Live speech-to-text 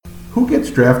Who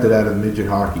gets drafted out of midget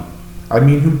hockey? I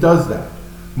mean, who does that?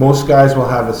 Most guys will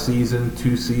have a season,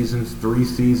 2 seasons, 3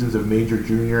 seasons of major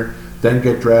junior, then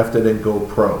get drafted and go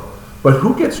pro. But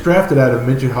who gets drafted out of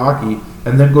midget hockey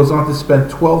and then goes on to spend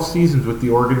 12 seasons with the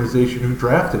organization who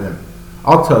drafted him?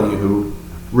 I'll tell you who.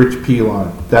 Rich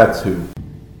Pilon. That's who.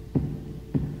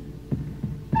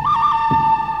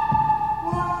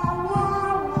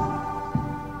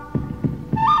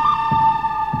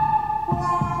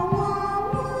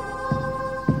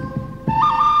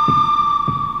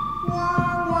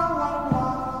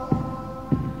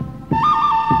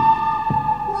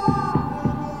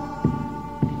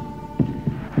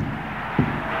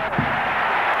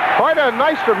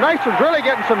 Nystrom's really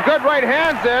getting some good right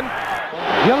hands in.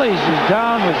 Gillies is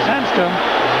down with Sandstrom.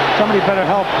 Somebody better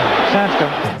help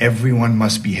Sandstrom. Everyone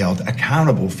must be held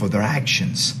accountable for their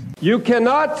actions. You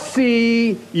cannot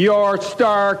see your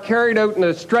star carried out in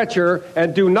a stretcher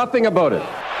and do nothing about it.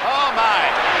 Oh my!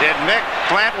 Did Mick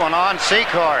plant one on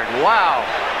C-card? Wow!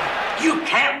 You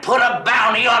can't put a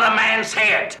bounty on a man's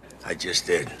head. I just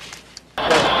did. Spinning.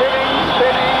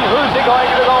 Who's he going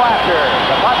to go after?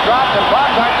 The puck drops and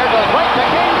Baumgartner goes right to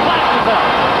King, flashes him.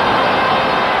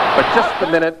 But just a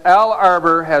minute, Al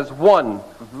Arbour has won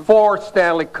 4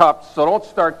 Stanley Cups, so don't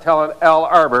start telling Al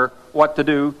Arbour what to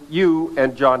do, you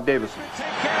and John Davison. Take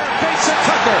care of Mason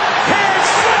Tucker. Here's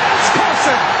Franz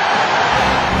Carlson.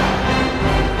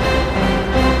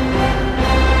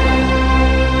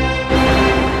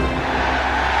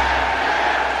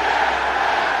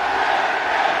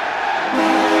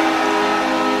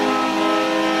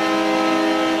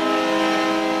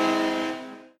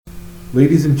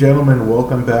 Ladies and gentlemen,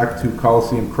 welcome back to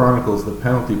Coliseum Chronicles, the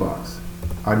Penalty Box.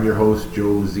 I'm your host,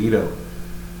 Joe Zito.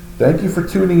 Thank you for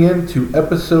tuning in to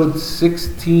episode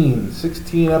 16.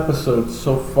 16 episodes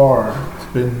so far. It's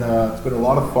been a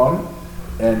lot of fun,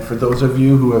 and for those of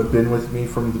you who have been with me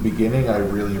from the beginning, I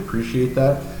really appreciate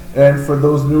that. And for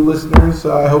those new listeners,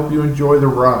 I hope you enjoy the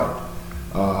ride.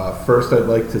 First, I'd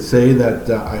like to say that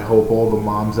I hope all the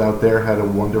moms out there had a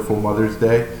wonderful Mother's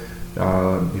Day.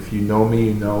 If you know me,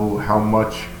 you know how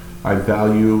much I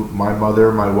value my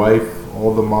mother, my wife,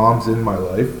 all the moms in my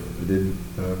life. I didn't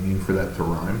mean for that to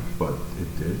rhyme, but it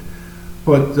did.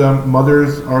 But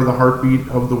mothers are the heartbeat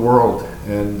of the world,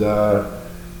 and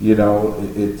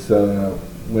it's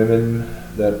women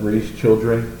that raise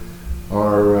children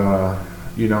are,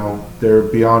 they're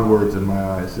beyond words in my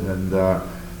eyes, and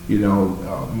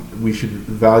we should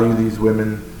value these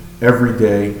women every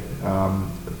day.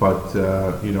 But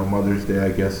Mother's Day, I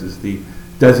guess, is the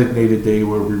designated day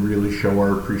where we really show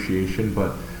our appreciation.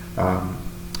 But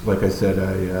like I said,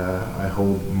 I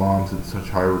hold moms in such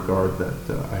high regard that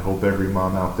I hope every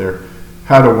mom out there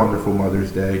had a wonderful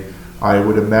Mother's Day. I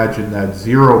would imagine that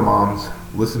 0 moms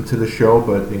listen to the show,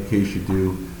 but in case you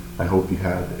do, I hope you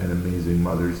had an amazing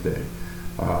Mother's Day.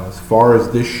 As far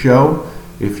as this show,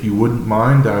 if you wouldn't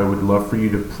mind, I would love for you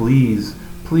to please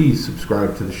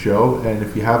subscribe to the show, and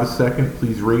if you have a second,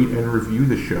 please rate and review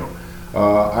the show.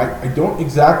 I don't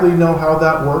exactly know how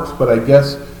that works, but I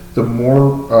guess the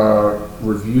more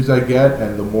reviews I get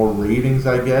and the more ratings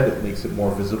I get, it makes it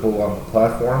more visible on the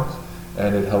platforms,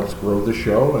 and it helps grow the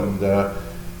show. And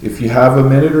if you have a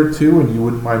minute or two and you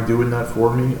wouldn't mind doing that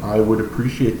for me, I would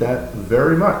appreciate that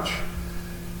very much.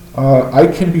 I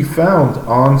can be found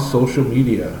on social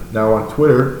media. Now on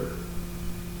Twitter,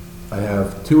 I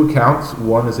have 2 accounts.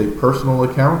 One is a personal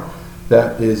account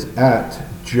that is at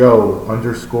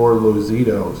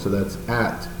Joe_Lozito. So that's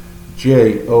at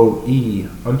JOE_LOZITO.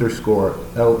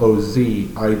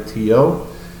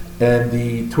 And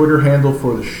the Twitter handle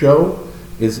for the show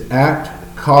is at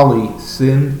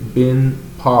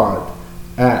ColisinBinPod,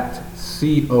 at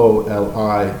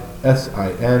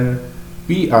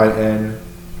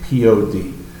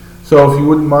COLISINBINPOD. So if you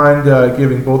wouldn't mind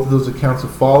giving both of those accounts a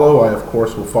follow, I of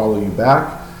course will follow you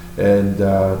back and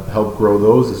help grow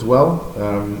those as well.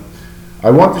 I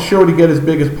want the show to get as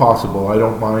big as possible. I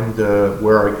don't mind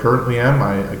where I currently am.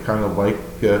 I kind of like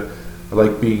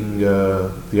being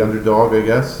the underdog, I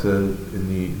guess, in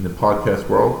the podcast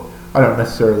world. I don't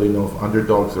necessarily know if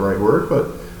underdog's the right word, but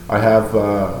I have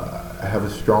a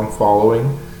strong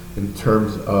following in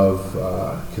terms of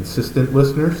consistent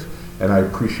listeners, and I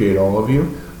appreciate all of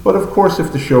you. But of course,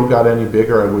 if the show got any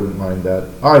bigger, I wouldn't mind that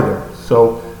either.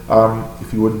 So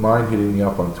if you wouldn't mind hitting me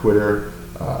up on Twitter,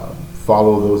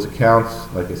 follow those accounts.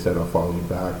 Like I said, I'll follow you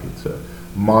back. It's a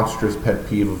monstrous pet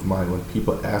peeve of mine when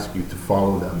people ask you to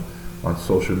follow them on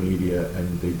social media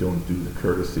and they don't do the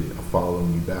courtesy of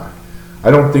following you back.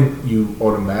 I don't think you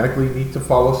automatically need to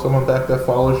follow someone back that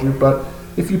follows you, but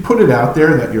if you put it out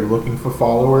there that you're looking for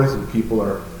followers and people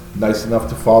are nice enough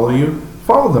to follow you,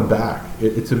 follow them back.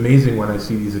 It's amazing when I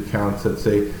see these accounts that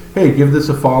say, hey, give this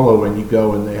a follow, and you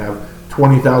go and they have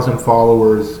 20,000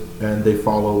 followers and they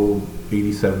follow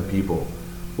 87 people.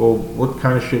 Well, what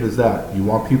kind of shit is that? You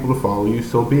want people to follow you,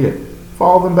 so be it.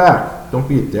 Follow them back. Don't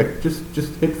be a dick.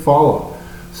 Just hit follow.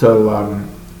 So,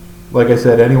 like I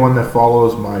said, anyone that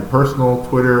follows my personal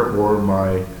Twitter or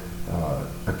my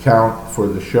account for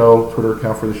the show, Twitter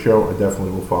account for the show, I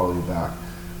definitely will follow you back.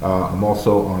 I'm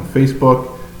also on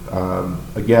Facebook.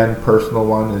 Again, personal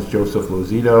one is Joseph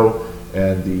Lozito,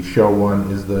 and the show one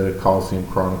is the Coliseum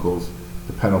Chronicles,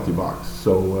 the Penalty Box.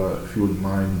 So if you wouldn't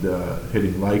mind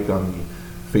hitting like on the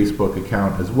Facebook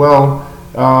account as well.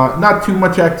 Not too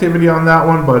much activity on that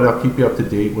one, but I'll keep you up to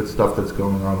date with stuff that's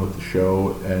going on with the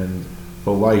show and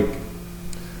the like.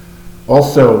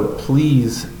 Also,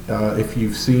 please, if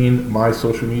you've seen my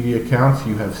social media accounts,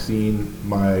 you have seen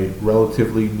my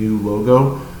relatively new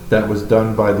logo that was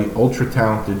done by the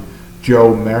ultra-talented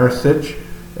Joe Maricic.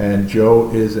 And Joe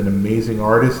is an amazing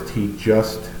artist. He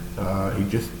just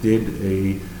did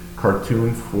a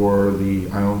cartoon for the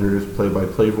Islanders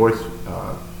play-by-play voice,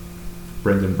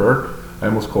 Brendan Burke. I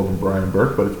almost called him Brian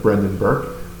Burke, but it's Brendan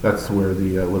Burke. That's where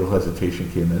the little hesitation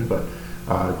came in. But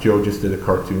Joe just did a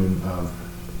cartoon of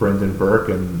Brendan Burke,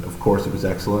 and of course it was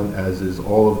excellent, as is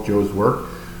all of Joe's work.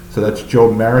 So that's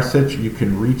Joe Maricic. You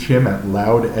can reach him at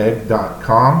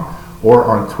loudegg.com or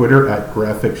on Twitter at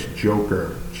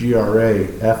GraphicsJoker,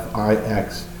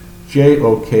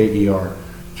 GrafixJoker.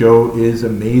 Joe is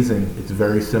amazing. It's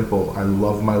very simple. I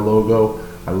love my logo.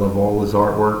 I love all his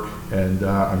artwork, and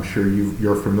I'm sure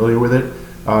you're familiar with it.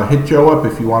 Hit Joe up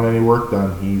if you want any work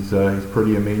done. He's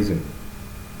pretty amazing.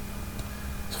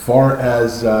 As far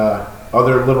as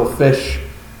other little fish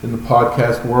in the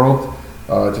podcast world,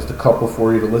 just a couple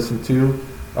for you to listen to.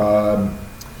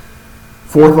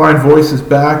 Fourth Line Voice is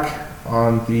back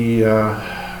on the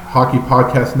Hockey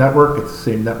Podcast Network. It's the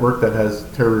same network that has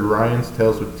Terry Ryan's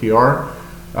Tales with TR,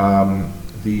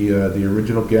 the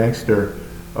original gangster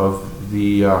of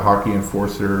the Hockey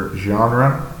Enforcer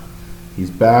genre. He's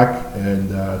back, and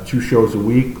 2 shows a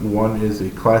week. One is a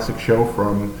classic show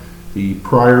from the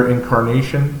prior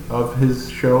incarnation of his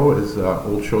show, is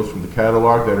old shows from the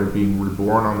catalog that are being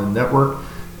reborn on the network,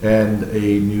 and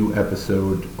a new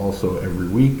episode also every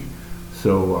week.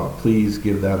 So please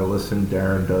give that a listen.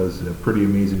 Darren does a pretty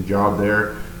amazing job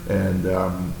there, and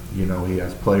he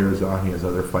has players on, he has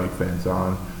other fight fans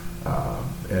on,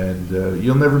 and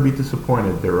you'll never be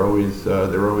disappointed. They're always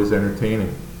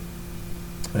entertaining.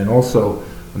 And also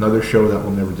another show that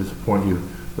will never disappoint you,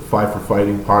 the Five for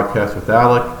Fighting podcast with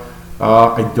Alec.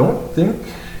 I don't think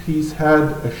he's had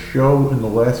a show in the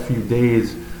last few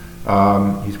days.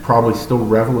 He's probably still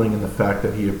reveling in the fact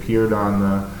that he appeared on,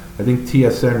 I think,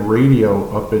 TSN Radio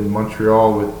up in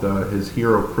Montreal with his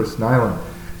hero Chris Nyland.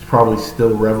 He's probably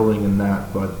still reveling in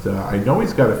that, but I know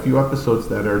he's got a few episodes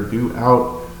that are due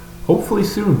out hopefully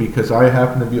soon, because I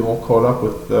happen to be all caught up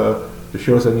with the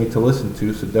shows I need to listen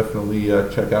to, so definitely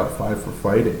check out Five for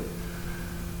Fighting.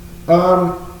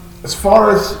 As far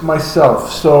as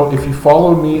myself, so if you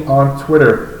follow me on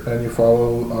Twitter and you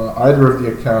follow either of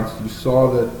the accounts, you saw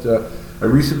that I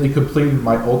recently completed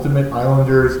my Ultimate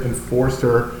Islanders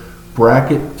Enforcer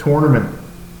bracket tournament,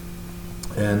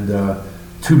 and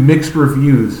to mixed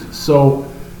reviews. So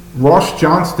Ross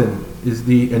Johnston is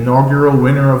the inaugural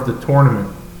winner of the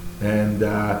tournament, and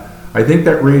I think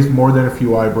that raised more than a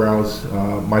few eyebrows,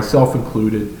 myself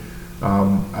included.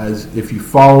 As if you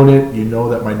followed it, you know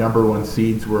that my number 1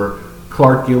 seeds were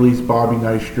Clark Gillies, Bobby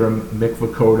Nystrom, Mick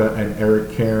Vukota, and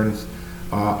Eric Cairns.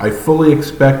 I fully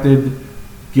expected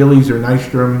Gillies or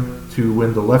Nystrom to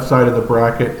win the left side of the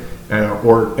bracket,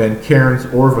 and Cairns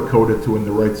or Vukota to win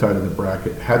the right side of the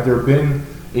bracket. Had there been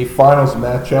a finals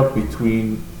matchup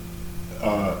between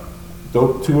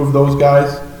 2 of those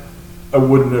guys, I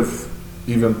wouldn't have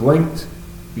even blinked,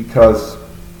 because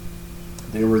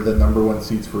they were the number 1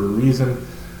 seeds for a reason.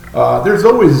 There's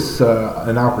always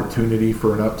an opportunity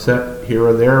for an upset here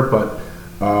or there, but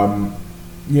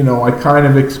I kind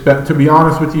of to be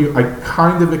honest with you, I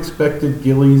kind of expected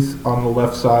Gillies on the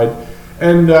left side,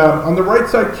 and on the right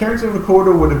side, Cairns and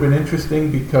Vukota would have been interesting,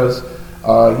 because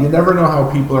you never know how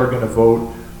people are going to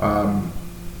vote.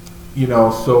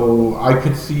 So I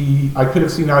could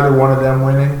have seen either one of them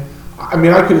winning. I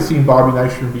mean, I could have seen Bobby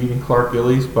Nystrom beating Clark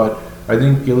Gillies, but I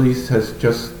think Gillies has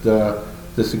just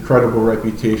this incredible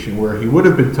reputation where he would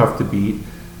have been tough to beat.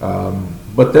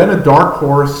 But then a dark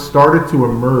horse started to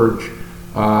emerge.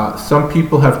 Some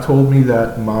people have told me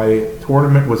that my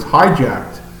tournament was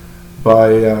hijacked by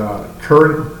a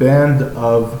current band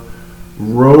of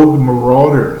rogue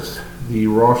marauders, the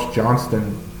Ross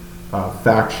Johnston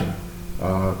faction.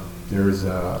 there's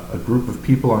a group of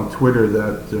people on Twitter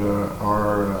that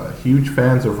are huge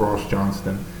fans of Ross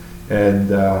Johnston,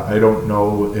 and I don't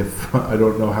know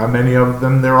how many of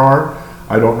them there are.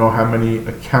 I don't know how many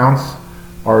accounts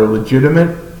are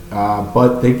legitimate,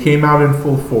 but they came out in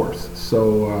full force.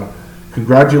 So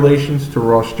congratulations to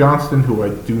Ross Johnston, who I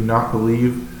do not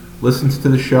believe listens to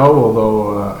the show,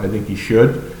 although I think he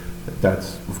should.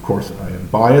 That's, of course, I am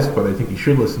biased, but I think he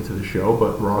should listen to the show.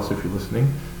 But Ross, if you're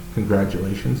listening,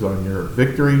 congratulations on your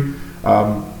victory.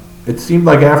 It seemed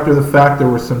like after the fact there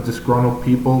were some disgruntled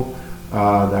people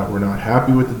that were not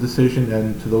happy with the decision,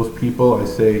 and to those people I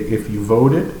say, if you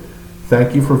voted,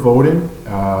 thank you for voting.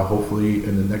 Hopefully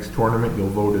in the next tournament you'll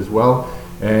vote as well.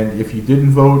 And if you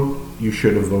didn't vote, you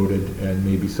should have voted, and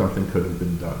maybe something could have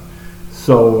been done.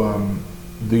 So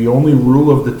the only rule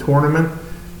of the tournament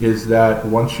is that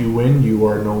once you win, you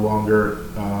are no longer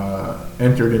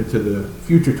entered into the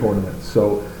future tournament.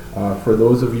 So for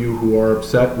those of you who are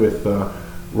upset with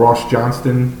Ross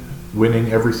Johnston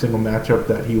winning every single matchup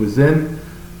that he was in,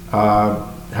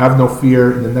 have no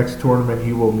fear. In the next tournament,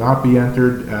 he will not be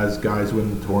entered as guys win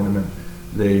the tournament.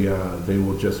 They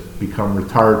will just become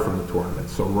retired from the tournament.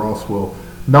 So Ross will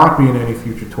not be in any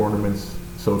future tournaments.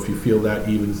 So if you feel that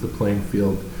evens the playing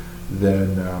field,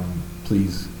 then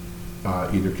please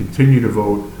either continue to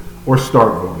vote or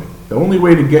start voting. The only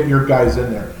way to get your guys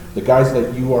in there, the guys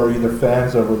that you are either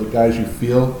fans of or the guys you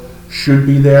feel should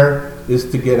be there, is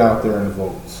to get out there and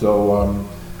vote. So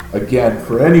again,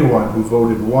 for anyone who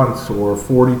voted once or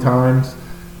 40 times,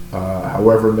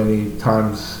 however many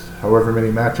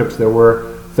matchups there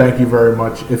were, thank you very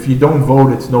much. If you don't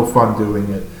vote, it's no fun doing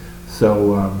it.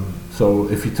 So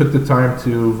if you took the time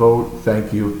to vote,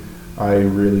 thank you. I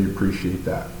really appreciate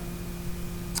that.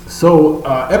 So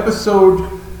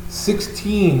episode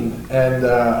 16, and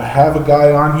I have a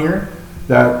guy on here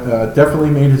that definitely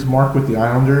made his mark with the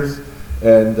Islanders.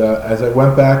 And as I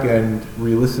went back and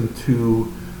re-listened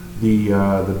to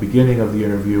the beginning of the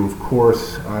interview, of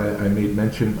course, I made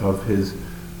mention of his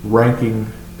ranking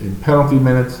in penalty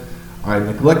minutes. I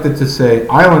neglected to say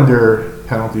Islander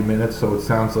penalty minutes, so it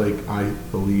sounds like I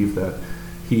believe that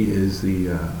he is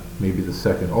maybe the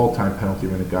second all-time penalty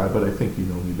minute guy, but I think you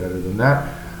know me better than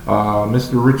that.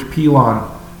 Mr. Rich Pilon,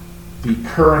 the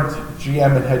current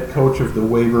GM and head coach of the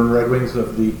Weyburn Red Wings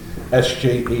of the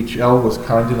SJHL, was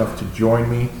kind enough to join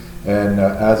me. And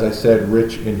as I said,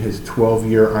 Rich, in his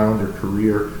 12-year Islander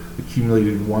career,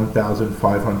 accumulated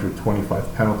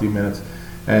 1,525 penalty minutes,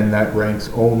 and that ranks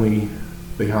only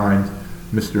behind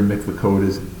Mr. Mick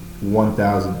Vakota's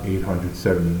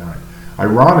 1,879.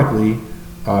 Ironically,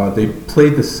 they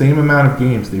played the same amount of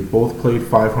games. They both played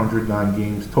 509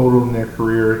 games total in their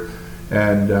career,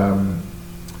 and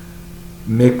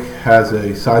Mick has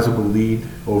a sizable lead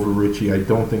over Richie. I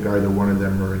don't think either one of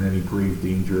them are in any grave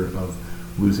danger of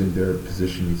losing their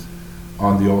positions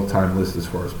on the all-time list as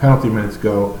far as penalty minutes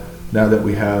go. Now that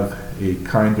we have a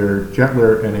kinder,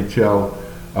 gentler NHL,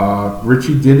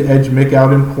 Richie did edge Mick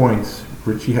out in points.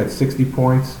 Richie had 60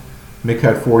 points, Mick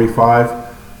had 45,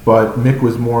 but Mick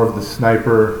was more of the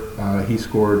sniper. He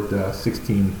scored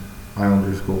 16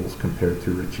 Islanders goals compared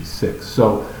to Richie's 6.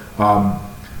 So,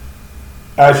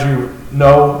 as you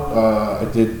know, I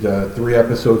did 3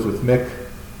 episodes with Mick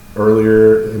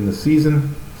earlier in the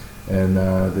season, and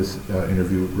this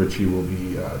interview with Richie will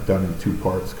be done in 2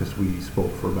 parts because we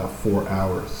spoke for about 4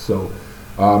 hours. So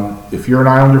if you're an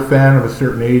Islander fan of a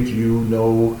certain age, you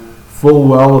know full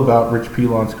well about Rich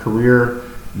Pilon's career.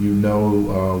 You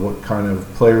know what kind of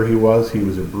player he was. He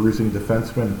was a bruising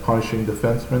defenseman, punishing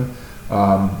defenseman.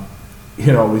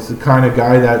 He's the kind of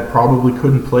guy that probably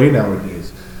couldn't play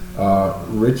nowadays.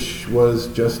 Rich was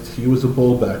he was a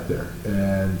bull back there.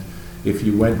 And if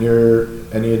you went near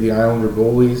any of the Islander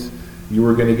goalies, you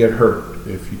were going to get hurt.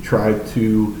 If you tried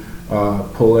to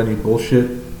pull any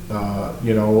bullshit,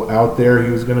 out there,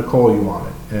 he was going to call you on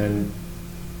it. And,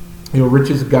 Rich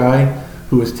is a guy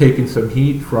who has taken some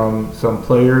heat from some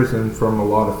players and from a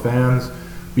lot of fans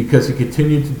because he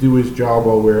continued to do his job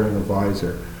while wearing a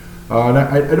visor. And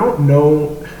I don't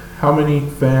know how many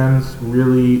fans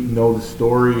really know the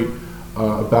story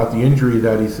about the injury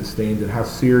that he sustained and how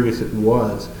serious it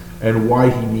was and why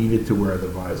he needed to wear the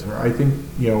visor. I think,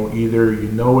 either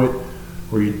you know it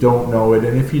or you don't know it.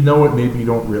 And if you know it, maybe you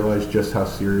don't realize just how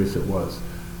serious it was.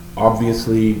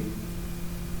 Obviously,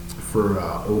 for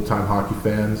old-time hockey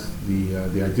fans,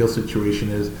 the ideal situation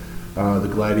is the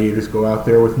Gladiators go out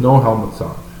there with no helmets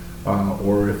on,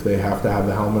 or if they have to have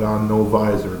the helmet on, no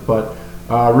visor. But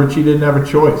Richie didn't have a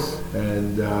choice,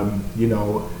 and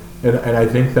and I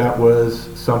think that was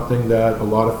something that a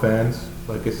lot of fans,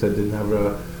 like I said,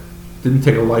 didn't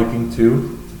take a liking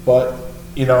to. But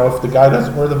if the guy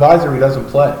doesn't wear the visor, he doesn't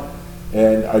play.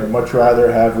 And I'd much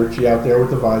rather have Richie out there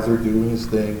with the visor doing his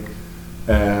thing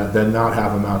than not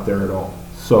have him out there at all.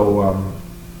 So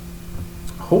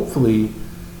hopefully,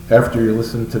 after you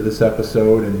listen to this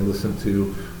episode and you listen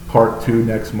to part 2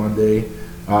 next Monday,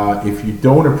 if you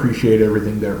don't appreciate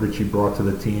everything that Richie brought to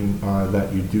the team,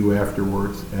 that you do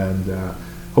afterwards, and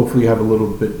hopefully you have a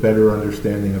little bit better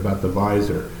understanding about the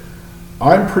visor.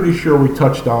 I'm pretty sure we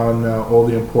touched on all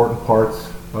the important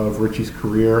parts of Richie's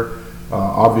career.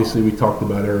 Obviously, we talked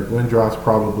about Eric Lindros,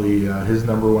 probably his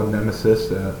number one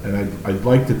nemesis, and I'd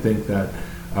like to think that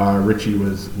Richie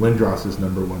was Lindros's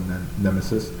number one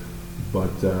nemesis.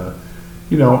 But,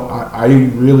 I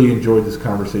really enjoyed this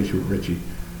conversation with Richie.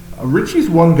 Richie's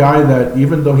one guy that,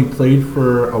 even though he played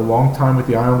for a long time with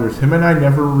the Islanders, him and I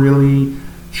never really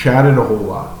chatted a whole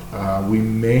lot. We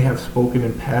may have spoken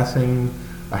in passing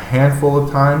a handful of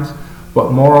times,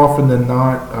 but more often than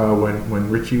not, when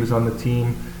Richie was on the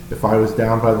team, if I was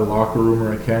down by the locker room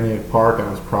or at Kaniak Park, I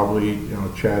was probably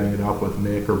chatting it up with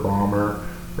Mick or Bomber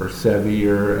or Sevi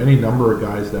or any number of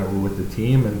guys that were with the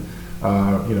team, and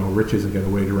Rich isn't going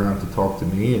to wait around to talk to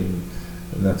me, and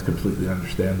that's completely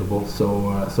understandable.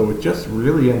 So it just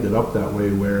really ended up that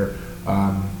way, where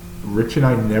Rich and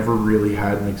I never really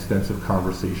had an extensive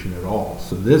conversation at all.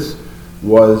 So this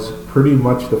was pretty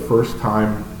much the first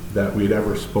time that we'd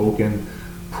ever spoken,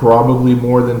 probably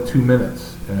more than 2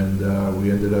 minutes, and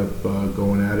we ended up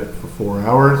going at it for 4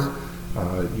 hours.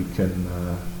 You can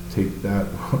take that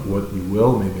what you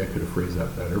will. Maybe I could have phrased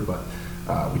that better, but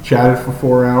we chatted for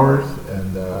 4 hours,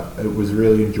 and it was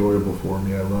really enjoyable for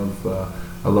me. I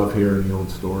love hearing the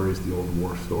old stories, the old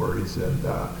war stories, and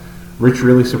Rich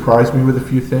really surprised me with a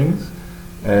few things,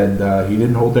 and he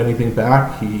didn't hold anything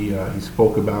back. He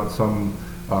spoke about some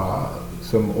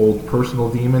old personal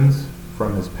demons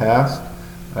from his past,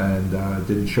 and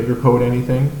didn't sugarcoat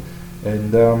anything,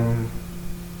 and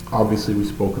obviously we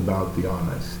spoke about the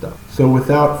on-ice stuff. So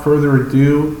without further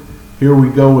ado, here we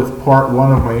go with part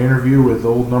 1 of my interview with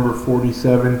old number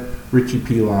 47, Richie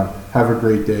Pilon. Have a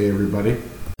great day, everybody.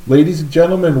 Ladies and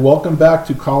gentlemen, welcome back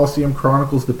to Coliseum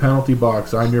Chronicles, The Penalty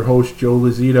Box. I'm your host, Joe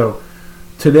Lozito.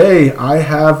 Today, I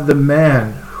have the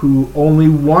man who only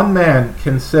one man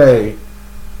can say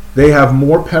they have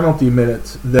more penalty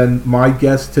minutes than my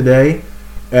guest today,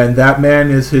 and that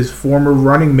man is his former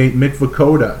running mate, Mick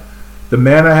Vukota. The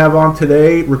man I have on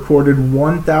today recorded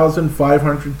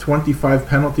 1,525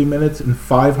 penalty minutes in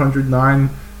 509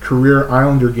 career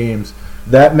Islander games.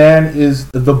 That man is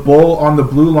the bull on the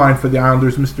blue line for the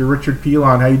Islanders, Mr. Richard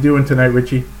Pilon. How you doing tonight,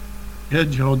 Richie?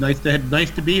 Good, Joe. Nice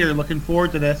to be here. Looking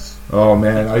forward to this. Oh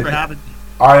man, Thanks for having me.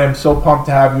 I am so pumped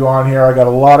to have you on here. I got a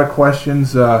lot of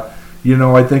questions. I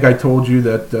think I told you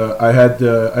that I had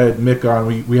Mick on.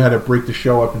 We had to break the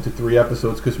show up into 3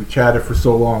 episodes because we chatted for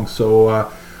so long.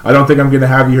 So I don't think I'm going to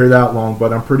have you here that long,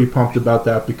 but I'm pretty pumped about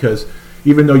that, because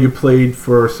even though you played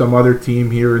for some other team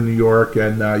here in New York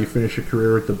and you finished your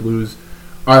career with the Blues,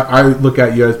 I look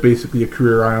at you as basically a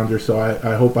career Islander, so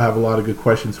I hope I have a lot of good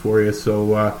questions for you.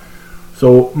 So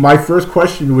my first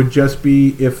question would just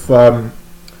be, if I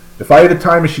had a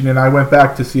time machine and I went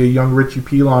back to see a young Richie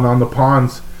Pilon on the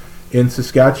ponds in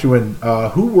Saskatchewan,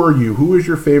 who were you? Who was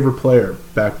your favorite player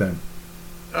back then?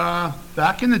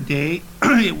 Back in the day,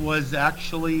 it was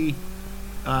actually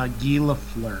Guy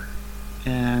Lafleur,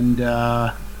 and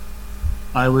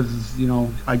I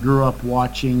grew up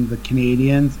watching the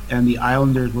Canadiens, and the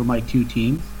Islanders were my 2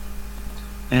 teams,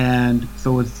 and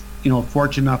so was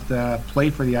fortunate enough to play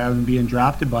for the Islanders, being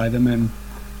drafted by them, and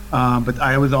but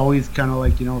I was always kind of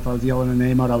like, if I was yelling a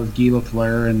name out, I was Guy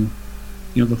Lafleur, and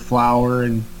the Flower,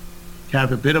 and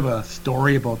have a bit of a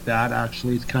story about that.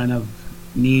 Actually, it's kind of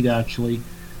neat, actually.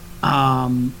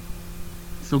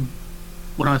 So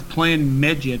when I was playing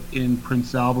midget in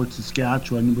Prince Albert,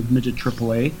 Saskatchewan, with midget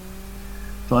AAA,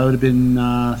 so I would have been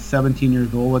 17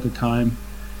 years old at the time,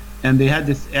 and they had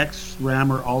this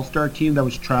ex-Rammer All-Star team that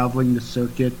was traveling the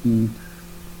circuit, and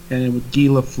it was Guy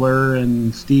Lafleur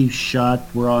and Steve Shutt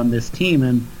were on this team,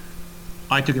 and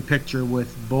I took a picture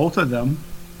with both of them.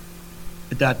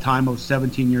 At that time, I was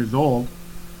 17 years old,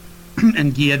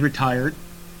 and Guy had retired.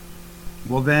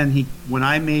 Well, then when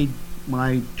I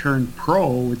turned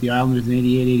pro with the Islanders in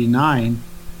 88-89,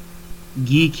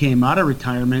 Guy came out of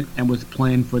retirement and was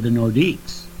playing for the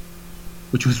Nordiques,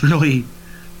 which was really,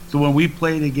 so when we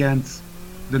played against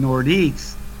the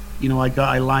Nordiques, we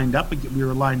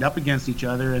were lined up against each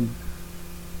other, and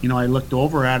I looked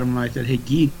over at him and I said, "Hey,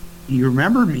 Guy, do you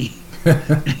remember me?"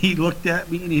 And he looked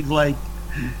at me and he's like,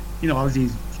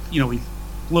 he's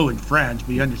fluent French, but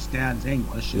he understands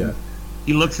English. And yeah.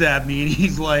 He looks at me and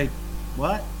he's like,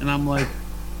 "What?" And I'm like,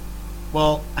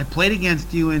 Well, I played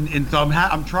against you, and so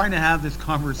I'm trying to have this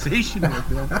conversation with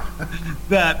him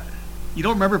that you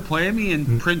don't remember playing me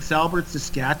in Prince Albert,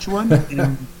 Saskatchewan,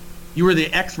 and you were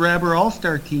the ex-Rabber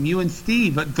All-Star team, you and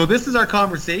Steve. So this is our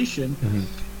conversation,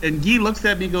 and Guy looks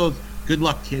at me and goes, "Good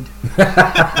luck, kid."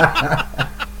 That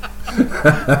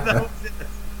was it.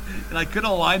 And I could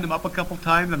have lined him up a couple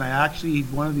times, and he's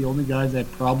one of the only guys that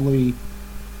probably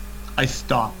I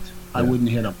stopped. I wouldn't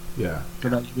hit him. Yeah.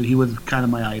 But he was kind of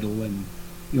my idol, and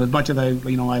as much as I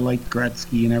liked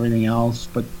Gretzky and everything else,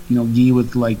 but Guy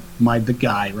was like the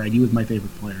guy, right? He was my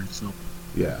favorite player. So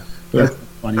Yeah. that's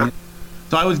funny.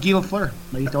 So I was Guy Lafleur.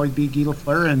 I used to always be Guy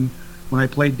Lafleur, and when I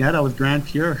played net, I was Grand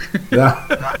Pure. Yeah.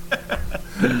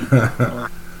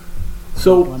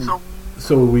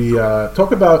 So we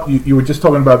talk about you were just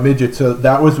talking about midget. So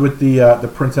that was with the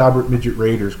Prince Albert Midget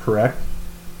Raiders, correct?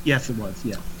 Yes, it was.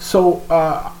 Yeah. So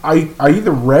I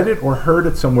either read it or heard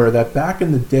it somewhere that back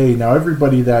in the day. Now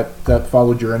everybody that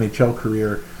followed your NHL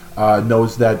career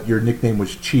knows that your nickname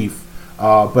was Chief.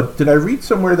 But did I read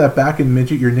somewhere that back in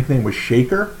midget your nickname was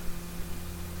Shaker?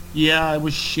 Yeah, it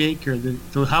was Shaker.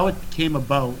 So how it came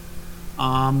about.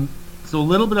 So a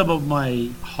little bit about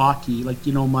my hockey,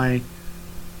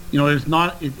 it's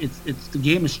not. It's the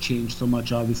game has changed so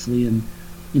much, obviously, and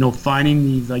finding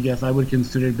these, I guess I would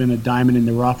consider it been a diamond in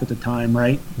the rough at the time,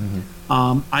 right?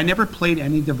 I never played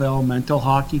any developmental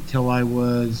hockey till I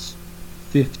was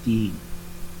 15.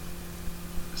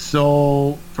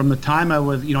 So from the time I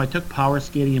was, I took power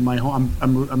skating in my home.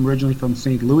 I'm originally from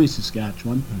St. Louis,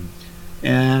 Saskatchewan,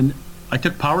 and I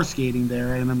took power skating there.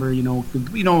 I remember,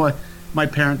 my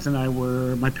parents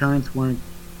weren't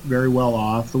very well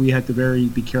off, so we had to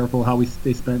be careful how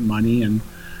they spent money, and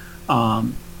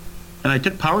I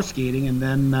took power skating, and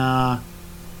then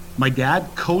my dad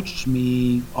coached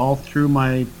me all through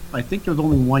I think there was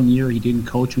only 1 year he didn't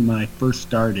coach me when I first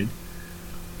started,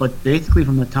 but basically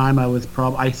from the time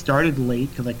I started late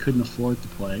because I couldn't afford to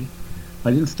play.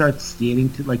 I didn't start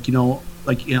skating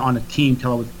on a team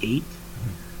till I was 8.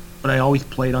 But I always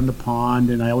played on the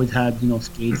pond, and I always had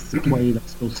skates to play.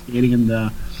 So skating in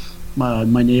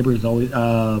my neighbors always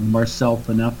Marcel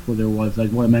Faneuf, where there was. I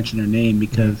want to mention her name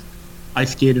because I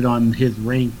skated on his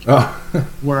rink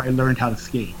where I learned how to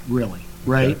skate. Really,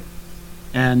 right? Okay.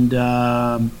 And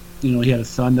he had a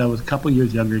son that was a couple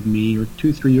years younger than me, or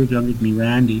 2-3 years younger than me,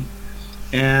 Randy,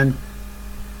 and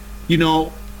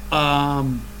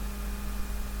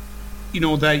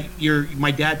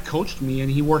my dad coached me, and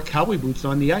he wore cowboy boots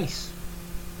on the ice.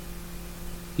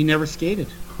 He never skated.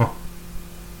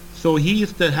 So he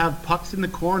used to have pucks in the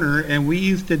corner, and he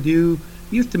used to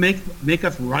make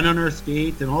us run on our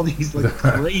skates and all these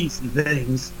crazy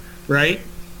things, right?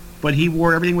 But he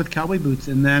wore everything with cowboy boots.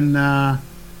 And then I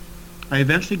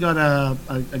eventually got a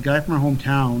guy from our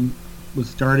hometown was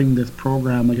starting this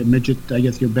program, like a midget, I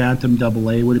guess your Bantam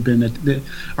AA would have been.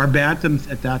 Our Bantams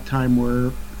at that time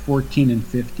were 14 and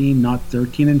 15, not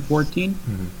 13 and 14.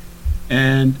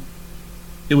 And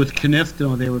it was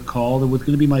Canifto, they were called. It was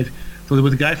going to be so there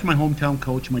was a guy from my hometown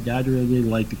coach. My dad really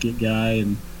liked the guy,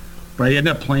 but I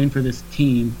ended up playing for this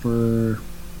team for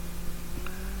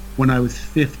when I was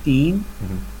 15.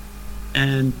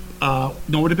 And no,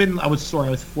 it would have been, I was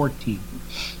 14.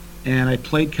 And I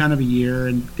played kind of a year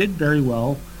and did very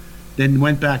well. Then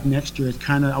went back next year as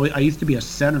I used to be a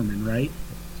centerman, right?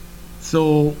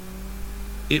 So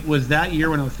it was that year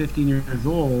when I was 15 years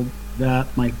old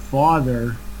that my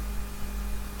father,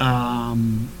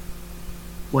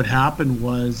 what happened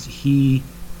was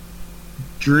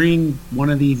during one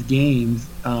of these games,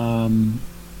 now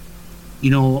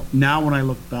when I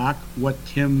look back, what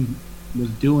Tim was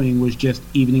doing was just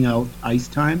evening out ice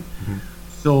time.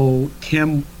 So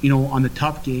Tim, on the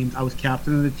tough games, I was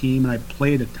captain of the team and I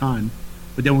played a ton.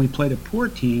 But then when we played a poor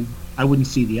team, I wouldn't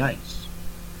see the ice.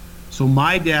 So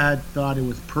my dad thought it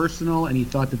was personal, and he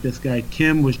thought that this guy,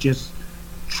 Tim, was just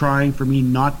trying for me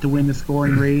not to win the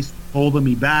scoring race, holding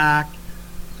me back.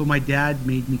 So my dad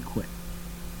made me quit.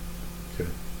 Okay.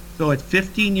 So at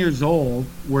 15 years old,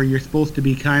 where you're supposed to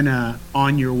be kind of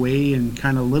on your way and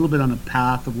kind of a little bit on a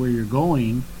path of where you're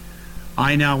going,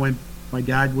 my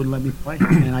dad wouldn't let me play.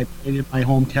 And I played in my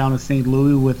hometown of St.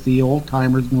 Louis with the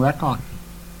old-timers in rec hockey.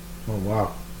 Oh,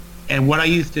 wow. And what I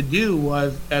used to do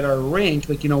was at our rink,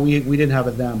 we didn't have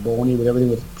a Zamboni, but everything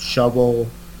was shovel,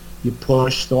 you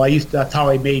push. So that's how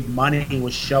I made money,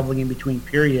 was shoveling in between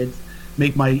periods. You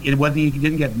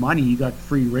didn't get money, you got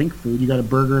free rink food. You got a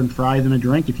burger and fries and a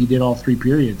drink if you did all 3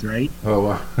 periods, right? Oh,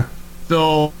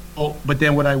 wow. But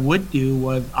then what I would do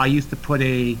was I used to put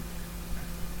I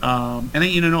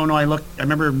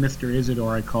remember Mr.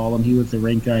 Isidore, I call him. He was the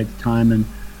rink guy at the time, and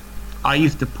I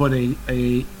used to put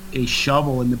a a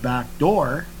shovel in the back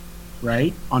door,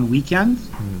 right, on weekends.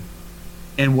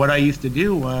 And what I used to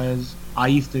do was I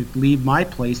used to leave my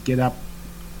place, get up,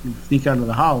 sneak out of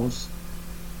the house,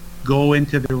 go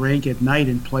into the rink at night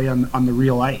and play on the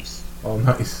real ice. Oh,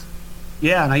 nice.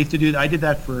 Yeah, and I did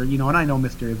that for, and I know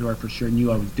Mr. Azor for sure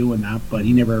knew I was doing that, but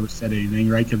he never ever said anything,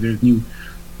 right? Because there's he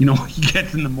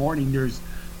gets in the morning,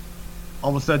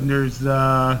 all of a sudden there's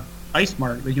ice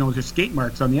mark, there's skate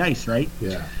marks on the ice, right?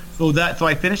 Yeah. So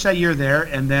I finished that year there,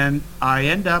 and then I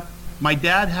end up, my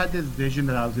dad had this vision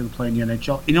that I was going to play in the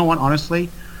NHL. You know what, honestly,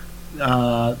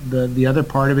 the other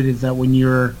part of it is that when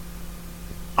you're,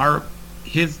 I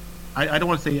don't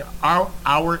want to say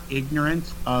our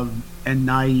ignorance of and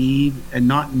naive and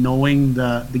not knowing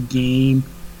the game,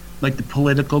 like the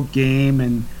political game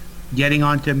and getting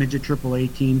onto a midget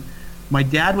AAA team. My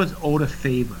dad was owed a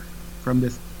favor from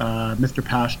this Mr.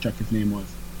 Paschuk, his name was,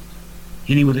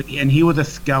 and he was a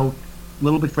scout a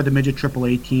little bit for the midget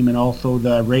AAA team and also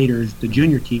the Raiders, the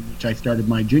junior team, which I started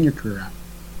my junior career at.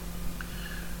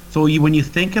 So when you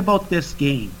think about this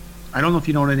game, I don't know if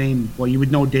you know the name. Well, you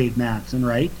would know Dave Manson,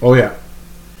 right? Oh, yeah.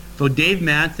 So Dave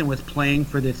Manson was playing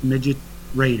for this midget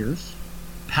Raiders.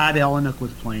 Pat Elenick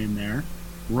was playing there.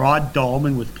 Rod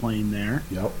Dahlman was playing there.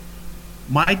 Yep.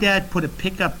 My dad put a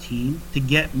pickup team to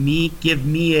give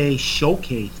me a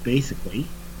showcase, basically.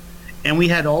 And we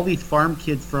had all these farm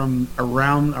kids from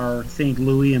around our St.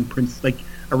 Louis and Prince, like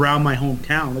around my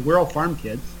hometown. Like, we're all farm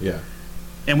kids. Yeah.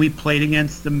 And we played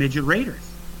against the midget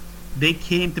Raiders. They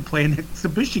came to play an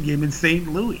exhibition game in St.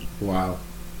 Louis. Wow.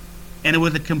 And it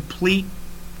was a complete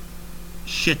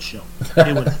shit show.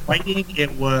 It was fighting.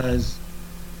 It was,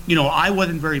 I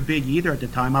wasn't very big either at the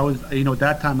time. I was, at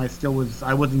that time I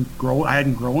wasn't grow. I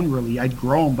hadn't grown really. I'd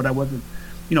grown, but I wasn't,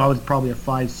 I was probably a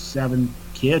 5'7"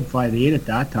 kid, 5'8" at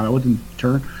that time. I wasn't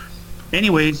turned.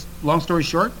 Anyways, long story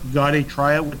short, got a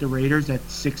tryout with the Raiders at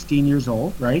 16 years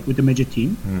old, right, with the midget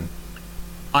team.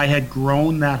 I had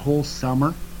grown that whole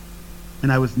summer,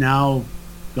 and I was now,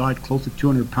 close to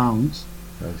 200 pounds.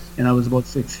 Nice. And I was about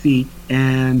 6 feet,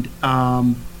 and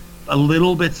a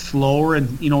little bit slower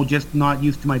and, just not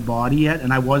used to my body yet.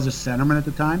 And I was a centerman at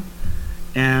the time.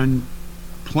 And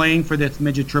playing for this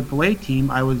midget AAA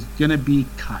team, I was going to be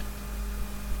cut.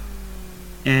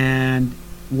 And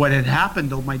what had happened,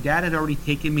 though, my dad had already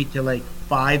taken me to,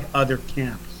 5 other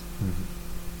camps.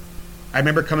 I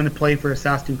remember coming to play for a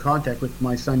Saskatoon Contact, which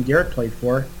my son Garrett played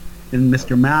for, and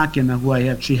Mr. Mack, and who I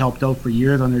actually helped out for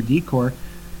years on their decor.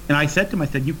 And I said to him, I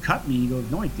said, "You cut me." He goes,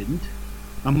 "No, I didn't."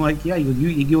 I'm like, "Yeah."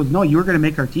 He goes, "No, you were going to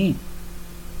make our team.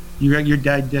 Your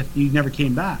dad, you never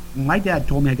came back." And my dad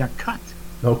told me I got cut.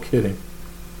 No kidding.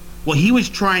 Well, he was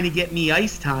trying to get me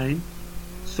ice time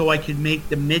so I could make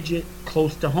the midget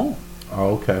close to home.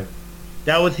 Oh, okay.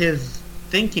 That was his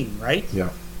thinking, right? Yeah.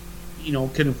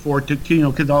 Could afford to,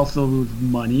 because also it was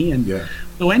money. And yeah.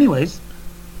 So anyways,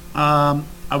 I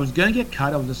was going to get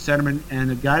cut. I was a centerman, and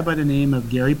a guy by the name of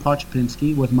Gary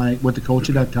Pochpinski was the coach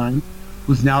at that time,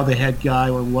 who's now the head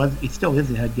guy, he still is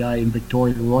the head guy in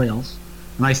Victoria Royals.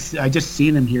 And I just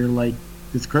seen him here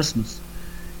this Christmas.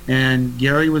 And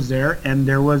Gary was there, and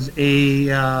there was a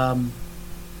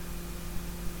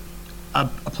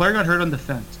player got hurt on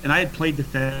defense, and I had played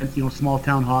defense, small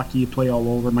town hockey, you play all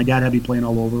over. My dad had me playing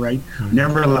all over, right?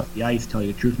 Never left the ice, tell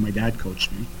you the truth. My dad coached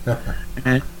me.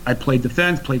 And I played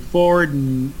defense, played forward,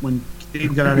 and when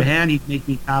things got out of hand, he'd make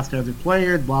me pass to other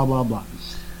players, blah, blah, blah.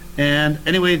 And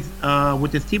anyways,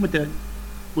 with this team,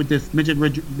 with this midget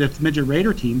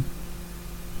Raider team,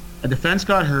 a defense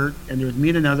got hurt, and there was me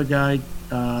and another guy,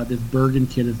 this Bergen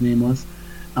kid, his name was.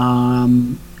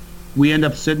 We end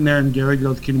up sitting there, and Gary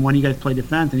goes, "Can one of you guys play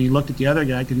defense?" And he looked at the other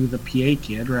guy because he was a PA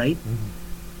kid, right?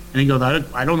 And he goes,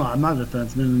 I don't know, I'm not a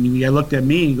defenseman. And he looked at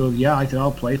me, and he goes, "Yeah." I said,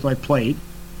 "I'll play." So I played.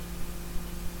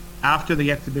 After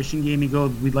the exhibition game, he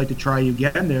goes, "We'd like to try you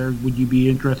again there. Would you be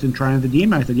interested in trying the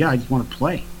team?" I said, "Yeah, I just want to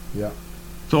play." Yeah.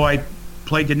 So I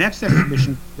played the next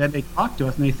exhibition. Then they talked to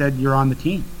us, and they said, "You're on the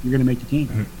team. You're going to make the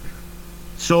team."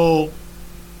 So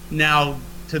now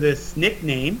to this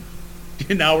nickname.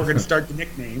 Now we're going to start the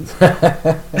nicknames.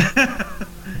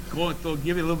 So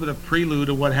give you a little bit of prelude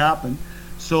of what happened.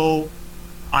 So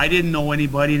I didn't know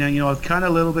anybody. Now, I was kind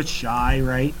of a little bit shy,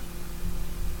 right?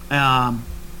 And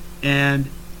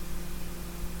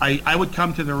I would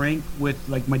come to the rink with,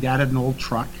 my dad had an old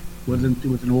truck. It was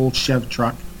an old Chev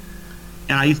truck.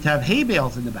 And I used to have hay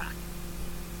bales in the back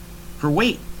for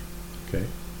weight. Okay.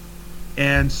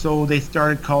 And so they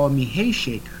started calling me Hay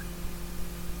Shaker.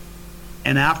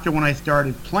 And after when I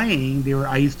started playing,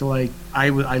 I used to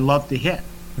I loved to hit.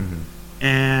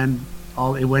 And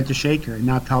it went to Shaker, and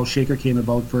that's how Shaker came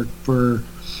about for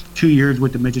 2 years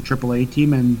with the midget AAA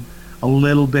team and a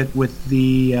little bit with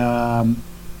the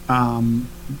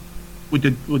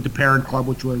with the parent club,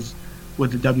 which was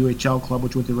with the WHL club,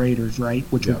 which was the Raiders, right?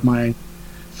 Which was my.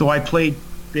 So I played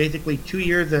basically 2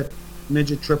 years at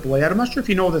midget AAA. I'm not sure if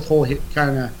you know this whole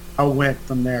kind of how it went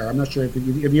from there. I'm not sure if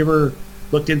have you ever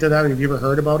looked into that, or have you ever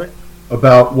heard about it?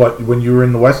 About what, when you were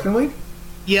in the Western League?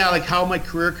 Yeah, like how my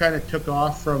career kind of took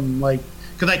off from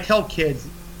because I tell kids,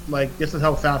 this is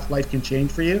how fast life can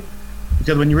change for you.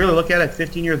 Because when you really look at it,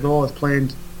 15 years old, I was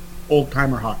playing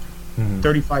old-timer hockey,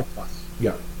 35 plus.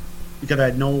 Yeah. Because I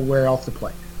had nowhere else to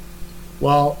play.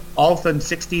 Well, all of a sudden,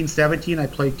 16, 17, I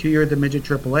played 2 years at midget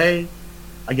AAA.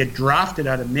 I get drafted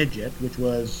out of midget, that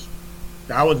was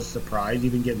a surprise,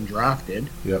 even getting drafted.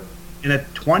 Yep. And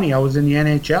at 20, I was in the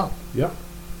NHL. Yep.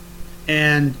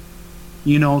 And,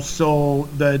 so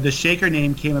the Shaker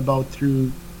name came about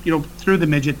through the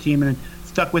midget team, and it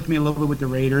stuck with me a little bit with the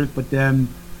Raiders, but then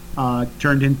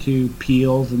turned into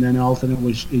Peels, and then all of a sudden it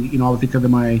was, obviously because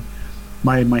of my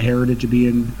heritage of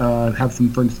being, have some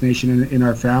First Nation in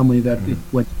our family, that it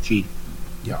went to Chief.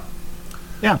 Yeah.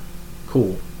 Yeah.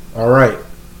 Cool. All right.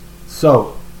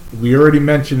 So we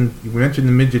mentioned the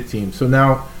midget team. So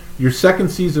now your second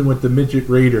season with the midget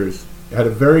Raiders, you had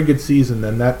a very good season,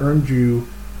 and that earned you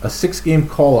a 6-game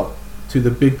call-up to the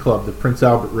big club, the Prince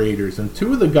Albert Raiders. And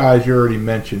two of the guys you already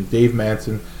mentioned, Dave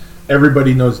Manson.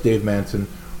 Everybody knows Dave Manson.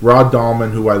 Rod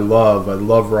Dahlman, who I love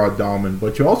Rod Dahlman.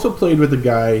 But you also played with a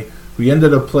guy who you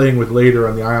ended up playing with later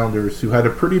on the Islanders, who had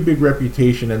a pretty big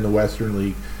reputation in the Western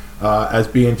League as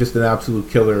being just an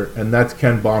absolute killer, and that's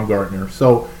Ken Baumgartner.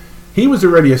 So he was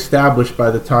already established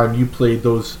by the time you played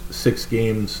those 6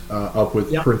 games up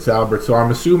with Prince Albert. So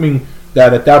I'm assuming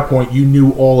that at that point you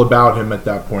knew all about him at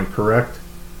that point, correct?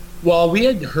 Well, we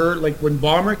had heard, when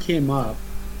Bomber came up,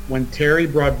 when Terry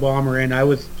brought Bomber in, I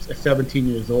was 17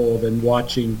 years old and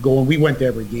we went to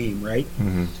every game, right?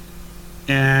 Mm-hmm.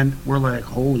 And we're like,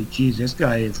 holy jeez, this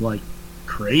guy is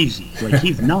crazy.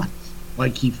 He's nuts.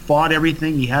 He fought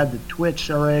everything. He had the twitch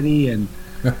already, and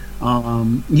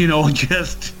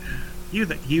just he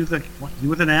was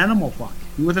an animal.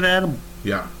 He was an animal.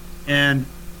 Yeah. And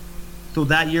so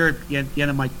that year, at the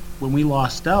end of when we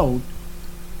lost out,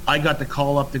 I got the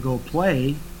call up to go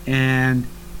play, and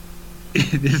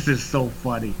this is so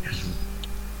funny.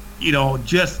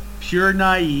 Just pure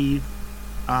naive.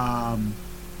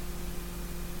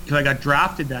 Because I got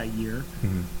drafted that year.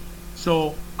 Mm-hmm.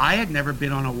 So I had never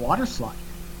been on a water slide.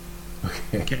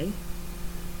 Okay.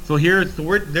 So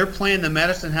they're playing the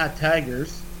Medicine Hat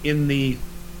Tigers in the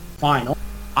final.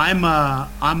 I'm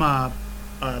a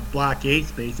black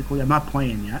ace basically. I'm not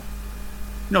playing yet.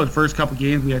 The first couple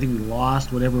games I think we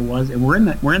lost, whatever it was, and we're in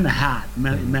the hat,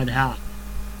 med hat,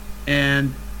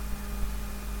 and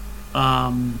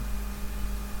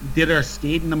did our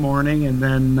skate in the morning, and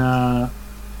then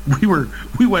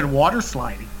we went water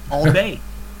sliding all day.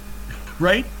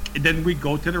 Right? And then we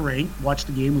go to the rink, watch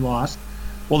the game, we lost.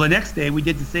 Well, the next day we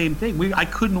did the same thing. I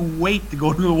couldn't wait to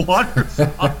go to the water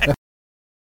slide.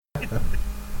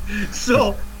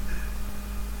 So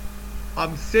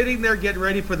I'm sitting there getting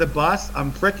ready for the bus.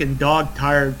 I'm freaking dog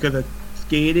tired because of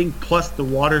skating plus the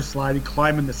water sliding,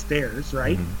 climbing the stairs,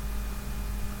 right?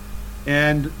 Mm-hmm.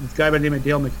 And this guy by the name of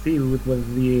Dale McPhee, who was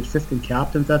the assistant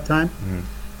captain at that time,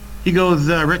 he goes,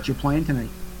 Rich, you're playing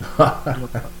tonight.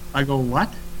 I go,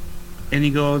 what? And he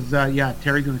goes, yeah,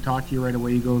 Terry's going to talk to you right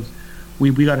away. He goes,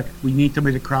 we need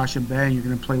somebody to crash and bang. You're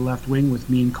going to play left wing with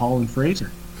me and Colin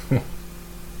Fraser.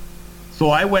 So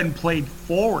I went and played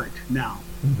forward now.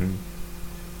 Mm-hmm.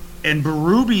 And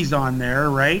Berube's on there,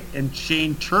 right? And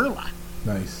Shane Churla.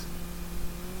 Nice.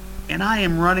 And I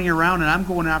am running around, and I'm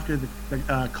going after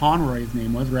the Conroy, his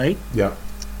name was, right? Yeah.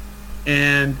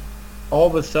 And all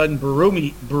of a sudden,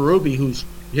 Berube,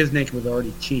 his name was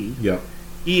already Chief. Yeah.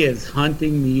 He is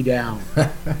hunting me down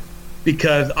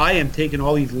because I am taking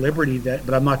all these liberties,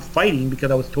 but I'm not fighting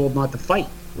because I was told not to fight.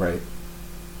 Right.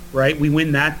 Right? We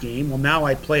win that game. Well, now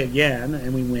I play again,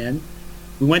 and we win.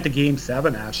 We went to Game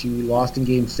 7, actually. We lost in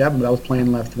Game 7, but I was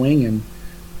playing left wing.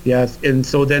 And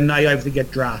so then I have to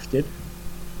get drafted,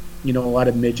 out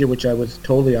of midget, which I was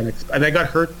totally unexpected. And I got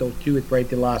hurt, though, too, right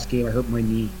the last game. I hurt my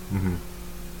knee. Mm-hmm.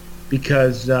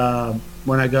 Because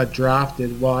when I got drafted,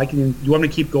 do you want me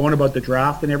to keep going about the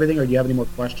draft and everything, or do you have any more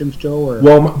questions, Joe? Or?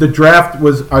 Well, the draft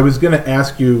I was going to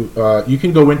ask you, you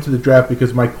can go into the draft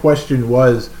because my question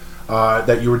was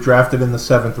that you were drafted in the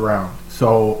 7th round.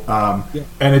 So,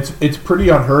 and it's pretty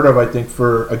unheard of, I think,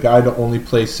 for a guy to only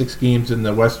play 6 games in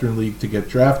the Western League to get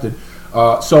drafted.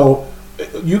 So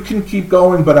You can keep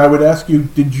going, but I would ask you,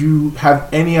 did you have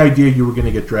any idea you were going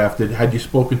to get drafted? Had you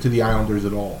spoken to the Islanders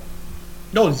at all?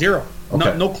 No, zero.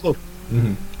 Okay. No clue.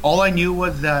 Mm-hmm. All I knew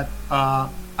was that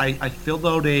I filled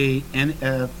out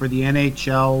for the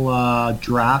NHL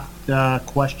draft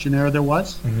questionnaire there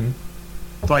was. Mm-hmm.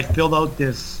 So I filled out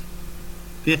this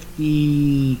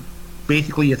 50,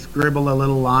 basically you scribble a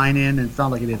little line in, and it's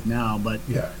not like it is now, but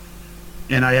Yeah.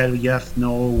 and I had a yes,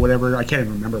 no, whatever. I can't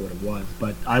even remember what it was,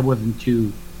 but I wasn't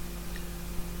too.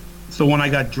 So when I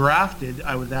got drafted,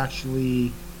 I was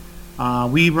actually.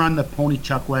 We run the Pony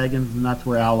Chuck wagons, and that's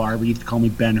where Al Arby used to call me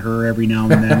Ben Hur every now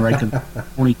and then, right? Because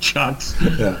Pony Chucks.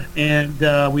 Yeah.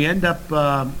 And we end up,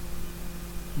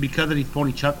 because of these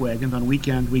Pony Chuck wagons, on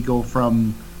weekends we go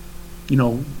from,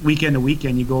 weekend to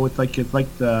weekend. You go, it's like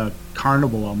the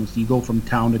carnival almost. You go from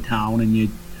town to town, and you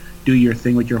do your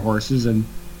thing with your horses. And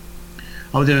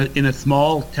I was in a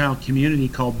small town community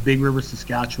called Big River,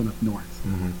 Saskatchewan up north.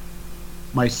 Mm-hmm.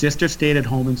 My sister stayed at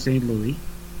home in St. Louis.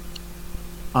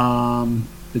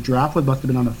 The draft must have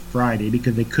been on a Friday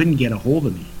because they couldn't get a hold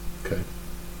of me. Okay.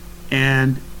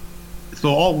 And so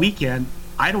all weekend,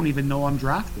 I don't even know I'm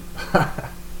drafted.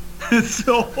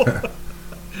 So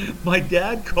my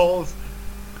dad calls.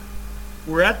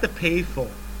 We're at the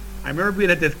payphone. I remember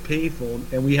being at this payphone,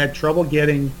 and we had trouble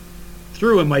getting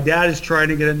through, and my dad is trying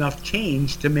to get enough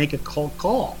change to make a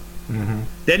call. Mm-hmm.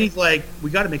 Then he's like,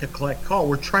 we got to make a collect call.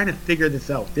 We're trying to figure this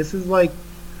out. This is like,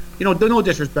 no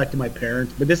disrespect to my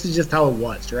parents, but this is just how it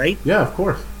was, right? Yeah, of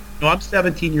course. I'm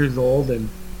 17 years old, and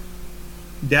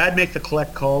Dad makes a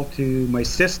collect call to my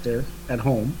sister at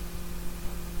home.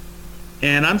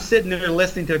 And I'm sitting there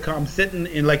listening to the call. I'm sitting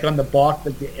in on the box,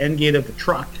 the end gate of the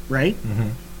truck, right? Mm-hmm.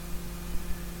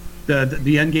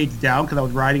 The end gate's down because I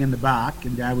was riding in the back,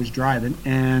 and Dad was driving,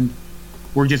 and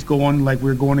we're just going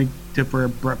we're going for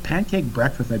a pancake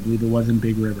breakfast, I believe it was, in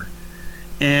Big River.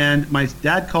 And my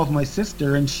dad calls my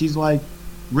sister, and she's like,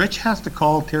 Rich has to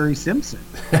call Terry Simpson.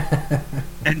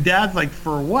 And Dad's like,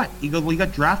 for what? He goes, well, he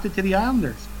got drafted to the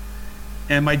Islanders.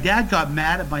 And my dad got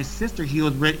mad at my sister. He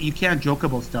goes, Rich, you can't joke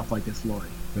about stuff like this, Lori.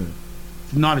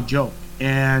 It's not a joke.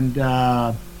 And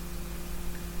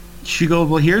she goes,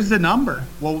 well, here's the number.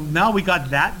 Well, now we got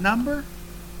that number?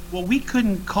 Well, we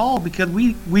couldn't call because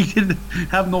we didn't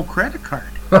have no credit card.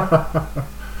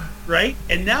 Right?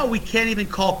 And now we can't even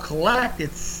call collect.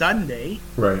 It's Sunday.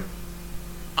 Right.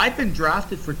 I've been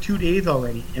drafted for 2 days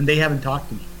already, and they haven't talked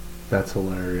to me. That's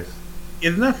hilarious.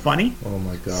 Isn't that funny? Oh,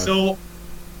 my God. So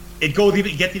it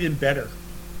gets even better.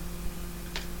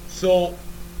 So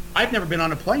I've never been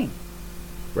on a plane.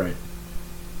 Right.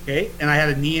 Okay? And I had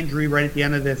a knee injury right at the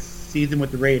end of this season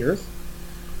with the Raiders.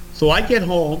 So I get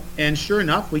home, and sure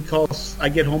enough, I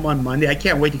get home on Monday. I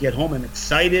can't wait to get home. I'm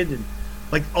excited, and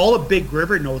all of Big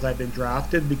River knows I've been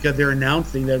drafted because they're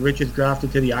announcing that Rich is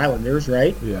drafted to the Islanders,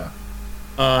 right? Yeah.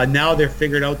 Now they're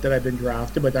figured out that I've been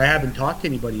drafted, but I haven't talked to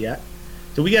anybody yet.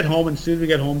 So we get home, and as soon as we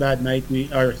get home that night,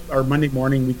 our Monday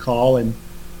morning we call, and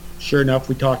sure enough,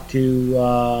 we talk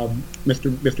to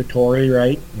Mr. Torrey,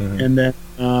 right? Mm-hmm. And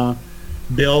then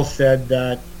Bill said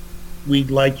that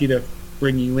we'd like you to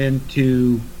bring you in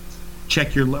to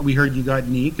check we heard you got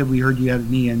knee, because we heard you had a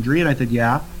knee injury, and I said,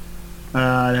 yeah.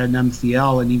 I had an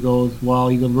MCL, and he goes,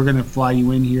 we're going to fly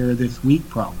you in here this week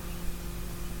probably.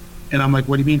 And I'm like,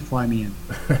 what do you mean fly me in?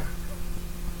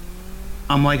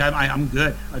 I'm like, I'm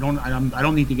good. I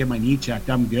don't need to get my knee checked.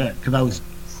 I'm good, because I was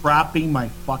crapping my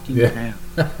fucking pants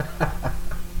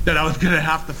that I was going to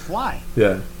have to fly.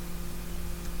 Yeah.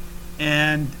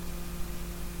 And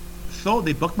so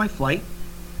they booked my flight.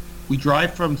 We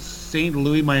drive from St.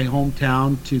 Louis, my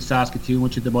hometown, to Saskatoon,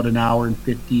 which is about an hour and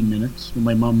 15 minutes with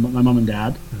my mom and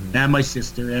dad, and my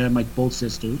sister, and my both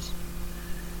sisters.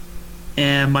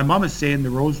 And my mom is saying the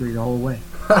rosary the whole way.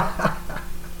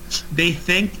 They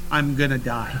think I'm going to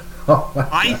die.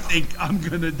 I think I'm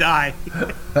going to die.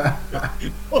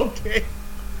 Okay.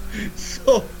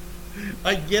 So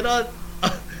I get on...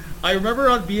 I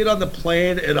remember being on the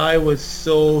plane, and I was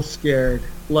so scared,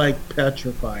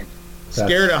 petrified.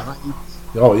 Scared of heights.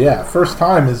 Oh, yeah. First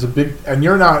time is a big... And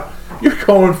you're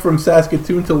going from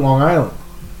Saskatoon to Long Island.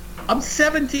 I'm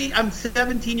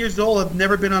 17 years old. I've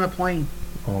never been on a plane.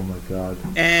 Oh, my God.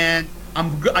 And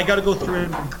I got to go through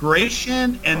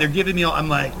immigration, and they're giving me... I'm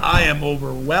like, I am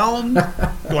overwhelmed.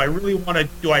 Do I really want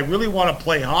to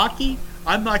play hockey?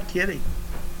 I'm not kidding.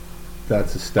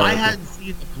 That's hysterical. I hadn't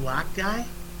seen the black guy.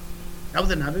 That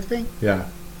was another thing. Yeah.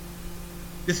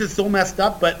 This is so messed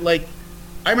up, but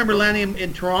I remember landing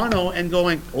in Toronto and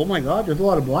going, oh my God, there's a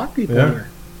lot of black people here.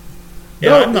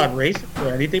 And I'm not racist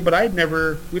or anything, but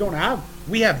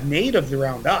we have natives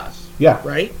around us. Yeah.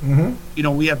 Right? Mm-hmm. You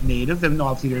know, we have natives, and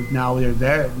obviously they're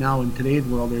there. Now in today's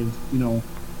world,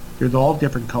 there's all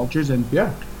different cultures. And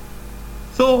Yeah.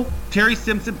 so Terry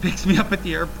Simpson picks me up at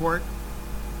the airport.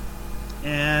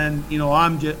 And, I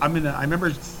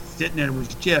remember sitting there, it was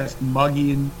just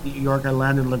muggy in New York. I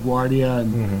landed in LaGuardia,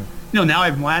 and, now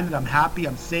I've landed, I'm happy,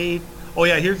 I'm safe. Oh,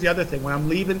 yeah, here's the other thing. When I'm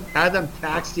leaving, as I'm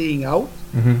taxiing out,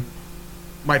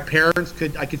 my parents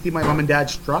I could see my mom and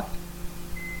dad's truck,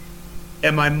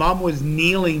 and my mom was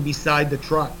kneeling beside the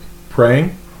truck.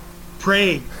 Praying?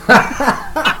 Praying.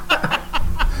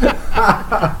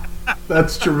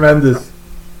 That's tremendous.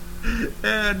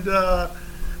 And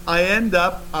I end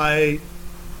up, I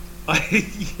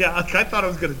thought I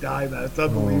was going to die, man. It's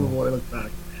unbelievable when I look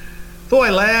back. So I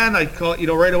land, I call,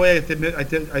 right away, I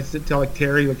tell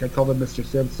Terry, I called him Mr.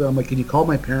 Simpson. I'm like, can you call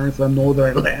my parents, let them know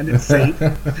that I landed safe?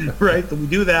 Right, so we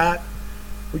do that.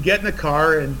 We get in the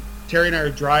car, and Terry and I are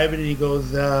driving, and he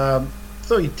goes,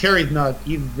 Terry's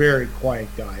he's a very quiet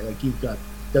guy. Like,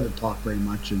 doesn't talk very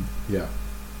much. And yeah.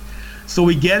 So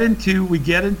we're driving,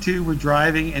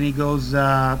 and he goes,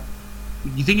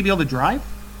 you think you'd be able to drive?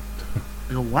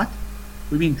 I go, what?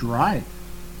 What do you mean drive?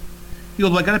 He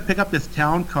goes, well, I got to pick up this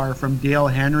town car from Dale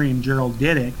Henry and Gerald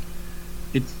Diddick.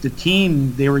 It's the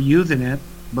team, they were using it,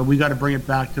 but we got to bring it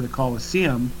back to the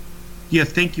Coliseum. Do you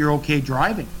think you're okay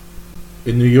driving?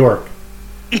 In New York.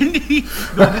 No,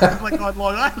 this is like on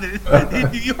Long Island. It's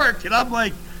in New York. And I'm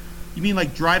like, you mean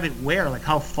like drive it where? Like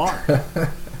how far?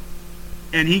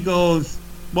 And he goes,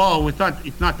 well, it's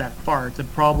not that far. It's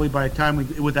probably by the time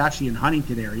it was actually in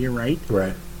Huntington area, right?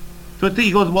 Right. So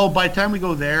he goes, well, by the time we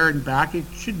go there and back, it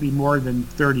should be more than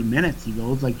 30 minutes. He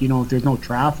goes, like, if there's no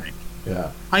traffic.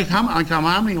 Yeah.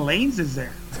 How many lanes is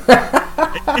there?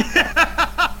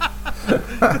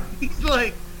 He's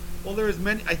like, well, there's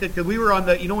many. I said, because we were on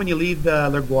the, when you leave the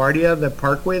LaGuardia, the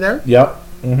parkway there? Yep.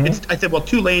 Mm-hmm. I said, well,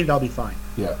 2 lanes, I'll be fine.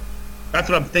 Yeah. That's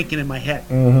what I'm thinking in my head.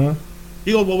 Mm-hmm.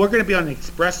 He goes, well, we're going to be on the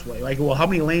expressway. I go, well, how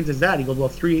many lanes is that? He goes, well,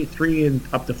 3 and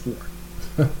up to 4.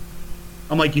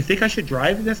 I'm like, you think I should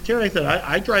drive in this, Terry? I said,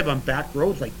 I drive on back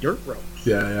roads, like dirt roads.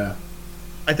 Yeah, yeah.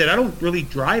 I said, I don't really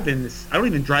drive in this. I don't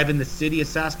even drive in the city of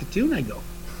Saskatoon, I go.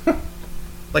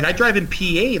 Like, I drive in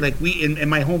PA, like in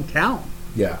my hometown.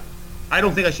 Yeah. I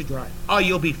don't think I should drive. Oh,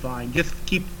 you'll be fine. Just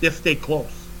stay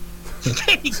close.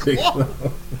 Stay close.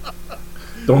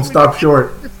 Don't stop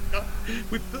short.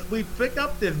 We pick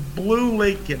up this blue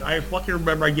Lincoln. I fucking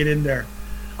remember I get in there.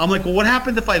 I'm like, well, what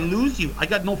happens if I lose you? I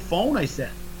got no phone, I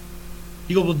said.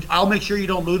 He goes, well, I'll make sure you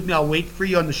don't lose me. I'll wait for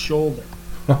you on the shoulder.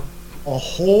 Oh,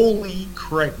 holy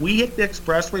crap. We hit the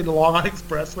expressway, the Long Island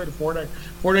Expressway, the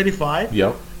 495.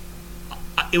 Yep.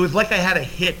 It was like I had a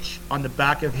hitch on the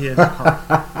back of his car.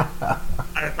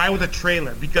 I was a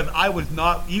trailer because I was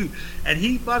not you. And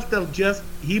he must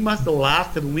have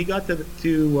laughed when we got to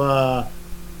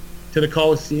the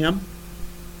Coliseum.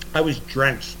 I was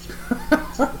drenched.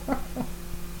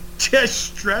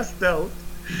 Just stressed out.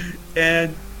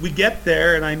 And we get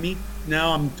there, and I meet.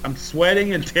 Now I'm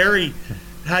sweating, and Terry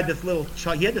had this little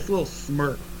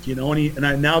smirk,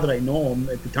 and now that I know him,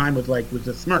 at the time was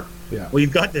a smirk. Yeah. Well,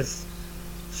 you've got this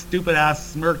stupid ass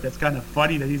smirk that's kind of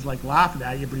funny that he's like laughing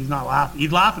at you, but he's not laughing.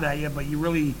 He's laughing at you, but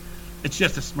it's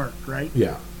just a smirk, right?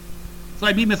 Yeah. So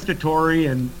I meet Mr. Torrey,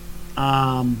 and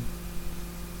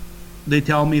they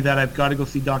tell me that I've got to go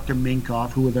see Dr.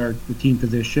 Minkoff, who was the team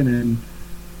physician, and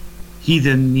he's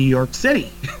in New York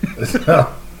City.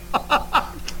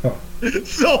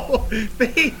 So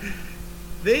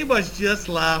they must just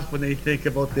laugh when they think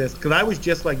about this, because I was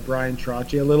just like Brian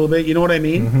Trottier a little bit, you know what I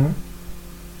mean? Mm-hmm.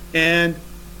 And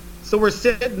so we're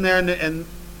sitting there, and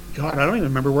God, I don't even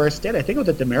remember where I stayed. I think it was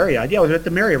at the Marriott. Yeah, I was at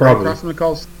the Marriott, right across from the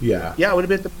calls. Yeah. Yeah, it would have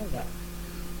been at the Marriott.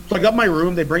 So I got my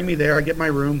room. They bring me there. I get my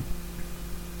room.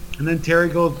 And then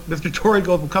Mr. Torrey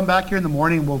goes, we'll come back here in the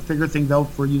morning. We'll figure things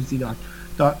out for you to see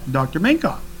Dr.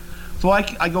 Minkoff. So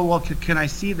I go, well, can I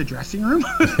see the dressing room?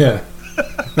 Yeah.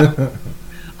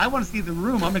 I want to see the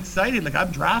room. I'm excited. Like,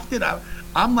 I'm drafted.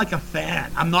 I'm like a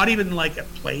fan. I'm not even like a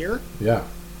player. Yeah.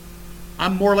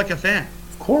 I'm more like a fan.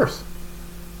 Of course.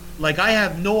 Like, I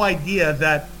have no idea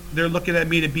that they're looking at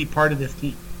me to be part of this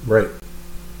team. Right.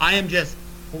 I am just,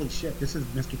 holy shit, this is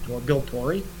Bill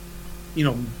Torrey.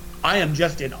 I am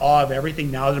just in awe of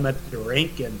everything now that I'm at the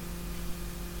rink. And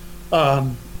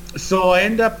so I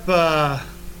end up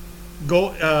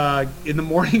in the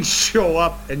morning, show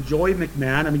up, and Joey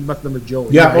McMahon, you must remember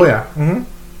Joey. Yeah, right? Oh yeah. Mm-hmm.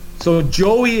 So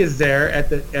Joey is there at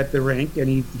the rink,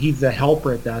 and he's a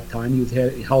helper at that time. He was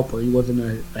a helper. He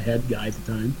wasn't a head guy at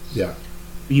the time. Yeah.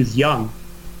 He was young.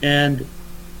 And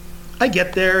I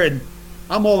get there, and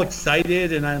I'm all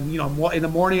excited, and I'm in the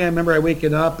morning I remember I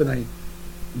waking up, and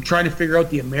I'm trying to figure out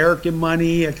the American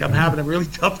money. Like, I'm having a really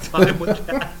tough time with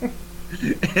that.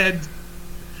 And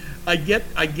I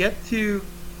get to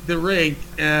the rink,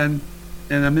 and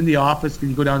I'm in the office. Can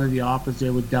you go down to the office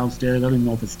there with downstairs? I don't even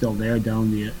know if it's still there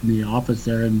down in the office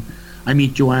there. And I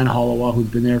meet Joanne Hollowell, who's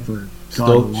been there for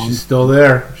she's still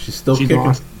there. She's kicking.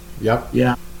 Awesome. Yep.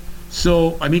 Yeah.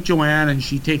 So I meet Joanne, and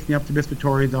she takes me up to Mr.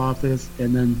 Torrey's office,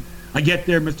 and then I get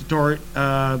there. Mr. Torrey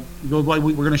goes, well,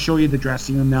 we're going to show you the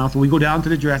dressing room now. So we go down to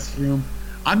the dressing room.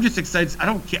 I'm just excited. I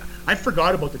don't care. I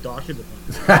forgot about the doctor's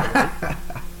appointment.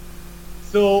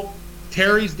 So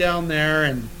Terry's down there,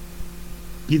 and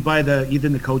he's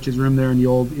in the coach's room there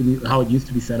in how it used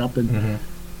to be set up. And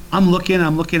I'm looking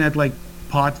at like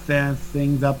pot fence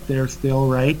things up there still,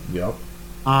 right? Yep.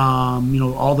 All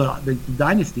the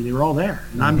dynasty, they were all there,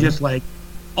 and I'm just like,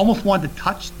 almost wanted to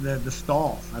touch the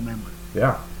stalls. I remember.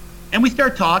 Yeah. And we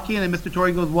start talking, and Mr.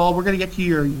 Torrey goes, well, we're going to get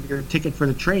you your ticket for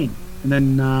the train, and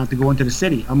then to go into the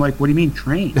city. I'm like, what do you mean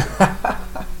train?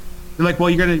 They're like,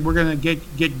 well, we're gonna get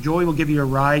Joey will give you a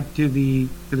ride to the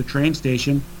train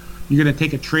station. You're gonna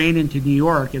take a train into New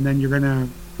York, and then you're gonna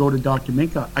go to Dr.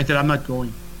 Minka. I said, I'm not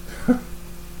going.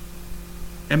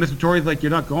 And Mr. Torrey's like,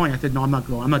 you're not going? I said, no, I'm not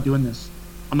going. I'm not doing this.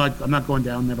 I'm not going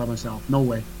down there by myself. No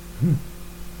way.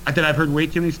 I said, I've heard way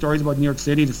too many stories about New York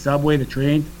City, the subway, the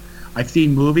train. I've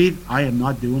seen movies. I am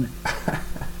not doing it.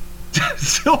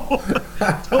 so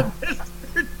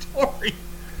Mr. Torrey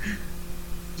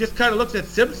just kind of looks at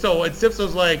Simpson, and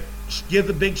Simpson's like, gives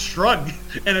a big shrug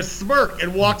and a smirk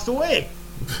and walks away.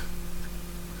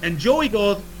 And Joey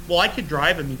goes, well, I could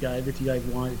drive him, you guys, if you guys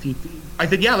want. I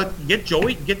said, yeah, let's get Joe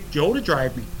to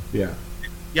drive me. Yeah.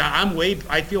 Yeah,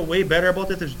 I feel way better about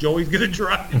this if Joey's going to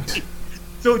drive me.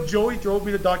 So Joey drove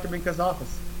me to Dr. Minka's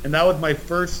office. And that was my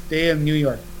first day in New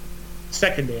York.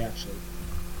 Second day, actually.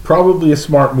 Probably a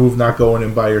smart move not going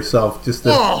in by yourself. Just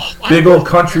a big old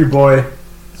country boy.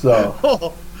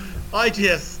 So. I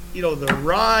just, the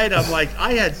ride, I'm like,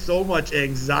 I had so much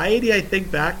anxiety, I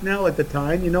think back now at the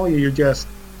time, you're just,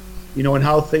 and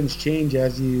how things change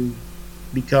as you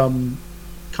become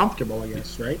comfortable, I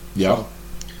guess, right? Yeah.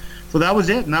 So that was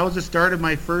it, and that was the start of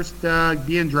my first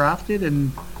being drafted,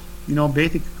 and,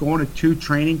 basically going to 2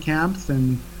 training camps,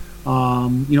 and,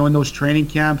 in those training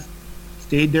camps,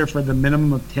 stayed there for the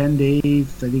minimum of 10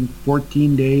 days, I think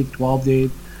 14 days, 12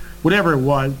 days, whatever it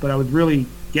was, but I would really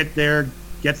get there,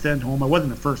 get sent home. I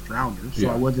wasn't a first rounder, so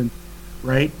I wasn't,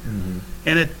 right? Mm-hmm.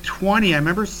 And at 20, I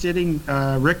remember sitting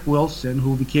Rick Wilson,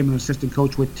 who became an assistant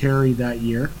coach with Terry that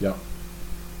year. Yeah.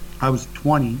 I was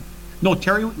 20. No,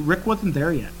 Rick wasn't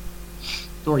there yet.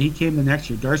 Sorry, he came the next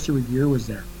year. Darcy Regier was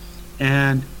there.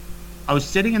 And I was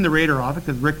sitting in the Raider office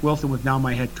because Rick Wilson was now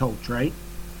my head coach, right?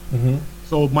 Mm-hmm.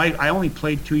 So I only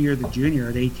played 2 years of junior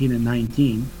at 18 and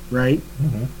 19, right?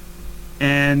 Mm-hmm.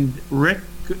 And Rick,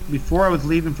 before I was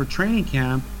leaving for training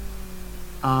camp,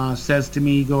 says to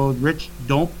me, he goes, Rich,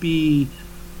 don't be,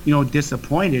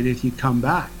 disappointed if you come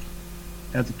back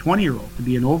as a 20-year-old to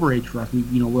be an overage for us.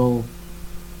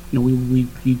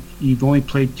 You've only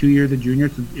played 2 years of junior,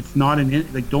 so it's not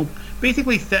don't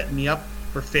basically set me up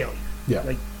for failure. Yeah.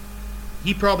 Like,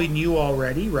 he probably knew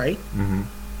already, right? Mm-hmm.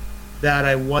 That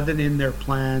I wasn't in their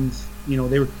plans. They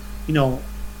were,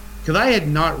 because I had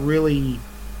not really.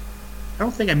 I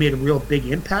don't think I made a real big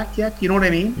impact yet. You know what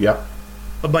I mean? Yep.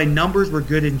 But my numbers were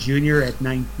good in junior at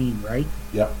 19, right?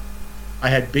 Yep. I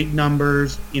had big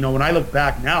numbers. When I look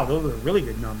back now, those are really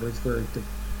good numbers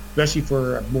especially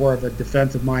for more of a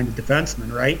defensive-minded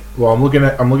defenseman, right? Well, I'm looking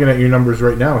at your numbers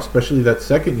right now, especially that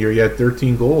second year. You had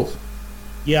 13 goals.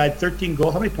 Yeah, I had 13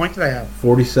 goals. How many points did I have?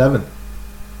 47.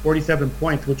 47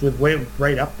 points, which was way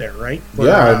right up there, right?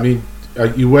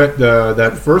 You went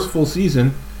that first full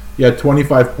season. You had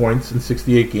 25 points in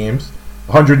 68 games,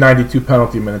 192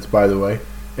 penalty minutes, by the way.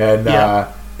 And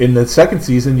in the second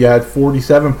season, you had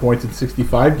 47 points in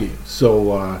 65 games.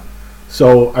 So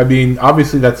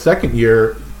obviously that second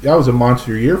year, that was a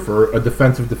monster year for a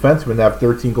defensive defenseman to have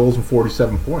 13 goals and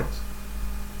 47 points.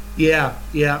 Yeah.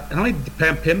 And how many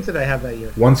PIMs did I have that year?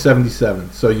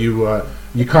 177. So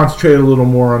you concentrated a little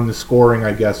more on the scoring,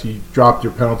 I guess. You dropped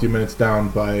your penalty minutes down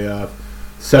by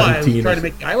 17. I was trying to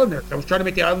make the Islanders. I was trying to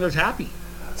make the Islanders happy.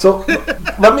 So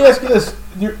let me ask you this: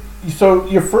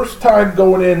 your first time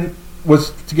going in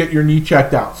was to get your knee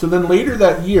checked out. So then later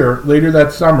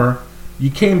that summer,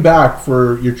 you came back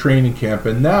for your training camp,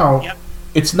 and now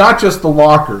it's not just the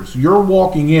lockers. You're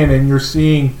walking in and you're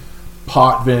seeing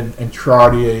Potvin and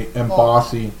Trottier and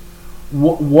Bossy.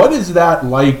 What is that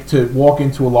like to walk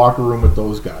into a locker room with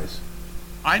those guys?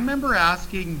 I remember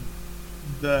asking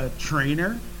the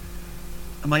trainer,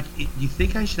 I'm like, you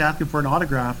think I should ask him for an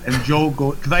autograph? And Joe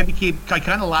goes, because I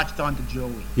kind of latched on to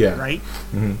Joey, Yeah. right?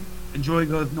 Mm-hmm. And Joey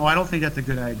goes, no, I don't think that's a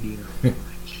good idea.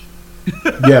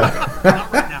 Yeah.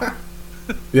 Not right now.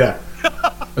 Yeah.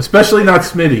 Especially not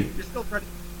Smitty. You're still trying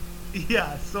to,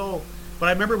 yeah, so, but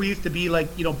I remember we used to be like,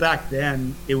 back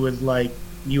then, it was like,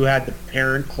 you had the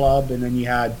parent club, and then you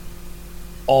had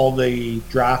all the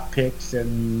draft picks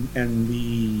and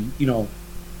the,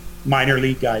 minor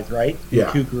league guys, right?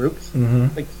 Yeah. Two groups.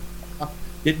 Mm-hmm. Like,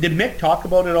 did Mick talk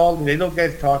about it all? Did those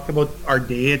guys talk about our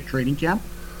day at training camp?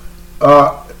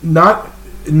 Not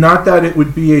that it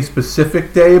would be a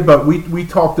specific day, but we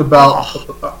talked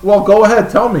about. Well, go ahead,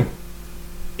 tell me.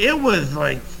 It was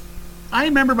like, I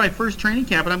remember my first training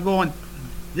camp, and I'm going,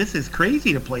 this is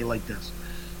crazy to play like this.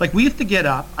 Like, we used to get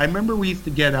up. I remember we used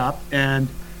to get up, and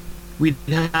we'd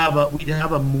have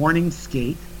a morning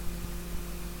skate,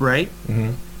 right?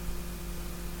 Mm-hmm.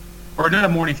 Or not a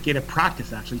morning skate, a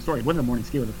practice, actually. Sorry, it wasn't a morning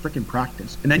skate, it was a freaking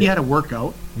practice. And then you had a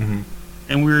workout, Mm-hmm.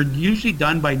 and we were usually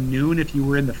done by noon if you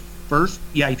were in the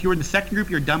if you were in the second group,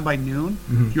 you're done by noon.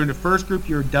 Mm-hmm. If you're in the first group,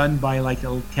 you're done by like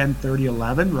 10:30,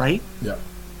 11, right? Yeah.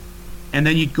 And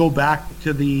then you'd go back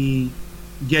to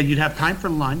you'd have time for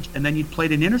lunch, and then you'd play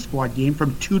an inter-squad game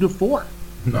from 2 to 4.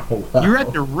 No. Wow. You're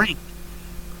at the rink.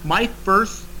 My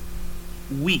first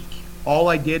week, all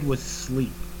I did was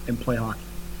sleep and play hockey.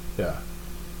 Yeah.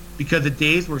 Because the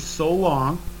days were so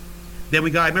long. Then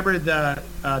I remember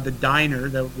the diner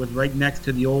that was right next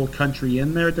to the old Country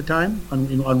Inn there at the time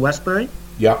on Westbury.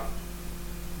 Yeah.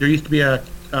 There used to be a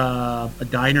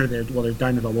diner there. Well, there's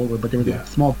diners all over, but there was a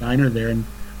small diner there, and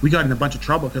we got in a bunch of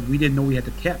trouble because we didn't know we had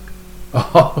to tip.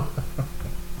 Oh.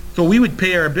 So we would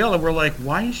pay our bill, and we're like,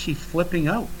 why is she flipping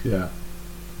out? Yeah.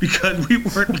 Because we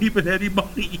weren't leaving any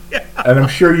money. And I'm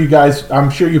sure you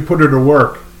put her to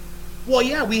work. Well,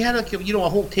 yeah, we had a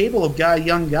whole table of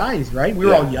young guys, right? We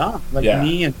were all young, like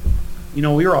me, and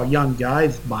we were all young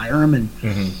guys, Byram, and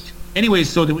anyways,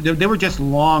 so they were just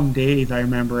long days. I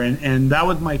remember, and that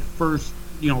was my first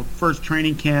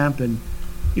training camp, and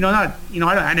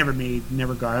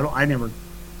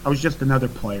I was just another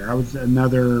player. I was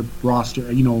another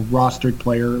rostered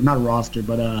player, not a roster,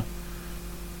 but a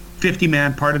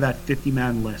 50-man, part of that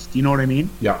 50-man list. You know what I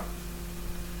mean? Yeah.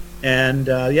 And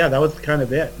that was kind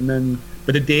of it. And then,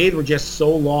 but the days were just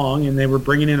so long, and they were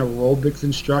bringing in aerobics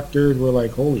instructors. We're like,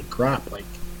 holy crap! Like,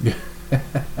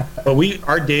 but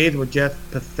our days were just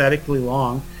pathetically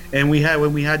long. And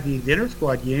when we had these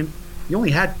inter-squad games, you only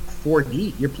had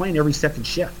 4D. You're playing every second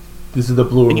shift. This is the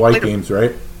blue and white games,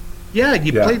 right? Yeah,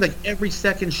 you played like every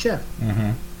second shift.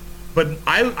 Mm-hmm. But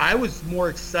I was more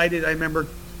excited. I remember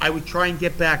I would try and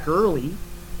get back early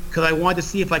because I wanted to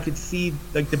see if I could see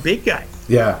like the big guys.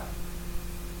 Yeah.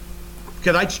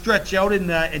 Because I'd stretch out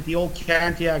at the old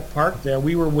Cantiac Park there.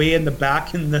 We were way in the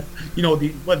back in the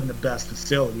it wasn't the best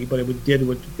facility, but it did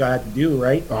what you had to do,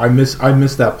 right? I miss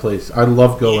that place. I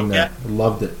love going there. I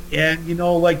loved it. And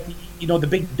the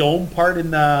big dome part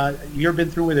you ever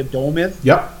been through where the dome is?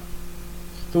 Yep.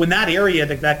 So in that area,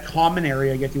 that common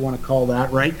area, I guess you want to call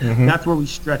that, right? Mm-hmm. That's where we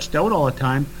stretched out all the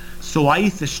time. So I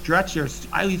used to stretch there.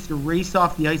 I used to race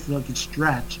off the ice so I could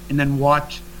stretch and then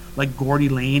watch like Gordy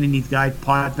Lane and these guys,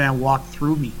 Pod Van, walk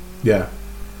through me. Yeah.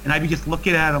 And I'd be just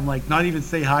looking at them, like, not even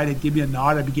say hi, they'd give me a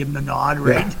nod, I'd be giving them a nod,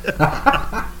 right?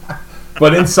 Yeah.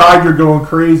 But inside you're going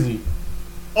crazy.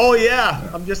 Oh, yeah.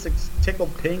 I'm just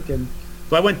tickled pink. And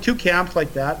so I went 2 camps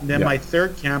like that, and then my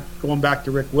third camp, going back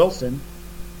to Rick Wilson,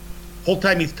 whole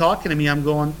time he's talking to me, I'm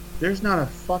going, there's not a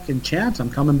fucking chance I'm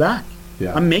coming back.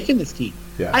 Yeah. I'm making this team.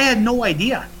 Yeah. I had no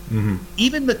idea. Mm-hmm.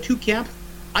 Even the 2 camps,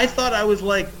 I thought I was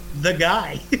like the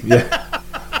guy. Yeah.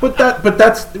 But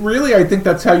that's really, I think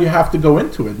that's how you have to go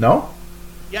into it, no?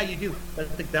 Yeah, you do.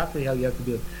 That's exactly how you have to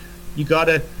do it. You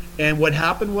gotta, and what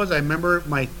happened was, I remember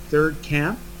my third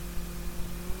camp,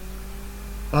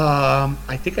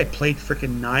 I think I played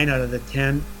freaking 9 out of the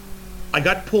 10. I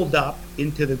got pulled up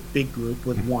into the big group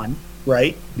with 1,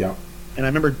 right? Yeah. And I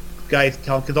remember guys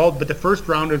telling, but the first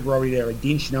rounders were already there. Like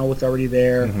Dean Chanel was already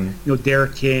there. Mm-hmm.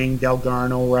 Derek King, Del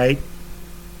Garno, right?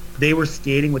 They were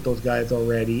skating with those guys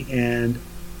already, and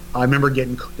I remember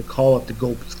getting the call up to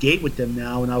go skate with them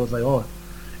now, and I was like, oh,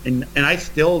 and I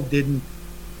still didn't.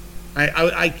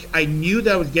 I knew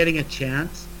that I was getting a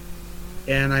chance,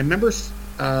 and I remember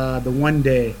the one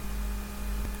day,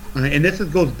 and this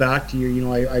goes back to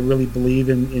your, I really believe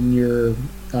in your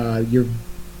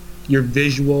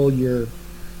visual,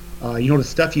 the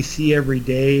stuff you see every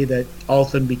day that all of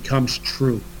a sudden becomes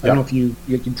true. I don't know if you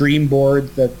can dream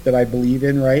boards that I believe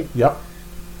in, right? Yep.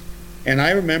 And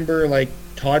I remember like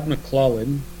Todd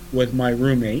McClellan was my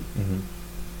roommate,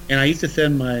 and I used to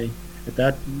send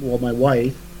my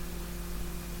wife,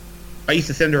 I used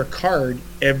to send her a card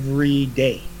every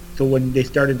day. So when they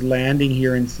started landing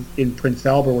here in Prince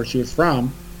Albert, where she was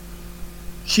from,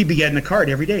 she'd be getting a card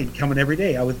every day, coming every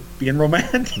day. I was being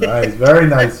romantic. Nice, very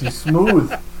nice. You're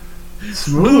smooth.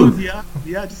 Smooth.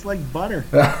 Yeah, just like butter.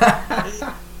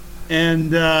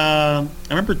 And I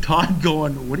remember Todd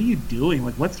going, "What are you doing?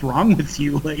 Like, what's wrong with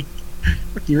you? Like,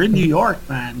 you're in New York,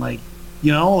 man. Like,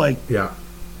 Yeah.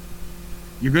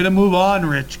 you're gonna move on,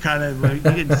 Rich." Kind of. Like,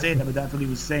 he didn't say that, but that's what he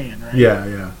was saying, right?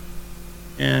 Yeah.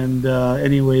 And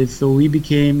anyways, so we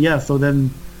became So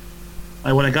then,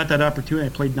 when I got that opportunity, I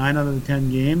played 9 out of the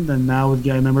 10 games, and I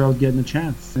remember I was getting a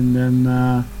chance, and then,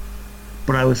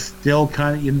 but I was still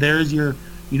kind of. And there's your,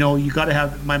 you got to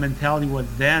have. My mentality was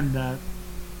then that.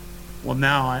 Well,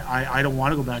 now I don't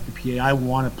want to go back to PA. I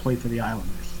want to play for the Islanders,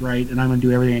 right? And I'm going to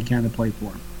do everything I can to play for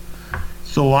them.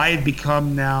 So I had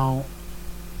become now.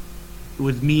 It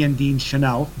was me and Dean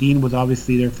Chanel. Dean was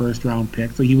obviously their first round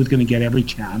pick, so he was going to get every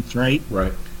chance, right?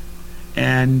 Right.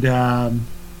 And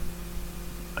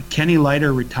Kenny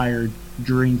Leiter retired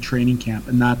during training camp,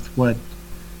 and that's what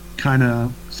kind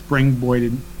of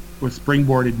springboarded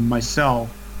myself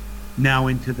now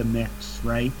into the mix,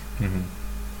 right? Mm-hmm.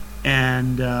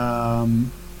 And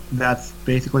that's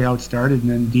basically how it started.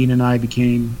 And then Dean and I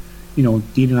became,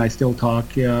 Dean and I still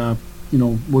talk.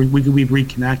 We've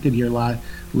reconnected here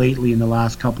lately in the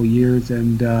last couple of years,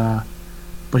 and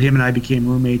but him and I became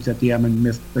roommates at the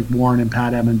like Warren and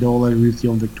Pat Amendola,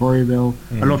 Lucio and Victoriaville.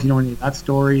 I don't know if you know any of that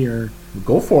story or.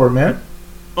 Go for it, man.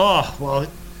 Oh well.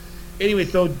 Anyway,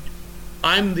 so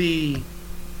I'm Dean's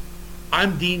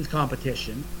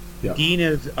competition. Yeah. Dean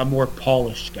is a more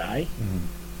polished guy. Mm-hmm.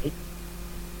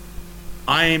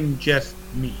 I'm just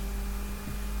me.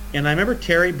 And I remember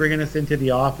Terry bringing us into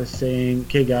the office saying,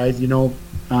 "Okay, guys, you're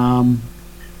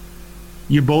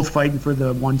both fighting for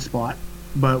the one spot,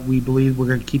 but we believe we're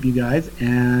going to keep you guys,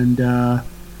 and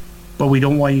but we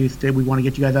don't want you to stay. We want to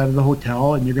get you guys out of the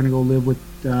hotel, and you're going to go live with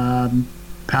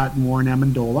Pat and Warren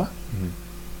Amendola." Mm-hmm.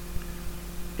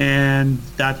 And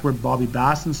that's where Bobby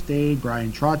Basson stayed,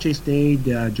 Brian Trottier stayed,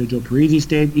 Jojo Parisi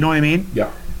stayed. You know what I mean? Yeah.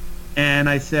 And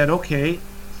I said, okay.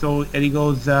 So, and he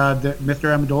goes, Mr.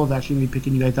 Amendola is actually going to be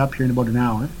picking you guys up here in about an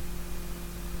hour.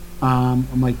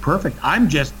 I'm like, perfect. I'm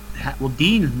just,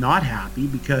 Dean's not happy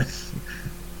because,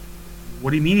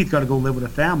 what do you mean he's got to go live with a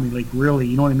family? Like, really,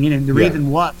 you know what I mean? And the reason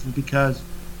was because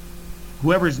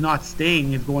whoever's not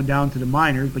staying is going down to the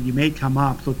minors, but you may come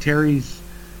up. So Terry's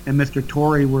and Mr.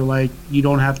 Torrey were like, you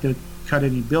don't have to cut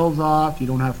any bills off. You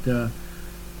don't have to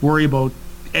worry about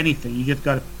anything. You just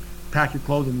got to pack your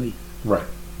clothes and leave. Right.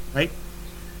 Right?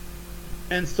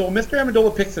 And so Mr.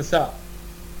 Amendola picks us up.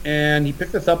 And he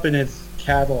picks us up in his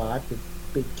Cadillac, his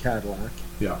big Cadillac.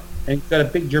 Yeah. And he's got a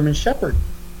big German Shepherd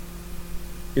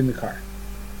in the car.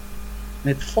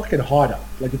 And it's fucking hot out.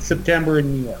 Like, it's September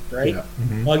in New York, right? Yeah.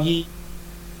 Mm-hmm. Muggy.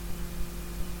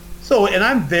 So, and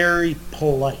I'm very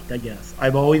polite, I guess.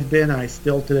 I've always been, and I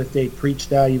still to this day preach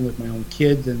that, even with my own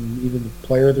kids and even the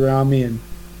players around me. And,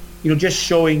 just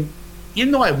showing,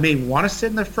 even though I may want to sit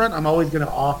in the front, I'm always going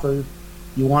to offer,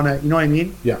 you want to, you know what I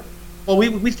mean? Yeah. Well,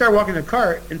 we start walking the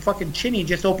car, and fucking Chinny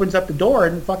just opens up the door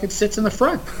and fucking sits in the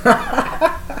front.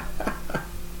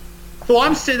 So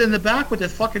I'm sitting in the back with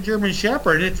this fucking German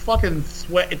Shepherd, and it's fucking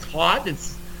sweat. It's hot.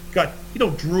 It's got,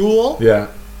 drool. Yeah.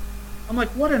 I'm like,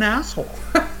 what an asshole.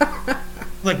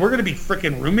 Like, we're going to be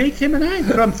freaking roommates, him and I?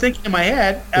 But I'm thinking in my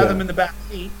head, as I'm in the back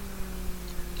seat.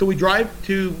 So we're driving,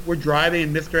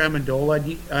 and Mr.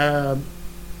 Amendola,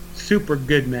 super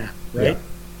good man, right? Yeah.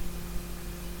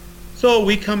 So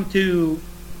we come to,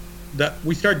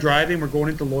 we start driving, we're going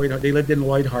into Lloyd, they lived in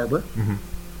Lloyd Harbor. Mm-hmm.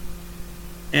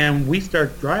 And we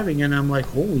start driving, and I'm like,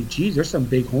 holy jeez, there's some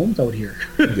big homes out here.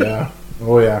 Yeah.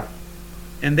 Oh, yeah.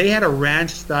 And they had a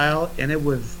ranch style, and it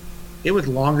was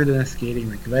longer than a skating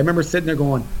rink. Because I remember sitting there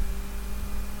going,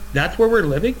 that's where we're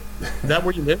living? Is that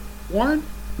where you live, Warren?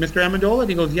 Mr. Amendola? And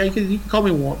he goes, yeah, you can call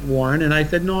me Warren. And I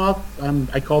said, no,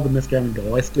 I called him Mr.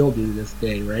 Amendola. I still do to this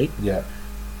day, right? Yeah.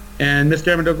 And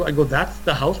Mr. Amendola, I go, that's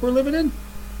the house we're living in?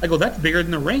 I go, that's bigger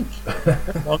than a rink.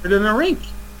 That's longer than a rink.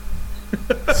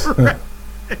 Right.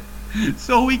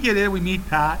 So we get in, we meet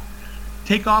Pat,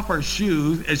 take off our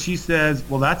shoes, and she says,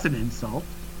 well, that's an insult.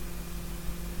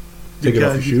 Taking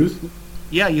off your shoes?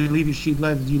 Yeah, you leave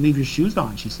your shoes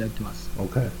on, she said to us.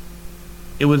 Okay.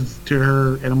 It was to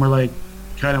her, and we're like,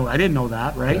 I didn't know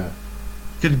that, right? Yeah.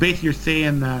 Because basically you're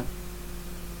saying that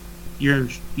you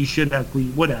should have,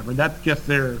 whatever, that's just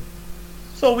their...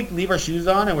 So we leave our shoes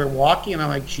on, and we're walking, and I'm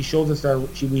like, she shows us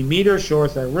we meet her, show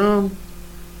us our room.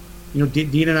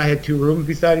 Dean and I had 2 rooms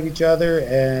beside of each other,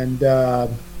 and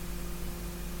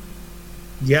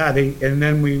yeah, and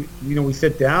then we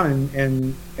sit down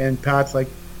and Pat's like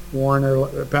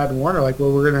Pat and Warren are like,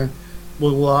 well,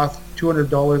 we'll off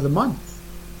 $200 a month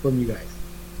from you guys.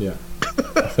 Yeah.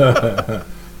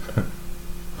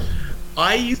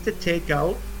 I used to take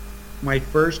out my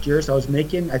first year, so I was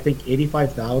making, I think,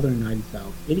 85,000 or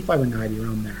 90,000, 85 or 90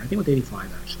 around there. I think it was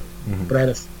 85 actually, but I had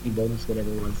a bonus, whatever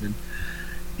it was,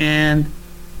 and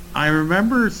I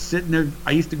remember sitting there.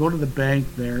 I used to go to the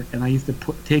bank there, and I used to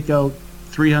take out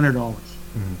 $300,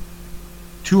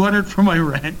 $200 for my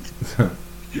rent,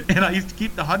 and I used to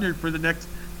keep the $100 for the next.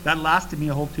 That lasted me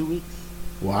a whole 2 weeks.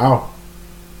 Wow.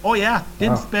 Oh yeah,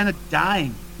 didn't spend a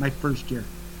dime my first year.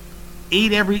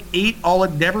 Never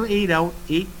ate out.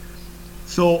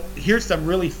 So here's some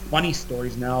really funny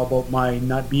stories now about my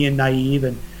not being naive.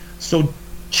 And so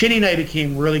Chinny and I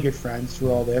became really good friends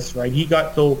through all this, right? He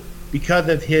got, so because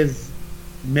of his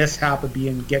mishap of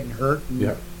getting hurt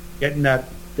and getting that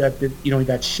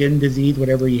shin disease,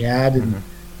 whatever he had, and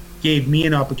gave me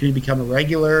an opportunity to become a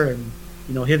regular, and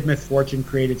his misfortune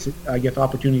created, I guess,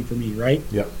 opportunity for me, right?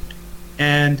 Yep.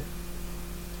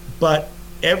 But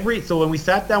so when we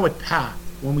sat down with Pat,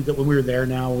 when we were there,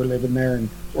 now we're living there, and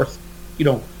of course,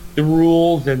 the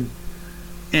rules, and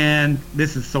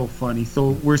this is so funny.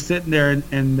 So we're sitting there,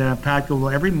 and Pat goes,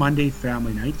 well, every Monday's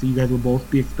family night, so you guys will both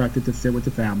be expected to sit with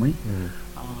the family.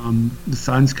 The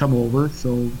sons come over,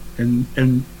 so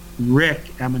and Rick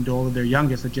Amendola, their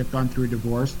youngest, had just gone through a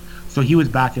divorce, so he was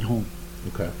back at home.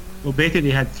 Okay. So basically,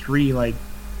 they had 3 like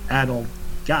adult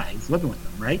guys living with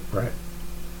them, right? Right.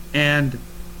 And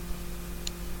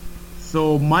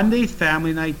so Monday's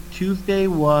family night. Tuesday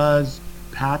was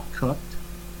Pat cooked,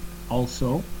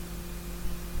 also.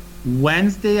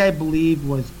 Wednesday, I believe,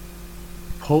 was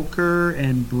poker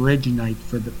and bridge night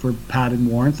for Pat and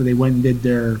Warren. So they went and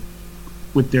did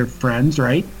with their friends,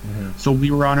 right? So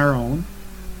we were on our own.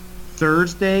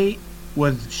 Thursday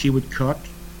was she would cook,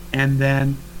 and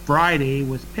then Friday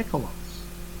was piccolos.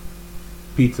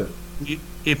 Pizza.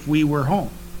 If we were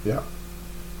home. Yeah.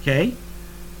 Okay?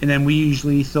 And then we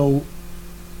usually, so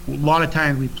a lot of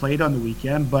times we played on the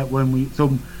weekend, but when we,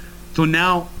 so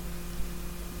now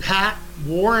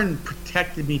Warren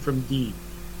protected me from Dean,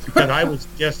 because I was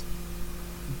just,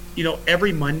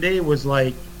 every Monday was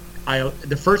like,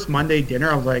 the first Monday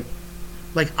dinner, I was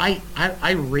like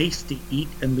I raced to eat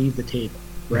and leave the table,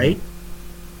 right?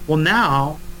 Well,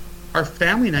 now our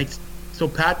family nights, so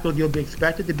Pat goes, you'll be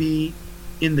expected to be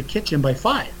in the kitchen by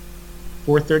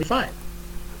 4:35.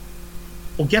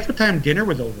 Well, guess what time dinner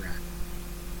was over at?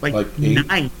 Like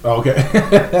 9. Oh,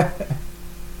 okay.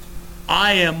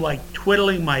 I am like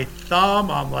twiddling my thumb.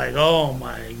 I'm like, oh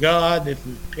my God, this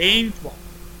is painful,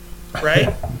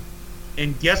 right?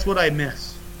 And guess what I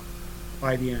miss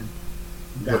by the end?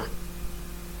 That.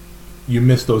 You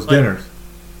missed those dinners.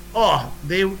 Oh,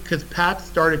 because Pat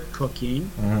started cooking,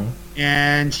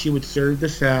 and she would serve the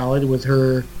salad with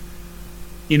her,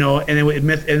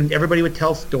 and everybody would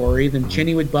tell stories, and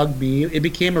Chinny would bug me. It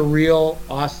became a real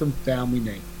awesome family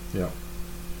night. Yeah.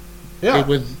 Yeah. It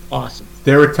was awesome.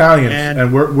 They're Italians,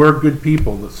 and we're good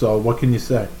people, so what can you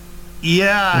say?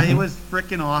 Yeah, it was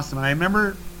freaking awesome. And I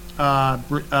remember,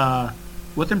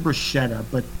 wasn't bruschetta,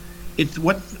 but it's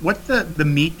what's the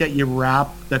meat that you wrap,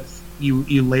 that's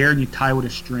you layer and you tie with a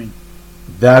string?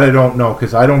 That I don't know,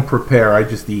 because I don't prepare, I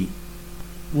just eat.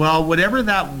 Well, whatever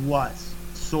that was.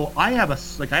 So I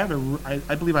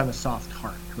believe I have a soft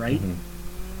heart, right?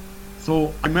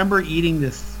 So I remember eating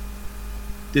this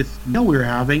meal we were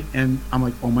having, and I'm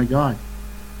like, oh my God,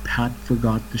 Pat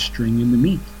forgot the string in the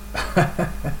meat.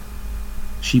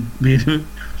 She did an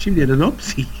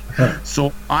oopsie.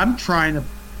 So I'm trying to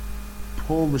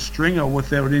pull the string out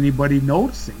without anybody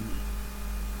noticing me.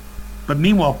 But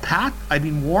meanwhile,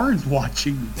 Warren's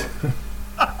watching me.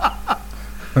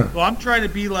 So I'm trying to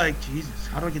be like, Jesus,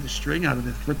 how do I get the string out of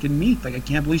this freaking meat? Like, I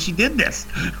can't believe she did this.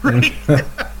 Right?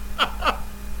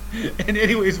 And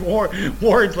anyways,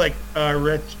 Warren's like,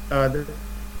 Rich,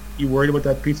 you worried about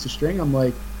that piece of string? I'm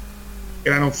like,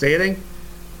 and I don't say anything.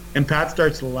 And Pat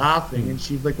starts laughing, and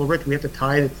she's like, well, Rich, we have to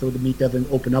tie it so the meat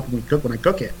doesn't open up when I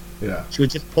cook it. Yeah. She would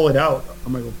just pull it out.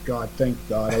 I'm like, oh, God, thank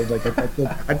God. I was like, I feel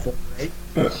bad for it,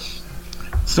 right?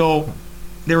 So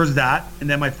there was that. And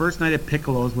then my first night at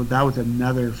Piccolo's, that was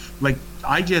another, like,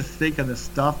 I just think of the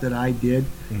stuff that I did.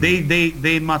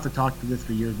 They must have talked to this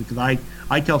for years, because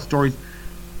I tell stories.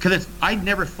 Because I'd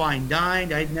never fine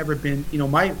dined. I'd never been,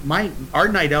 our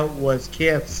night out was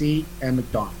KFC and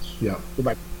McDonald's. Yeah.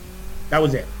 That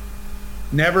was it.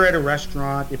 Never at a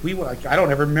restaurant. If we were, I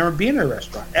don't ever remember being at a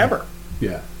restaurant ever.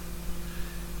 Yeah.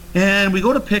 And we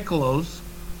go to Piccolo's,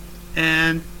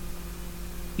 and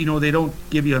they don't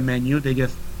give you a menu. They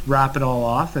just wrap it all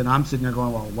off, and I'm sitting there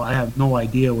going, well, I have no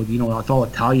idea what, it's all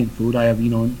Italian food. Have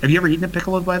you ever eaten at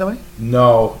Piccolo's, by the way?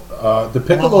 No. The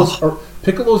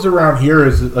Piccolo's around here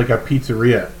is like a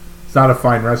pizzeria. It's not a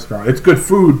fine restaurant. It's good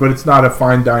food, but it's not a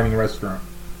fine dining restaurant.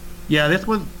 Yeah, this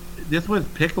was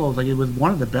Piccolo's. Like, it was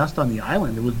one of the best on the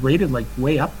island. It was rated like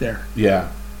way up there.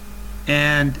 Yeah.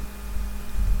 And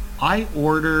I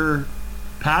order.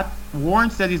 Warren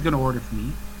said he's going to order for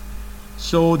me.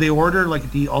 So they order like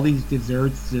all these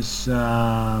desserts, this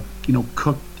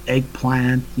cooked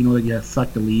eggplant, that you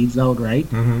suck the leaves out, right?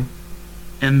 Mm-hmm.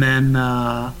 And then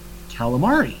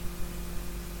calamari.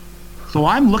 So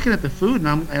I'm looking at the food,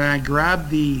 and I grab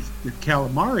the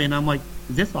calamari, and I'm like,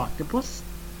 is this octopus?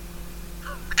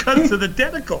 Because of the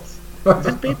tentacles. Is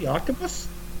this baby octopus?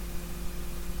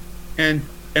 And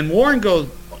Warren goes,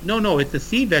 no, it's a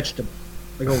sea vegetable.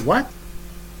 I go, what?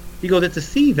 He goes, it's a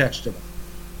sea vegetable.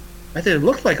 I said, it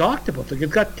looks like octopus. Like,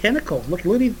 it's got tentacles. Look,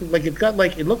 like it's got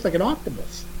it looks like an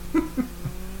octopus.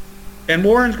 And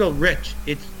Warren's goes, Rich,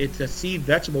 it's a sea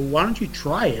vegetable. Why don't you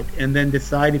try it and then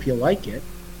decide if you like it?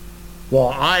 Well,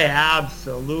 I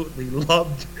absolutely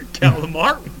loved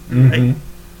calamari. Right? Mm-hmm.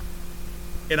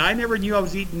 And I never knew I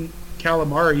was eating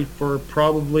calamari for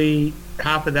probably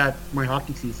half of my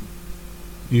hockey season.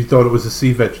 You thought it was a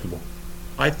sea vegetable.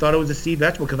 I thought it was a sea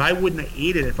vegetable because I wouldn't have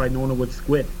ate it if I'd known it was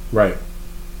squid. Right.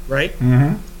 Right?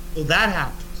 Mm-hmm. So that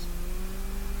happens.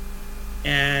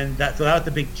 And that was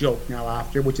the big joke now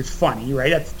after, which is funny,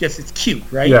 right? It's cute,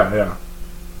 right? Yeah.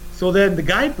 So then the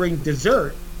guy brings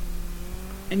dessert,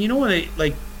 and when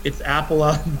it's apple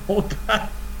out of the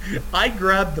I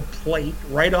grab the plate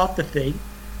right off the thing,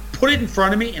 put it in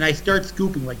front of me, and I start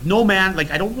scooping. Like, no man,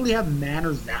 I don't really have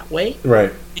manners that way.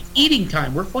 Right. It's eating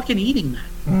time. We're fucking eating that.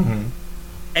 Mm-hmm.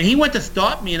 And he went to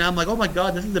stop me, and I'm like, oh my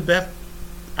God, this is the best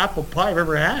apple pie I've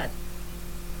ever had.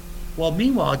 Well,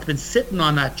 meanwhile, it's been sitting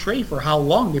on that tray for how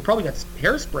long? They probably got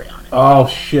hairspray on it. Oh,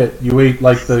 shit. You ate,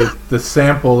 the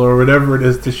sample or whatever it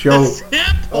is to show. The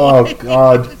sample. Oh,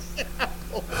 God.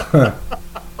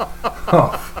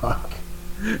 Oh, fuck.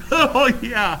 Oh,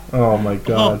 yeah. Oh, my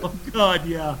God. Oh, God,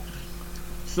 yeah.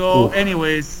 So,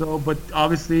 anyways, but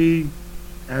obviously,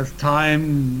 as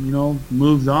time,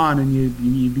 moves on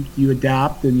and you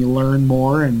adapt and you learn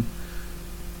more, and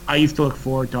I used to look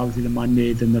forward to obviously the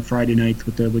Mondays and the Friday nights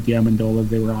with the Amendolas.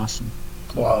 They were awesome.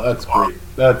 Wow, that's great.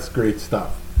 That's great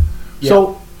stuff.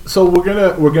 Yeah. So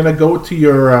we're gonna go to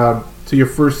your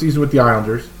first season with the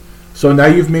Islanders. So now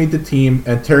you've made the team,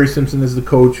 and Terry Simpson is the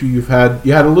coach who you had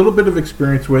a little bit of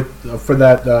experience with for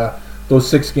those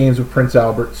 6 games with Prince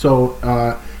Albert. So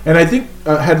and I think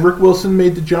had Rick Wilson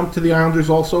made the jump to the Islanders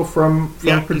also from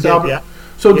Prince Albert? Yeah.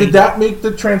 So did that make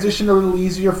the transition a little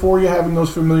easier for you, having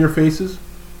those familiar faces?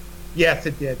 Yes,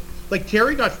 it did. Like,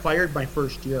 Terry got fired my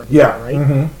first year. Yeah. Right?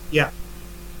 Mm-hmm.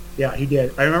 Yeah, he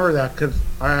did. I remember that because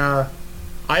I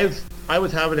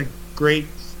was having a great,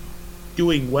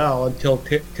 doing well until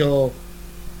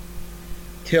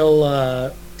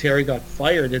Terry got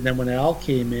fired, and then when Al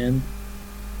came in,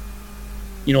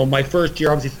 my first year,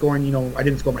 obviously scoring. I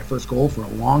didn't score my first goal for a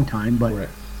long time, but right.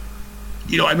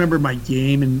 I remember my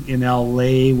game in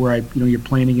LA where you're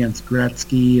playing against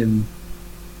Gretzky, and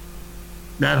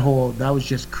that was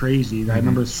just crazy. Mm-hmm. I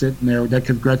remember sitting there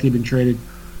because Gretzky had been traded.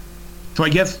 So I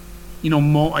guess I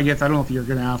don't know if you're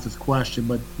going to ask this question,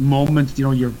 but moments,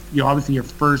 you're obviously your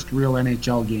first real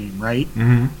NHL game, right?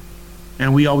 Mm-hmm.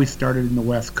 And we always started in the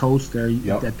West Coast there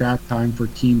at that time for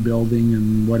team building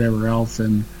and whatever else.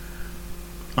 And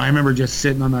I remember just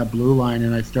sitting on that blue line,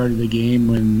 and I started the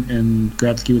game and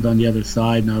Gretzky was on the other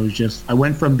side, and I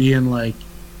went from being like,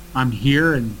 I'm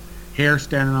here and hair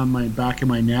standing on my back of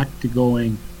my neck to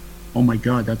going, oh my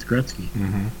God, that's Gretzky.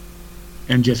 Mm-hmm.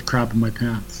 And just crapping my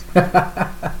pants.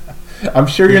 I'm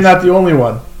sure you're not the only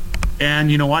one.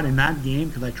 And you know what? In that game,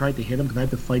 because I tried to hit him, because I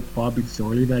had to fight Bobby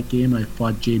Sorley that game, I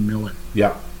fought Jay Miller.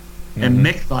 Yeah. Mm-hmm. And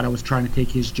Mick thought I was trying to take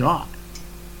his job.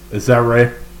 Is that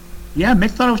right? Yeah,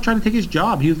 Mick thought I was trying to take his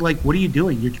job. He was like, what are you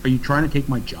doing? Are you trying to take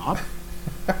my job?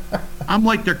 I'm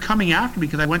like, they're coming after me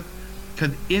because I went,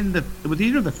 because it was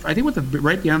either I think it was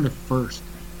right at the end of the first.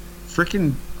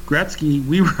 Frickin' Gretzky,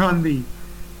 we were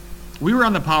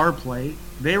on the power play,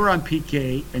 they were on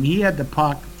PK, and he had the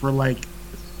puck for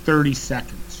 30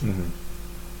 seconds. Mm-hmm.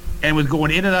 And was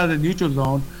going in and out of the neutral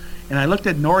zone, and I looked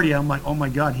at Nordy, I'm like, oh my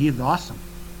God, he is awesome.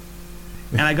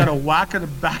 And I got a whack on the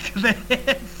back of the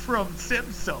head from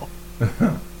Simpson.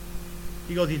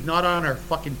 He goes, he's not on our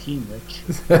fucking team, Rich.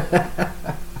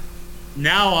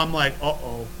 Now I'm like,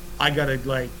 uh-oh, I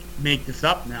gotta make this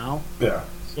up now. Yeah.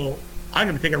 So I'm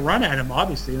gonna take a run at him,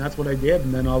 obviously, and that's what I did.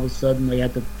 And then all of a sudden I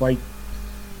had to fight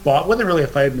fought. It wasn't really a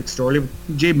fight with McSorley.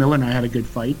 Jay Miller and I had a good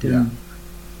fight.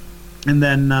 And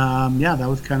then, that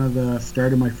was kind of the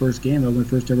start of my first game. That was my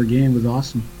first ever game. It was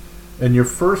awesome. And your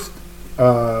first,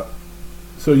 so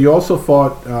you also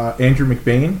fought Andrew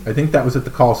McBain. I think that was at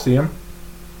the Coliseum.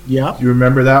 Yeah. Do you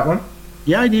remember that one?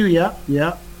 Yeah, I do. Yeah.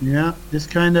 Just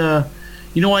kind of,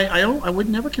 I would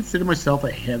never consider myself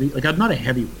a heavy. Like, I'm not a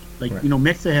heavyweight. Like, Right.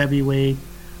 Mick's a heavyweight,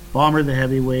 Bomber's a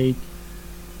heavyweight.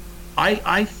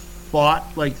 I fought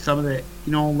like some of the,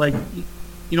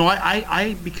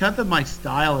 I because of my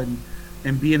style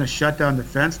and being a shutdown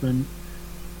defenseman,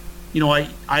 I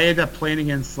ended up playing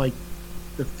against like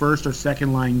the first or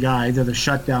second line guys as a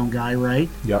shutdown guy, right?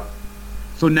 Yep.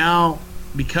 So now,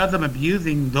 because I'm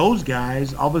abusing those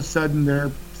guys, all of a sudden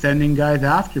they're sending guys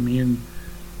after me,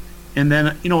 and then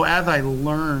as I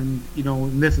learned,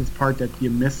 and this is part that you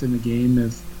miss in the game,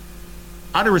 is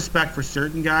out of respect for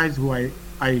certain guys who I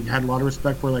had a lot of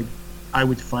respect for, like I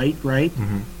would fight, right?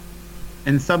 Mm-hmm.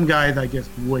 And some guys I just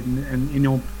wouldn't,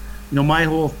 and my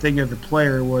whole thing as a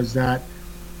player was that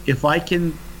if I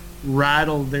can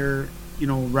rattle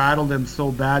them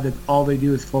so bad that all they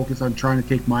do is focus on trying to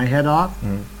take my head off,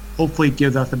 hopefully it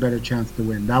gives us a better chance to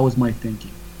win. That was my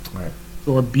thinking. Right.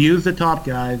 So abuse the top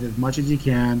guys as much as you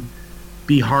can,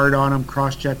 be hard on them,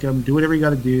 cross-check them, do whatever you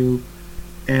got to do,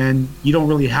 and you don't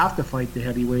really have to fight the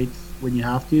heavyweights when you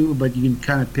have to, but you can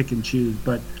kind of pick and choose.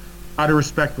 But out of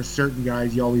respect for certain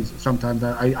guys, you always, sometimes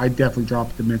I definitely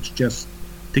drop the mitts just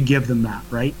to give them that,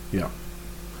 right? Yeah.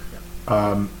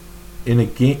 In a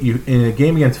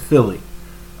game against Philly.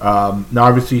 Now,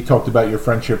 obviously, you talked about your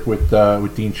friendship with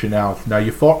Dean Chanel. Now,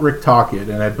 you fought Rick Tocchet,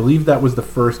 and I believe that was the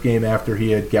first game after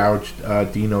he had gouged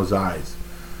Dino's eyes.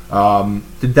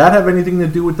 Did that have anything to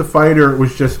do with the fight, or it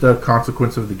was just a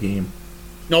consequence of the game?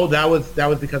 No, that was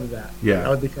because of that. Yeah. That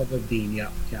was because of Dean. Yeah.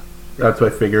 That's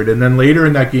what I figured. And then later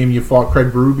in that game, you fought Craig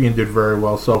Berube and did very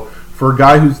well. So for a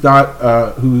guy who's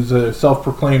not who's a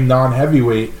self-proclaimed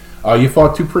non-heavyweight, you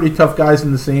fought two pretty tough guys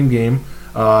in the same game,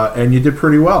 and you did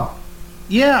pretty well.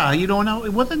 Yeah, no,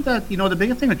 it wasn't that, the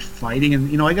biggest thing with fighting,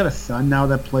 and, I got a son now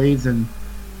that plays, and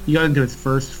he got into his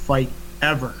first fight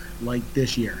ever, like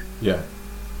this year. Yeah.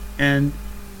 And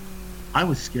I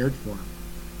was scared for him.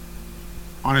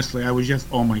 Honestly, I was just,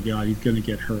 oh my God, he's going to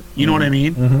get hurt. You know what I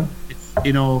mean?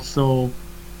 Mm-hmm. So,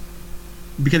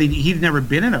 because he's never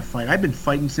been in a fight. I've been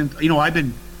fighting since, I've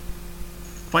been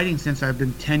fighting since I've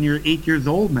been 8 years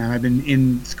old, man. I've been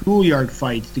in schoolyard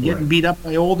fights, to getting beat up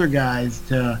by older guys,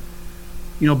 to,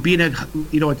 being at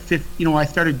 15, I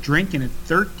started drinking at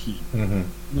 13,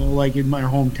 like in my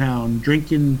hometown,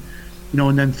 drinking,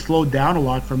 and then slowed down a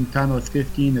lot from the time I was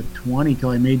 15 to 20 till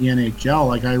I made the NHL.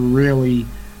 Like, I really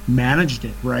managed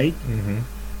it, right? Mm-hmm.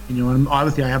 And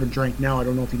obviously I haven't drank now. I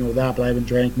don't know if you know that, but I haven't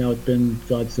drank now. It's been,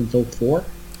 since 04.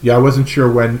 Yeah, I wasn't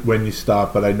sure when you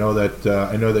stopped, but I know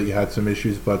that you had some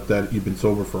issues, but that you've been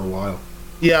sober for a while.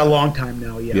 Yeah, a long time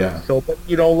now. Yeah. So, but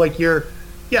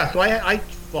so I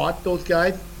fought those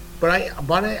guys, but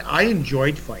I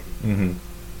enjoyed fighting. Mm-hmm.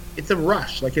 It's a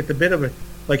rush. Like, it's a bit of a,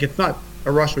 like, it's not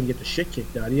a rush when you get the shit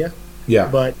kicked out of you. Yeah.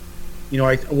 But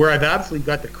where I've absolutely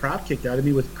got the crap kicked out of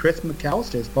me was Chris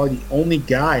McAllister. Is probably the only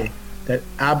guy that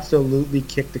absolutely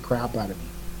kicked the crap out of me.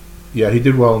 Yeah, he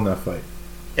did well in that fight.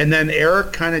 And then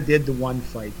Eric kind of did the one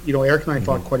fight. Eric and I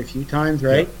fought quite a few times,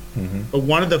 right? Yeah. Mm-hmm. But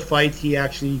one of the fights, he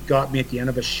actually got me at the end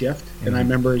of a shift, and I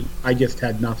remember I just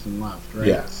had nothing left, right?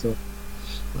 Yeah. So,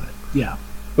 but, yeah.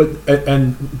 But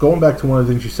and going back to one of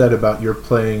the things you said about your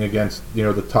playing against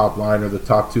the top line or the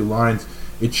top two lines,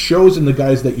 it shows in the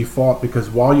guys that you fought, because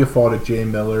while you fought a Jay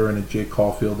Miller and a Jay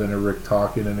Caulfield and a Rick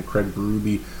Tocchet and a Craig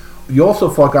Berube, you also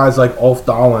fought guys like Ulf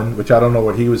Dahlin, which I don't know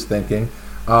what he was thinking.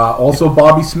 Also,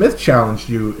 Bobby Smith challenged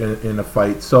you in a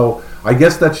fight. So I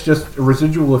guess that's just a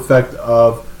residual effect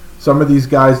of some of these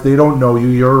guys. They don't know you.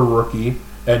 You're a rookie,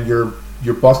 and you're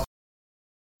busting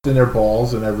their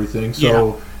balls and everything.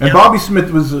 So Bobby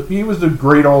Smith was a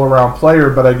great all around player,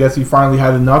 but I guess he finally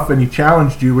had enough and he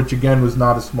challenged you, which again was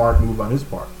not a smart move on his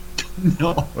part.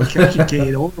 No, I actually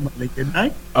KO'd over my leg, didn't I?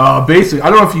 Basically, I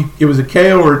don't know if it was a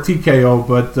KO or a TKO,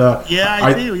 but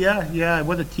I do. Yeah, it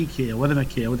was a TKO. It wasn't a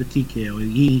KO. It was a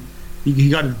TKO. He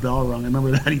got his bell rung. I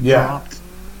remember that he dropped.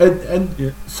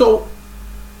 And so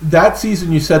that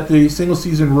season, you set the single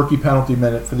season rookie penalty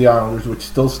minute for the Islanders, which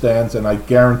still stands, and I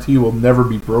guarantee will never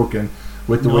be broken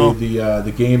with the way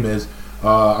the game is.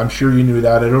 I'm sure you knew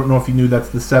that. I don't know if you knew that's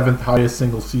the 7th highest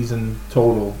single season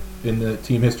total in the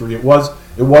team history. It was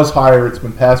higher. It's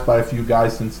been passed by a few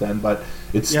guys since then, but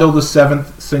it's still the 7th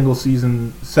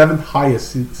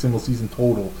highest single season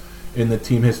total in the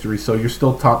team history. So you're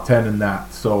still top 10 in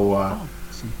that. So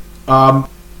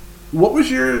What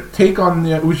was your take on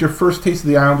it was your first taste of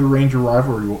the Islander-Ranger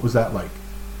rivalry? What was that like?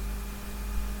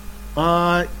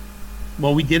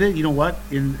 Well, we did it. You know what?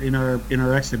 In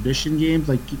our exhibition games,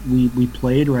 like we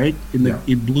played right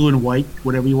in blue and white,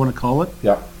 whatever you want to call it.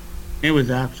 Yeah. It was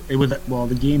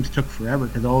the games took forever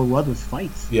because all it was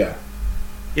fights. Yeah.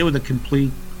 It was a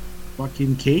complete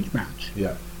fucking cage match.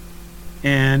 Yeah.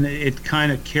 And it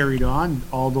kind of carried on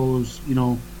all those,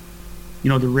 the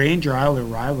Ranger Islander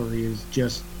rivalry is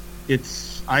just,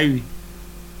 it's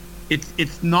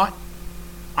not,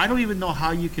 I don't even know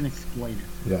how you can explain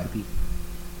it to people.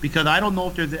 Because I don't know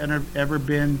if there's ever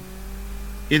been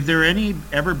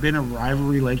a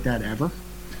rivalry like that ever?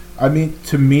 I mean,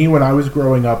 to me, when I was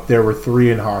growing up, there were three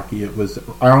in hockey. It was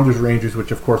Islanders, Rangers,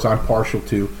 which of course I'm partial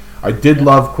to. I did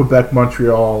love Quebec,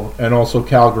 Montreal, and also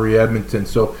Calgary, Edmonton.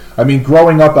 So, I mean,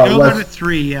 growing up out west... Those are the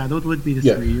three, yeah. Those would be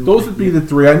the three. Those would be the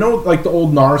three. I know, like, the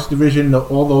old Norris division,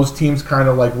 all those teams kind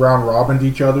of, like, round-robined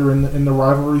each other in the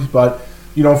rivalries. But,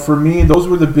 for me, those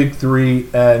were the big three.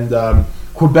 And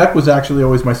Quebec was actually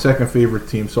always my second favorite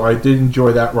team. So I did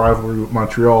enjoy that rivalry with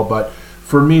Montreal. But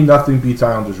for me, nothing beats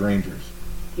Islanders, Rangers.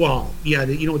 Well, yeah,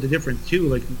 the difference, too,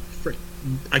 like...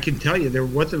 I can tell you there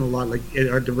wasn't a lot like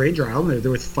at the Ranger Island.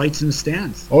 There was fights in the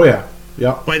stands. Oh yeah,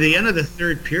 yeah. By the end of the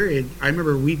third period, I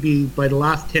remember by the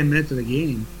last 10 minutes of the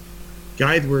game,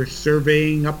 guys were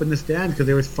surveying up in the stands because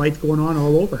there was fights going on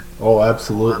all over. Oh,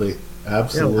 absolutely,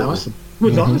 absolutely. Yeah, awesome. It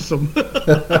was awesome.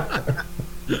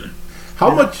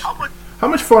 How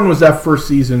much fun was that first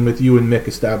season with you and Mick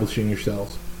establishing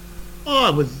yourselves? Oh,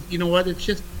 it was. You know what? It's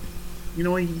just,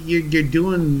 you're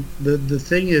doing the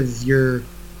thing is you're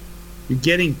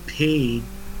getting paid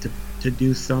to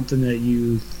do something that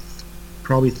you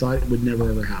probably thought would never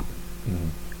ever happen. Mm-hmm.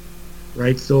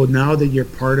 Right? So now that you're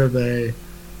part of I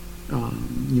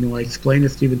explained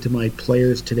this even to my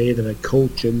players today that I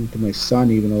coach and to my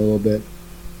son even a little bit.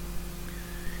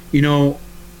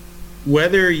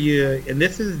 Whether and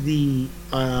this is the,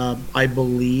 I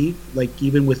believe, like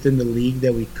even within the league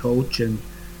that we coach and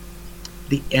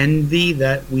the envy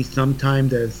that we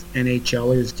sometimes as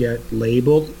NHLers get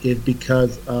labeled is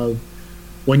because of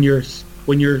when you're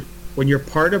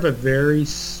part of a very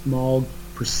small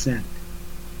percent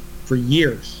for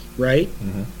years, right?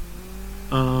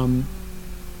 Mm-hmm.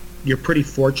 You're pretty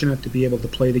fortunate to be able to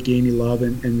play the game you love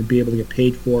and to be able to get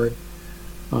paid for it.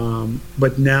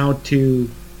 But now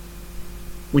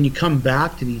when you come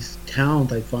back to these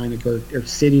towns, I find or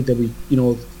cities that we,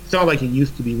 it's not like it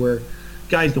used to be where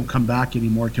guys don't come back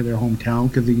anymore to their hometown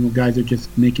because guys are just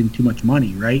making too much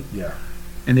money, right? Yeah.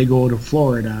 And they go to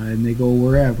Florida and they go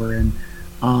wherever, and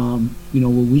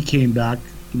when we came back,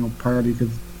 partly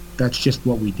because that's just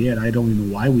what we did. I don't even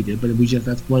know why we did, but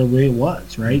that's what the way it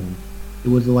was, right? Mm-hmm.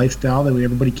 It was a lifestyle that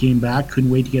everybody came back, couldn't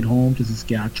wait to get home to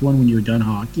Saskatchewan when you were done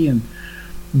hockey,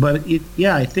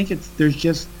 I think there's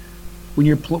just when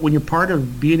you're part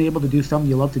of being able to do something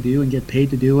you love to do and get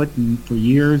paid to do it and for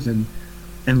years and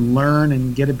learn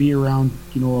and get to be around,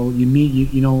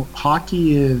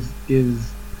 hockey is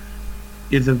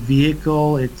a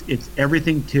vehicle. It's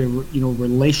everything to,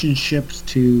 relationships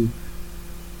to,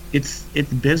 it's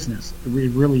business.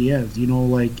 It really is,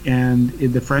 and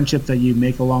the friendships that you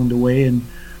make along the way. And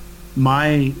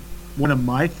one of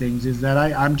my things is that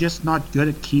I'm just not good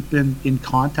at keeping in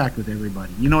contact with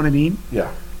everybody. You know what I mean?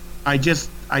 Yeah. I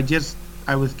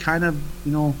was kind of,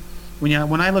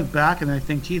 when I look back and I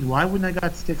think, geez, why wouldn't I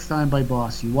got stick signed by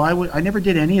Bossy? I never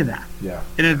did any of that. Yeah.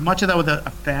 And as much as I was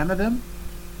a fan of him,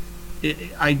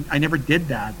 I never did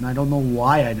that, and I don't know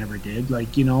why I never did. It's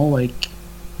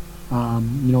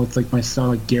like my son,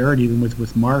 like Garrett, even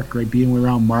with Mark, right? Being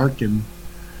around Mark and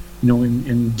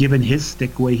and giving his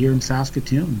stick away here in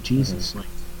Saskatoon. Jesus,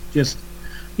 mm-hmm.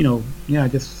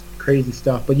 Just crazy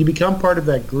stuff. But you become part of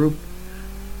that group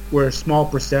where a small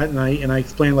percent, and I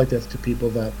explain like this to people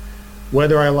that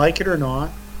whether I like it or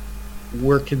not,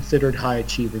 we're considered high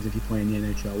achievers if you play in the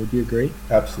NHL. Would you agree?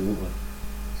 Absolutely.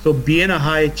 So being a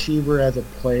high achiever as a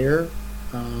player,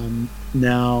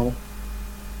 now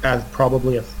as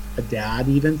probably a dad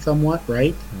even somewhat,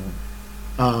 right?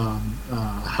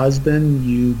 Mm-hmm. Husband,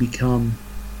 you become,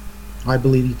 I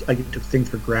believe I took things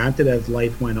for granted as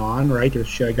life went on, right?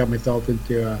 I got myself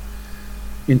into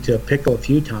a pickle a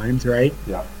few times, right?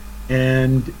 Yeah.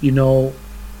 And you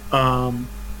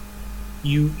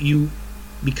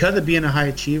because of being a high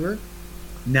achiever,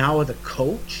 now as a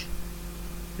coach,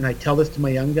 and I tell this to my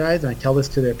young guys and I tell this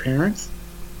to their parents,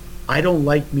 I don't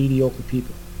like mediocre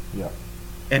people. Yeah.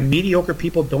 And mediocre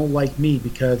people don't like me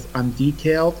because I'm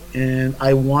detailed and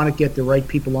I want to get the right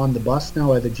people on the bus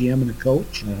now as a GM and a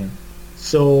coach. Mm-hmm.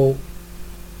 So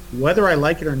whether I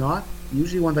like it or not,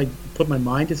 usually once I put my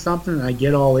mind to something and I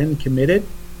get all in committed,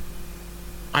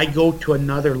 I go to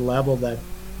another level that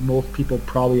most people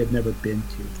probably have never been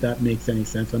to, if that makes any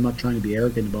sense. I'm not trying to be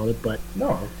arrogant about it, but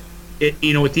No.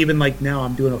 it's even like now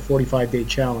I'm doing a 45-day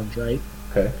challenge, right?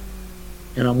 Okay.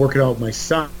 And I'm working out with my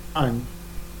son, and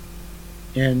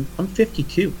I'm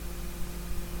 52,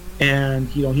 and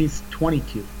he's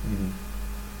 22. Mm-hmm.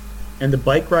 And the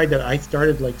bike ride that I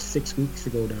started like 6 weeks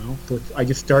ago now, so I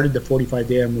just started the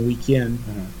 45-day on the weekend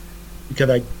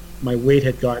because my weight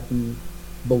had gotten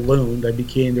ballooned.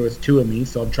 There was 2 of me,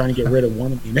 so I'm trying to get rid of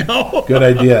one of me now. Good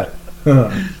idea.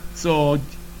 So,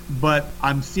 but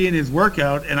I'm seeing his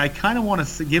workout, and I kind of want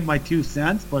to give my 2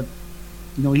 cents, but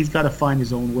he's got to find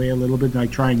his own way a little bit, and I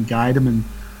try and guide him and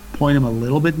point him a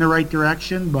little bit in the right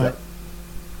direction, but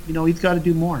he's got to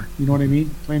do more. You know what I mean?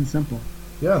 Plain and simple.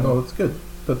 Yeah, no, that's good.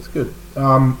 That's good.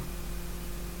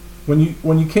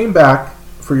 When you came back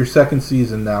for your second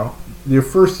season now, your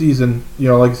first season,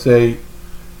 like I say,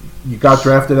 you got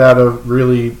drafted out of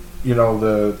really,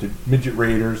 the midget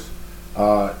Raiders.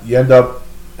 You end up,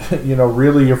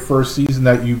 really your first season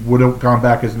that you would have gone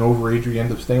back as an overager. You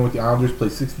end up staying with the Islanders,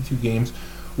 played 62 games.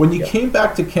 When you came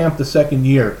back to camp the second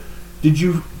year, did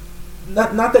you,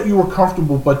 not that you were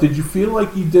comfortable, but did you feel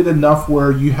like you did enough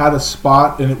where you had a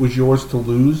spot and it was yours to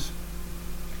lose?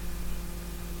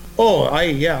 Oh,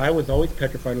 I was always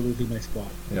petrified of losing my spot.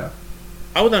 Yeah.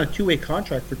 I was on a 2-way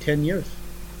contract for 10 years.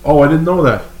 Oh, I didn't know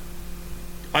that.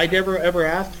 I never ever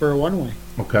asked for a 1-way.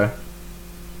 Okay.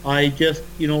 I just,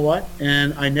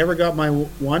 and I never got my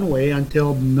 1-way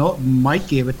until Mike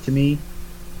gave it to me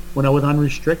when I was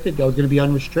unrestricted. I was going to be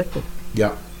unrestricted.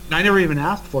 Yeah. And I never even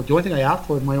asked for it. The only thing I asked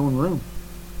for was my own room.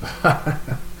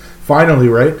 Finally,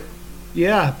 right?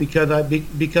 Yeah, because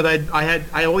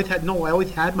I always had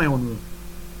my own room.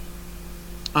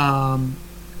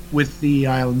 With the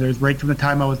Islanders right from the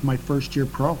time I was my first year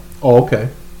pro. Oh, okay.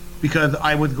 Because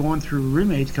I was going through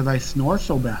roommates because I snore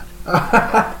so bad.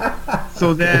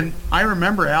 So then I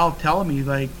remember Al telling me,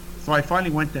 so I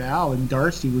finally went to Al, and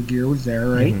Darcy Regier was there,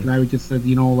 right? Mm-hmm. And I just said,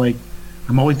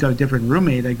 I'm always got a different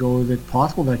roommate. I go, is it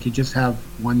possible that I could just have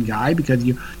one guy? Because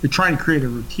you're trying to create a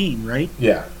routine, right?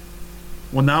 Yeah.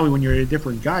 Well, now when you're a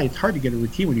different guy, it's hard to get a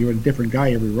routine when you're with a different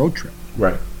guy every road trip.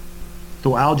 Right.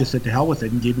 So Al just said to hell with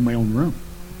it and gave me my own room.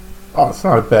 Oh, it's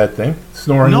not a bad thing.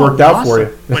 Snoring worked out for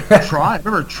you. But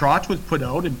remember Trotch was put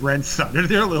out and Brent Sutter,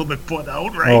 they're a little bit put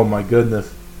out, right? Oh, my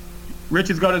goodness. Rich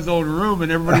has got his own room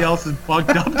and everybody else is bunked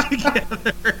up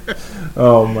together.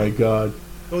 Oh, my God.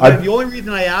 So the only reason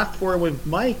I asked for it with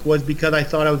Mike was because I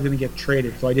thought I was going to get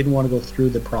traded, so I didn't want to go through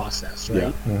the process, right?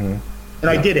 Yeah. Mm-hmm. And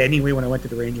I did anyway when I went to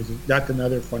the Rangers. That's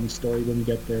another funny story when we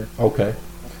get there. Okay.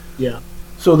 Yeah.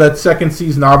 So that second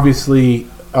season, obviously,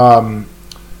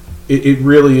 it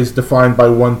really is defined by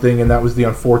one thing, and that was the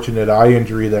unfortunate eye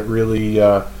injury that really,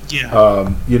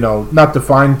 not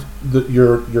defined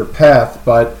your path.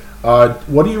 But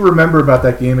what do you remember about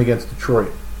that game against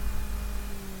Detroit?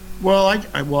 Well,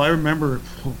 I remember.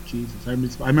 Oh Jesus! I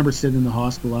remember sitting in the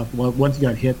hospital after. Well, once you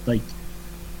got hit,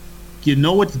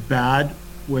 it's bad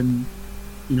when,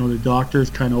 the doctors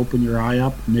kind of open your eye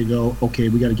up and they go, okay,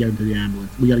 we got to get him to the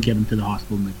ambulance. We got to get him to the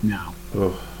hospital now.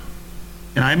 Ugh.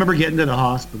 And I remember getting to the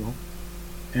hospital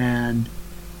and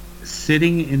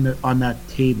sitting on that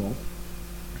table,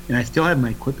 and I still had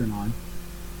my equipment on,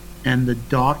 and the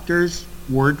doctors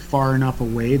weren't far enough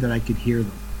away that I could hear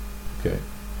them. Okay.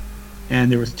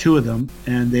 And there was 2 of them,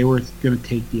 and they were going to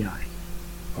take the eye.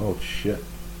 Oh, shit.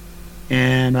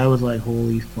 And I was like,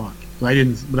 holy fuck. So I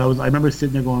didn't, but I remember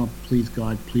sitting there going, please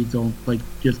God, please don't,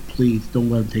 just please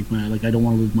don't let them take my eye. I don't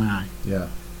want to lose my eye. Yeah.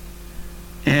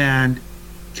 And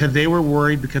because they were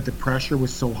worried because the pressure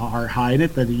was so high in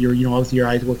it that obviously your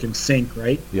eyes look in sync,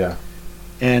 right? Yeah.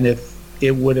 And if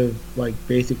it would have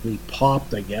basically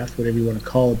popped, I guess, whatever you want to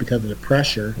call it, because of the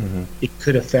pressure, it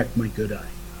could affect my good eye.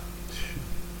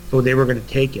 So they were going to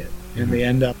take it, and they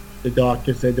end up.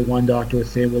 The one doctor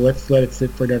was saying, well, let's let it sit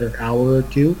for another hour or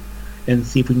 2, and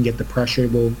see if we can get the pressure.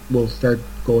 We'll start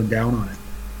going down on it.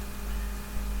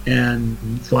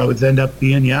 And so I would end up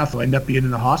being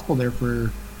in the hospital there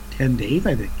for 10 days,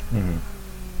 I think.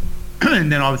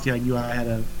 And then obviously I knew I had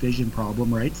a vision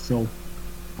problem, right? So,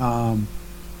 I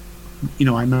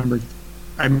remember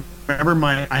I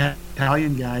had an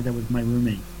Italian guy that was my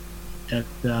roommate at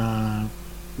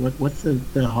what's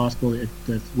the hospital?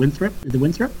 It's Winthrop. Is it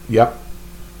Winthrop? Yep.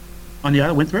 On the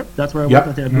island, Winthrop. That's where I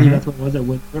was. I believe that's where it was at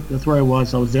Winthrop. That's where I was.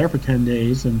 So I was there for 10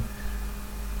 days, and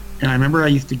I remember I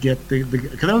used to get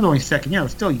because I was only second year. I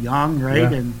was still young,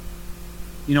 right? Yeah.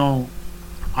 And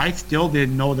I still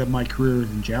didn't know that my career was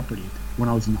in jeopardy when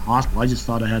I was in the hospital. I just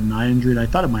thought I had an eye injury. And I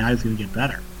thought my eye was going to get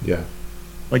better. Yeah.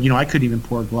 Like, I couldn't even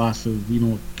pour a glass of,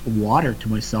 water to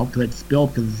myself because I'd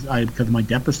spilled because my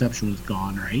depth perception was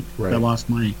gone, right? Right. I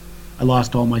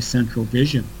lost all my central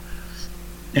vision.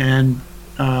 And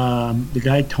the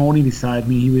guy Tony beside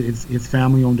me, his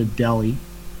family owned a deli,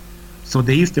 so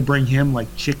they used to bring him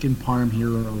like chicken parm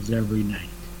heroes every night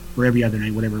or every other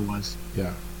night, whatever it was.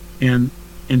 Yeah. And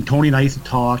Tony and I used to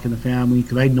talk in the family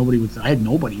because I had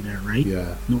nobody there, right?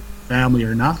 Yeah. No family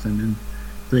or nothing, and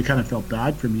so they kind of felt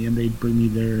bad for me, and they'd bring me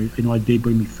their, they'd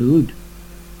bring me food.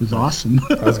 It was awesome.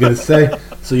 I was gonna say,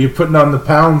 so you're putting on the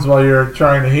pounds while you're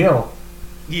trying to heal.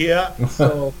 Yeah.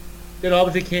 So then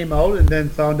obviously came out and then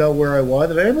found out where I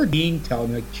was. And I remember Dean telling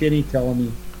me, like Chinny telling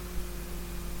me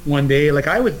one day, like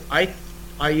I was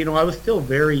still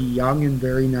very young and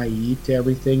very naive to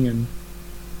everything, and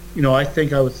I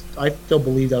still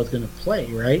believed I was going to play,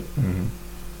 right? Mm-hmm.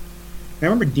 I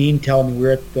remember Dean telling me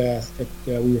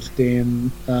we were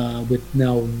staying with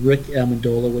now Rick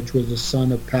Amendola, which was the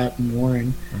son of Pat and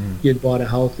Warren. Mm-hmm. He had bought a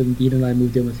house, and Dean and I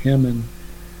moved in with him, and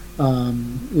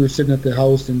we were sitting at the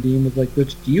house, and Dean was like,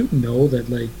 "Rich, do you know that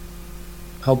like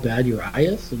how bad your eye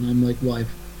is?" And I'm like, "Well,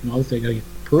 obviously I gotta get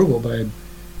approval, but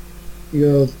he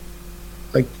goes,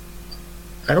 like,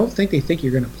 I don't think they think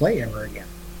you're gonna play ever again."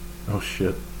 Oh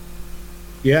shit.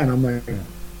 Yeah, and I'm like,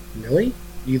 really?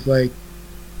 He's like,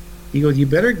 he goes, you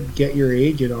better get your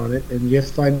agent on it and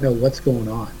just find out what's going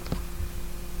on.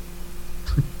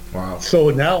 Wow. So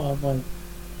now I'm like,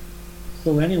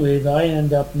 so anyways, I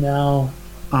end up now,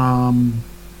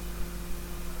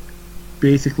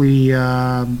 basically,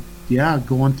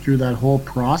 going through that whole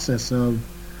process of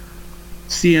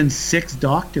seeing 6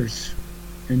 doctors,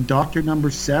 and doctor number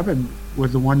 7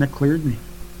 was the one that cleared me.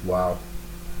 Wow.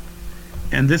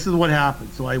 And this is what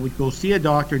happened. So I would go see a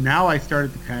doctor. Now I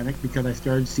started to panic because I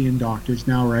started seeing doctors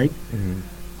now, right?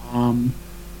 Mm-hmm.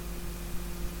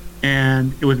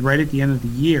 And it was right at the end of the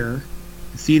year.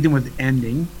 The season was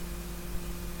ending,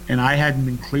 and I hadn't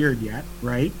been cleared yet,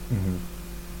 right? Mm-hmm.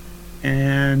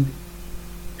 And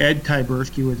Ed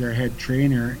Tyberski was our head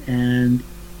trainer, and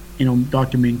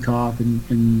Dr. Minkoff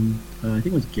and I think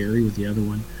it was Gary was the other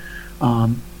one.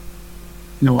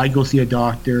 I'd go see a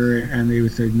doctor, and they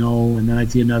would say no, and then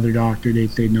I'd see another doctor,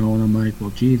 they'd say no, and I'm like, well,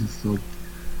 Jesus. So,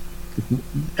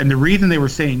 and the reason they were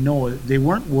saying no, they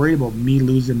weren't worried about me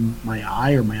losing my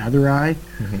eye or my other eye.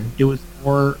 Mm-hmm. It was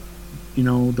more,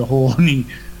 the whole,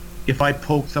 if I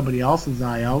poke somebody else's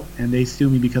eye out, and they sue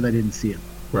me because I didn't see it.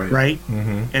 Right?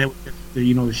 Mm-hmm. And it was just,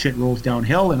 the shit rolls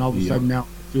downhill, and all of a sudden now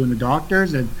doing the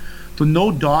doctors, and so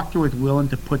no doctor was willing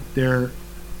to put their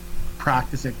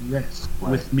practice at risk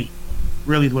with me.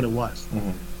 Really is what it was.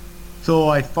 Mm-hmm. So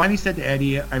I finally said to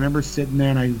Eddie, I remember sitting there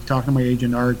and I was talking to my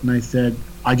agent Art, and I said,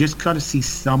 I just got to see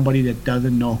somebody that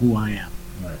doesn't know who I am.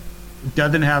 Right.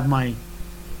 Doesn't have my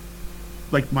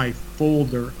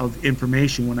folder of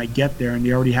information when I get there, and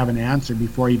they already have an answer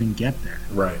before I even get there.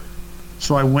 Right.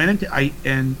 So I went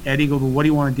and Eddie goes, well, what do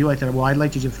you want to do? I said, well, I'd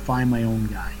like to just find my own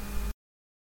guy.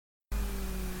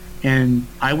 And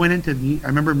I went into I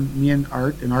remember me and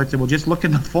Art said, well, just look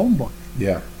in the phone book.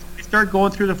 Yeah. I start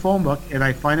going through the phone book, and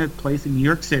I find a place in New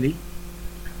York City.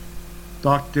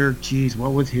 Dr. Geez,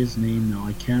 what was his name now?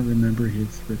 I can't remember his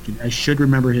freaking... I should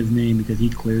remember his name because he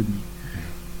cleared me.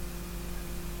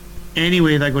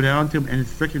 Anyways, I go down to him, and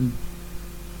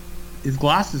his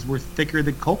glasses were thicker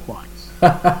than Coke lines.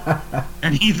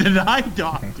 And he's an eye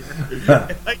doctor.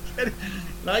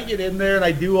 And I get in there, and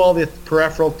I do all this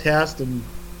peripheral test, and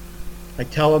I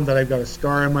tell him that I've got a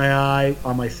scar in my eye,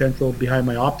 on my central, behind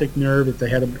my optic nerve. It's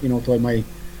ahead of, so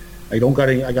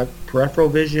I got peripheral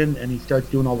vision, and he starts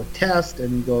doing all the tests,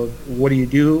 and he goes, what do you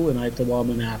do? And I said, well, I'm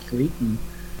an athlete. And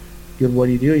he goes, what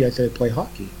do you do? I said, I play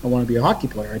hockey. I want to be a hockey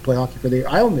player. I play hockey for the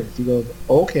Islanders. He goes,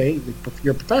 okay,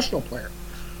 you're a professional player.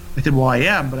 I said, well, I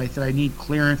am, but I said, I need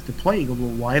clearance to play. He goes,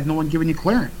 well, why has no one given you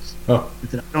clearance? Oh. I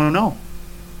said, I don't know.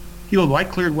 He goes, well, I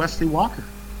cleared Wesley Walker.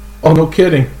 Oh, no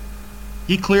kidding.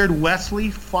 He cleared Wesley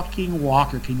fucking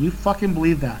Walker. Can you fucking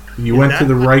believe that? You went to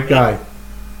the right guy.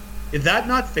 Is that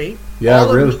not fate? Yeah,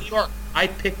 all really. New York, I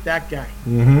picked that guy.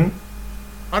 Mm-hmm.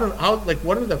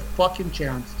 What are the fucking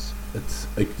chances?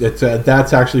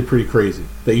 That's actually pretty crazy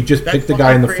that you just picked the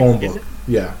guy in the phone book.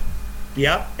 Yeah.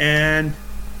 Yeah, and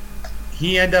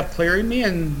he ended up clearing me,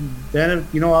 and then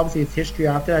obviously it's history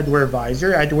after. I had to wear a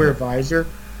visor. I had to wear a visor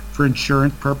for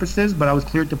insurance purposes, but I was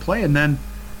cleared to play. And then,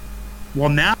 well,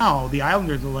 now the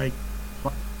Islanders are like,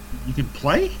 you can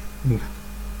play,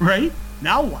 right?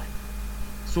 Now what?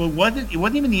 So it wasn't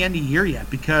even the end of the year yet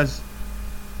because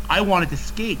I wanted to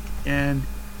skate, and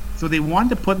so they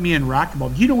wanted to put me in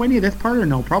racquetball. Do you know any of this part or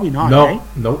no? Probably not. No, right?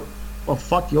 Nope. Well,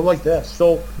 fuck, you'll like this.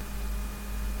 So,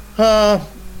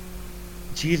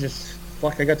 Jesus,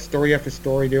 fuck! I got story after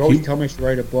story. They always tell me I should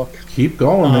write a book. Keep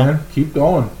going, man. Keep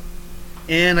going.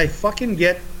 And I fucking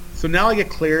so now I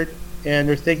get cleared, and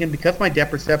they're thinking, because my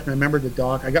depth perception, I remember the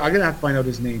doc. I'm gonna have to find out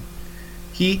his name.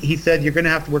 He said, you're gonna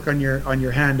have to work on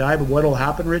your hand eye, but what'll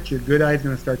happen, Rich? Your good eye is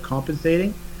gonna start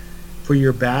compensating for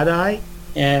your bad eye,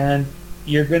 and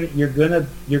you're gonna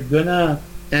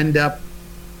end up,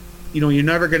 you're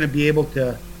never gonna be able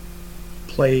to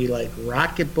play like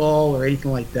racquetball or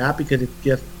anything like that, because it's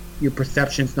just your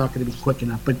perception's not going to be quick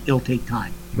enough, but it'll take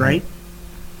time, right?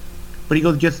 But he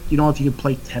goes, just if you could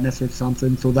play tennis or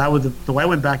something. So so I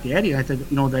went back to Eddie and I said,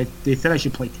 they said I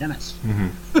should play tennis.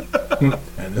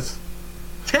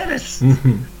 Tennis.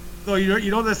 So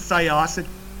the Syosset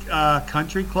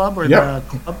Country Club, or the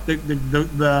club,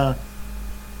 the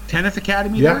tennis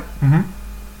academy there.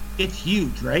 It's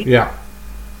huge, right? Yeah.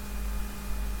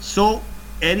 So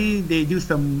Eddie, they do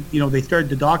some, they started,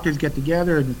 the doctors get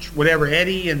together and whatever,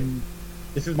 Eddie, and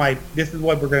this is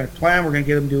what we're going to plan. We're going to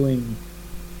get him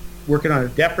working on his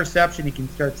depth perception. He can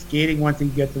start skating once he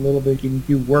gets a little bit. He can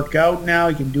do workout now.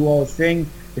 He can do all his things.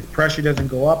 His pressure doesn't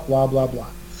go up, blah, blah, blah.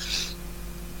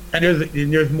 And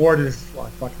there's more to this,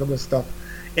 fuck, some of this stuff.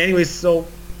 Anyways, so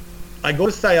I go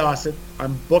to Syosset.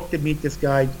 I'm booked to meet this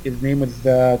guy. His name was, he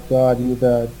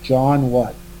was John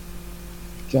what?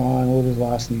 John, what was his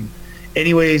last name?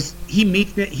 Anyways, he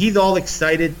meets me. He's all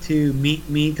excited to meet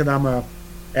me because I'm I'm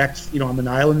an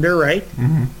Islander, right?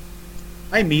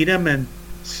 I meet him, and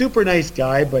super nice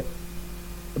guy, but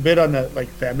a bit on the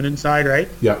feminine side, right?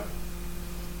 Yeah.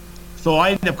 So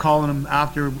I ended up calling him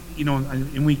after,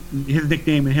 and his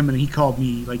nickname and him, and he called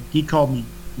me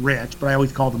Rich, but I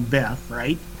always called him Beth,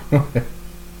 right?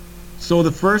 So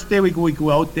the first day we go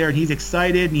out there, and he's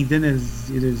excited, and he's in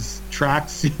his track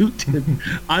suit, and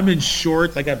I'm in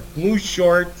shorts. I got blue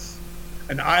shorts,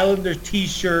 an Islander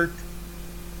T-shirt.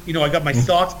 I got my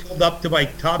socks pulled up to my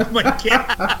top of my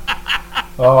cap.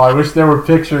 Oh, I wish there were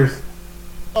pictures.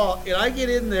 Oh, and I get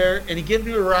in there, and he gives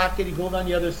me a racket. He goes on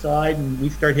the other side, and we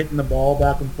start hitting the ball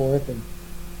back and forth, and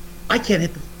I can't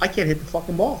hit the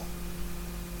fucking ball.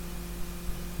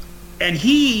 And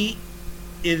he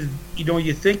is,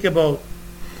 you think about,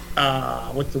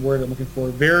 what's the word I'm looking for?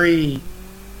 Very,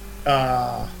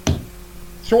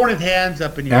 throwing his hands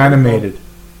up in the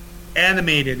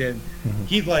Animated. And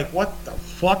he's like, what the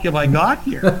fuck have I got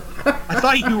here? I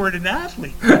thought you were an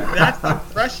athlete. That's the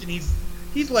impression.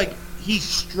 He's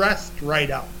stressed right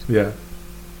out. Yeah.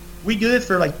 We do this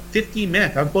for 15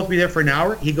 minutes. I'm supposed to be there for an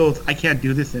hour. He goes, I can't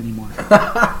do this anymore.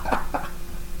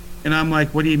 And I'm like,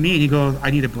 what do you mean? He goes,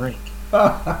 I need a break.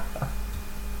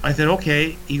 I said,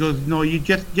 okay. He goes, no, you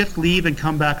just leave and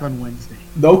come back on Wednesday.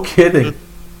 No kidding.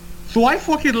 So I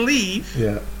fucking leave.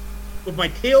 Yeah. With my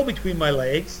tail between my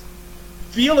legs,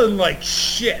 feeling like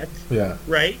shit. Yeah.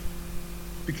 Right?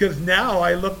 Because now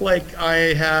I look like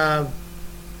I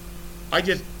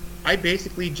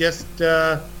basically just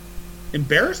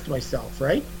embarrassed myself,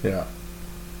 right? Yeah.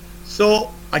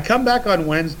 So I come back on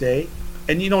Wednesday,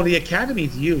 and the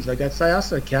academy's huge. That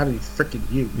Syosset Academy is freaking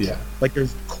huge. Yeah.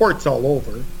 There's courts all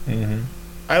over.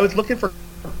 I was looking for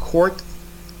a court,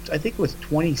 I think it was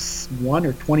 21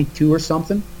 or 22 or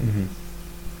something.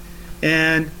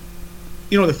 And,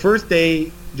 the first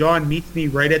day, John meets me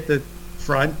right at the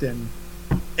front and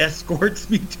escorts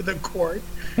me to the court.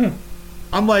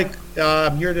 I'm like,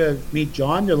 I'm here to meet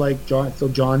John. They're like, John. So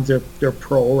John's their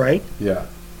pro, right? Yeah.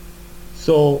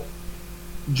 So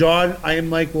John, I'm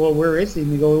like, well, where is he?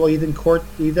 And they go, well, he's in court.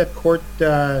 He's at court.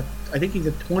 I think he's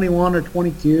at 21 or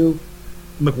 22.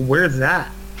 I'm like, well, where's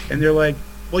that? And they're like,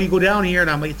 well, you go down here, and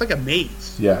I'm like, it's like a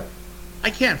maze. Yeah. I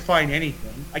can't find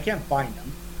anything. I can't find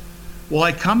him. Well,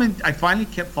 I finally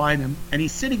kept finding him, and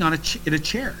he's sitting on in a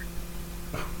chair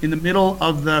in the middle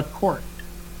of the court,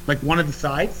 one of the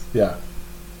sides. Yeah.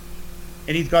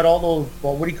 And he's got all those,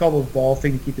 what do you call those ball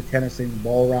things to keep the tennis in,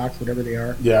 ball racks, whatever they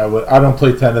are? Yeah, well, I don't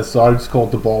play tennis, so I just call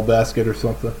it the ball basket or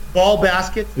something. Ball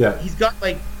basket? Yeah. He's got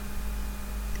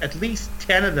at least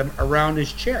 10 of them around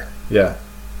his chair. Yeah.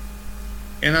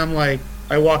 And I'm like,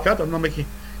 I walk up, and I'm like,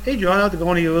 hey, John, how's it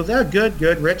going? He goes, oh,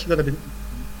 good, Rich.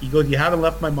 He goes, you haven't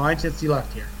left my mind since you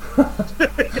left here.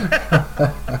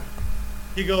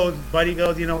 He goes, buddy,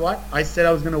 you know what? I said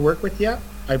I was going to work with you.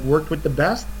 I've worked with the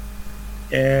best.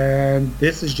 And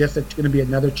this is just going to be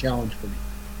another challenge for me.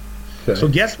 Okay. So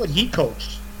guess what he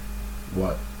coached?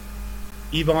 What?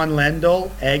 Yvonne Lendl,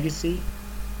 Agassi.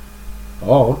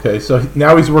 Oh, okay. So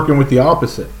now he's working with the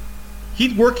opposite.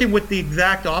 He's working with the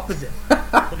exact opposite.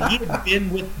 But he had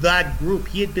been with that group.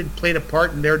 He had played a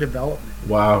part in their development.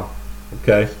 Wow.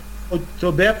 Okay.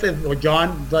 So Beth or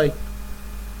John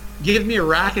gives me a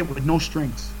racket with no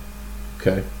strings.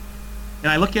 Okay.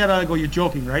 And I look at it, I go, "You're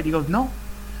joking, right?" He goes, "No."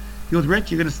 He goes,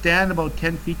 "Rich, you're going to stand about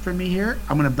 10 feet from me here.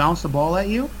 I'm going to bounce the ball at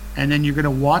you, and then you're going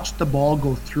to watch the ball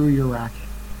go through your racket.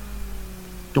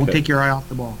 Don't take your eye off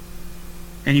the ball."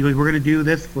 And he goes, "We're going to do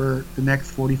this for the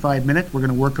next 45 minutes. We're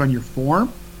going to work on your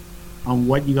form, on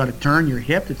what you got to turn your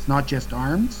hip. It's not just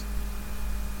arms."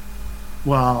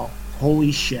 Well,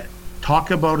 holy shit.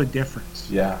 Talk about a difference.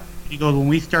 Yeah. He goes, "When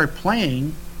we start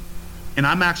playing," and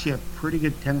I'm actually a pretty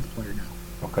good tennis player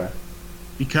now. Okay.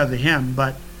 Because of him,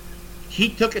 but he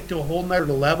took it to a whole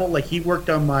nother level. Like, he worked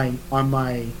on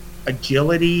my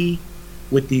agility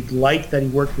with these lights that he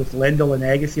worked with Lendl and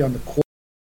Agassi on the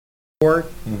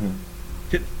court,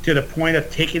 to the point of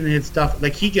taking his stuff.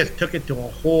 Like, he just took it to a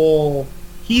whole.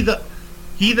 He's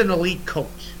an elite coach.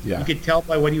 Yeah. You could tell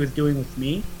by what he was doing with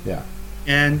me. Yeah.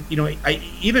 And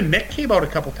even Mick came out a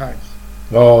couple times.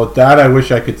 Oh, that I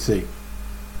wish I could see.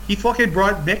 He fucking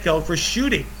brought Mick out for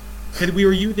shooting because we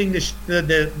were using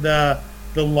the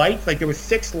lights. Like, there was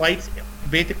 6 lights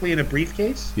basically in a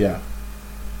briefcase. Yeah.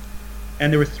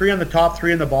 And there was 3 on the top,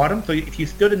 3 on the bottom. So if you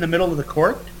stood in the middle of the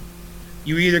court,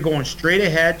 you were either going straight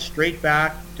ahead, straight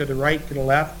back, to the right, to the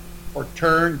left, or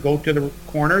turn, go to the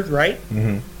corners, right?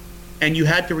 Mm-hmm. And you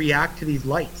had to react to these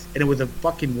lights, and it was a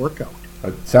fucking workout.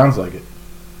 It sounds like it.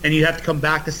 And you have to come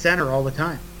back to center all the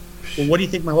time. Well, what do you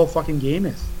think my whole fucking game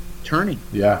is? Turning.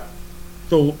 Yeah.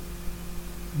 So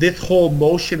this whole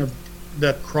motion of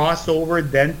the crossover,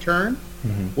 then turn,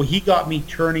 well, he got me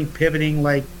turning, pivoting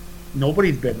like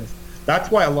nobody's business. That's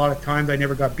why a lot of times I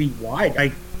never got beat wide.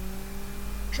 I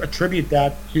attribute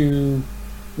that to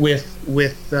with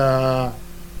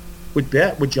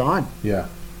John. Yeah.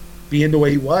 Being the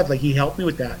way he was, like, he helped me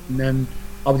with that, and then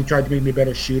obviously tried to make me a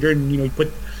better shooter. And he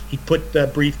put the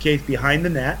briefcase behind the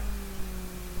net,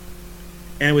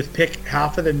 and it was pick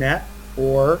half of the net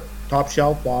or top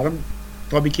shelf, bottom.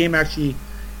 So I became actually,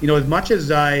 as much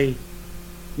as I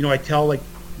tell, like,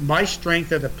 my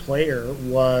strength as a player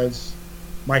was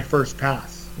my first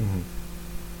pass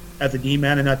as a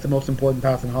D-man, and that's the most important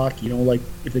pass in hockey. Like,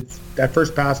 if it's that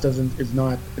first pass is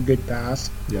not a good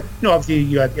pass. Yeah. Obviously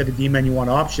you at the D-man you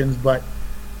want options, but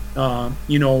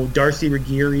Darcy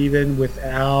Regier, even with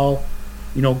Al,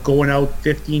 going out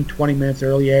 15, 20 minutes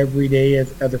early every day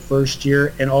as a first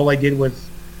year, and all I did was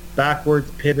backwards,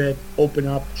 pivot, open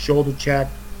up, shoulder check,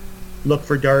 look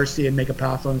for Darcy, and make a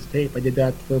pass on his tape. I did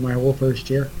that for my whole first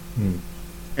year,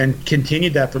 and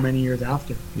continued that for many years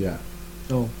after. Yeah.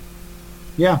 So,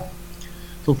 yeah.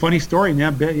 So, funny story.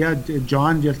 Yeah,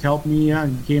 John just helped me. Yeah,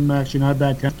 became actually not a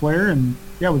bad tennis player, and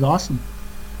yeah, it was awesome.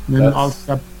 And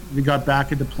then we got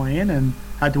back into playing and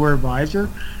had to wear a visor.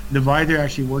 The visor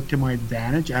actually worked to my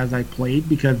advantage as I played,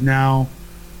 because now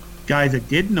guys that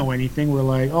didn't know anything were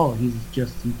like, "Oh, he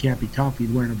can't be tough. He's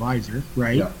wearing a visor,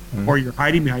 right?" Yeah. Or you're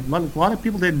hiding behind. A lot of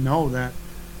people didn't know that.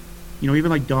 Even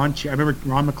like I remember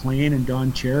Ron McLean and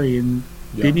Don Cherry, and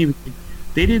they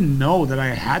didn't know that I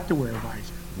had to wear a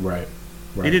visor. Right.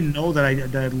 They didn't know that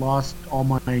I lost all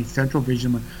my central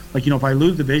vision. Like, if I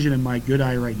lose the vision in my good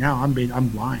eye right now, I'm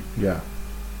blind. Yeah.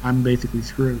 I'm basically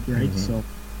screwed, right? So,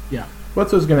 yeah.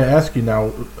 What I was going to ask you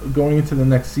now, going into the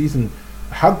next season,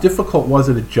 how difficult was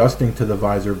it adjusting to the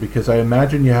visor? Because I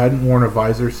imagine you hadn't worn a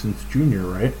visor since junior,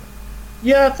 right?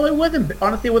 Yeah, so it wasn't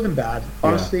bad.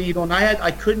 Honestly, and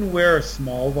I couldn't wear a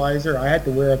small visor. I had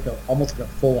to wear almost like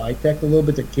a full ITEC a little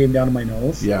bit that came down to my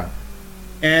nose. Yeah.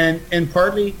 And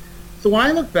partly, so when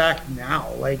I look back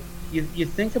now, like, you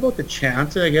think about the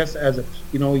chances, I guess, as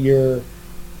you're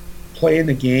playing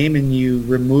the game and you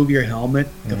remove your helmet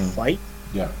to fight.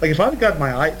 Yeah. Like, if I had got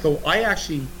my eye, so I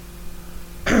actually,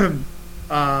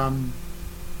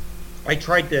 I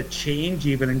tried to change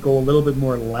even and go a little bit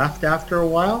more left after a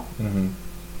while,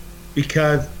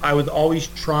 because I was always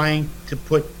trying to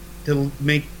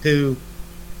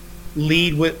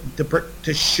lead with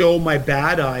to show my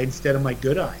bad eye instead of my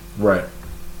good eye. Right.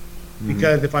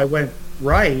 Because if I went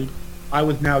right, I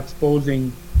was now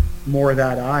exposing more of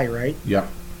that eye, right? Yeah.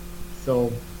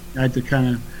 So I had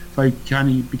to I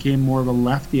became more of a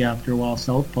lefty after a while,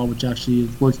 southpaw, which actually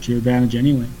works to your advantage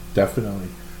anyway. Definitely.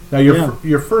 Now,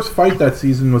 your first fight that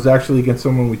season was actually against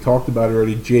someone we talked about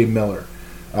already, Jay Miller.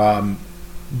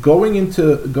 Going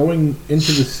into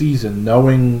the season,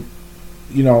 knowing,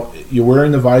 you're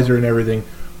wearing the visor and everything,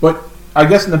 but I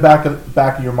guess in the back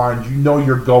of your mind,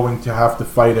 you're going to have to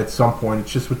fight at some point.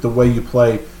 It's just with the way you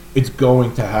play, it's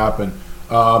going to happen.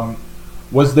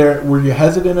 Were you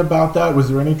hesitant about that? Was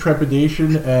there any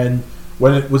trepidation? And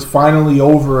when it was finally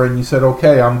over and you said,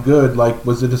 "Okay, I'm good," like,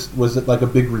 was it like a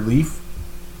big relief?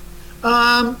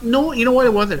 No, you know what,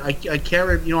 it wasn't. I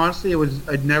can't. Honestly,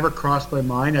 it never crossed my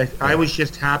mind. I was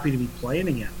just happy to be playing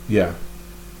again. Yeah.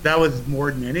 that was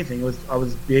more than anything. I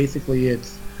was basically,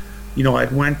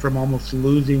 I'd went from almost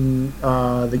losing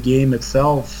the game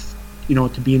itself,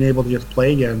 to being able to just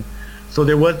play again. So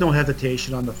there was no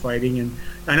hesitation on the fighting. And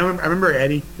I remember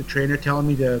Eddie, the trainer, telling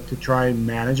me to try and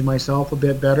manage myself a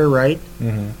bit better, right?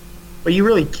 Mm-hmm. But you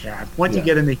really can't. Once you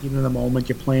get in the heat of the moment,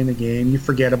 you're playing the game, you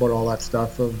forget about all that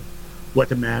stuff of what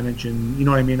to manage. And you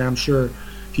know what I mean? I'm sure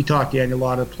if you talk to a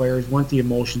lot of players, once the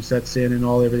emotion sets in and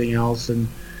everything else, and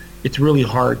it's really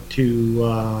hard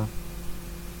to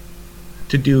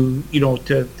do,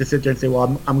 to sit there and say,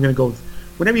 well, I'm going to go.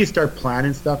 Whenever you start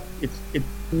planning stuff, it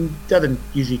doesn't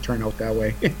usually turn out that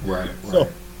way. Right. But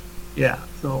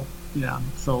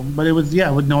it was,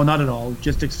 no, not at all.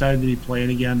 Just excited to be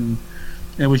playing again.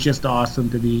 And it was just awesome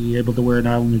to be able to wear an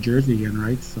Islander jersey again,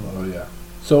 right? So. Oh, yeah.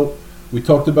 So we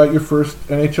talked about your first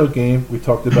NHL game. We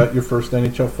talked about your first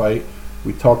NHL fight.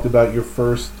 We talked about your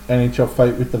first NHL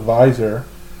fight with the visor.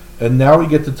 And now we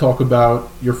get to talk about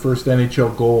your first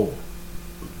NHL goal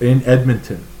in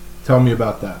Edmonton. Tell me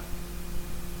about that.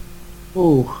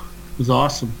 Oh, it was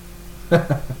awesome.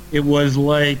 It was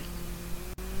like,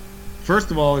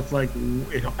 first of all, it's like,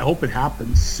 I hope it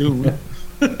happens soon.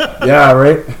 Yeah,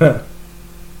 right?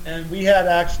 And we had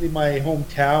actually, my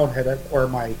hometown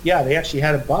they actually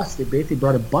had a bus. They basically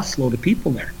brought a busload of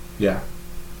people there. Yeah.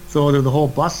 So there was the whole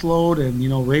busload,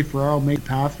 and, Ray Ferraro made a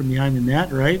pass from behind the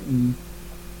net, right? And,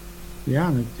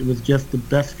 it was just the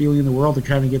best feeling in the world to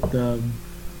kind of get the,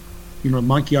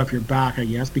 monkey off your back, I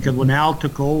guess, because when Al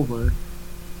took over,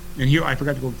 and here, I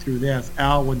forgot to go through this,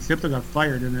 when Simpson got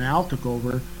fired and then Al took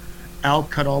over, Al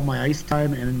cut all my ice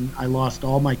time, and I lost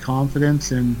all my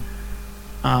confidence, and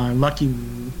lucky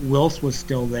Wills was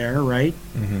still there, right?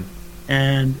 Mm-hmm.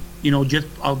 And,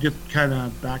 I'll just kind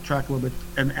of backtrack a little bit,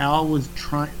 and Al was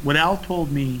what Al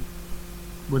told me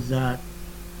was that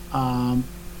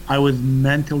I was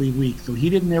mentally weak, so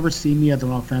he didn't ever see me as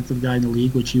an offensive guy in the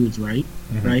league, which he was right,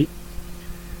 right?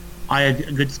 I had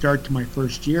a good start to my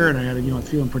first year, and I had, I was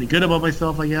feeling pretty good about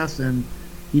myself, I guess, and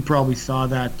he probably saw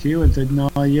that too and said, "No,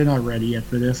 you're not ready yet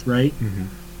for this, right?" Mm-hmm.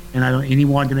 And he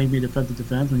wanted to make me a defensive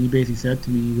defenseman. He basically said to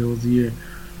me, "He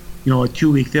goes,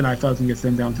 2 weeks in, I thought I was gonna get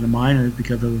sent down to the minors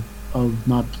because of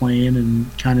not playing and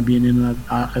kind of being in that."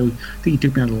 I think he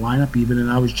took me out of the lineup even,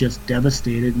 and I was just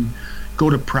devastated. And go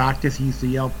to practice, he used to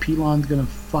yell, "Pilon's gonna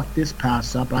fuck this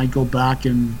pass up," and I'd go back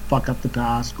and fuck up the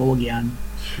pass, go again.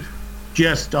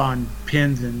 Just on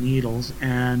pins and needles.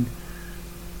 And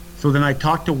so then I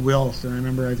talked to Wills, and I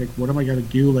remember I was like, what am I going to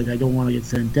do? Like, I don't want to get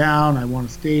sent down. I want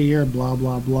to stay here, blah,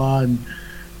 blah, blah. And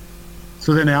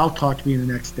so then Al talked to me the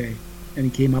next day, and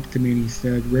he came up to me and he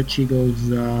said, "Rich," he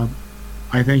goes,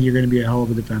 "I think you're going to be a hell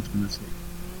of a defenseman this week."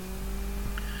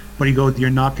 But he goes, "You're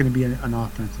not going to be an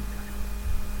offensive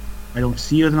guy. I don't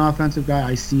see you as an offensive guy.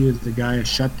 I see you as the guy, a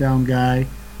shutdown guy."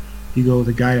 He goes,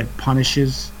 "the guy that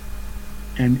punishes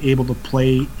and able to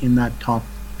play in that top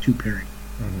two pairing."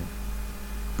 Mm-hmm.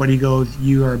 But he goes,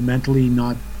 "You are mentally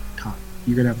not tough.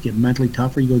 You're going to have to get mentally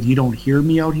tougher." He goes, "You don't hear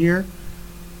me out here.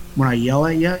 When I yell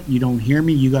at you, you don't hear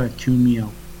me. You got to tune me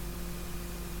out.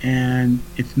 And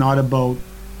it's not about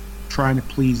trying to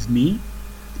please me.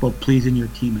 It's about pleasing your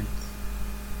teammates.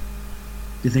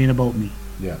 This ain't about me."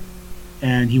 Yeah.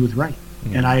 And he was right.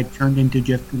 Mm-hmm. And I had turned into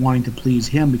just wanting to please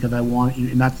him because I want,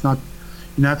 and that's not,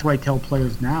 and that's why I tell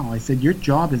players now. I said, your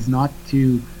job is not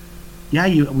to,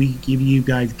 we give you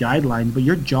guys guidelines, but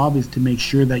your job is to make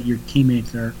sure that your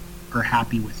teammates are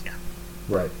happy with you.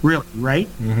 Right. Really, right?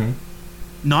 Mm-hmm.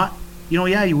 Not,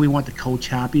 we want the coach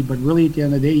happy, but really at the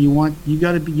end of the day, you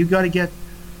got to get,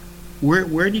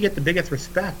 where do you get the biggest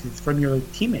respect? It's from your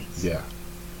teammates. Yeah.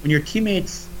 When your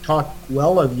teammates talk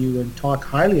well of you and talk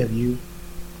highly of you,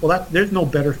 well, there's no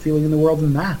better feeling in the world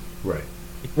than that. Right.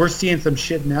 We're seeing some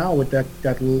shit now with that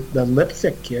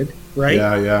Lipsick kid, right?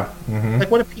 Yeah. Mm-hmm. Like,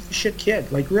 what a piece of shit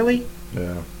kid. Like, really?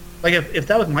 Yeah. Like, if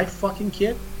that was my fucking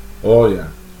kid. Oh,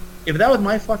 yeah. If that was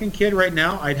my fucking kid right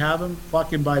now, I'd have him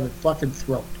fucking by the fucking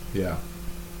throat. Yeah.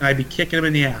 And I'd be kicking him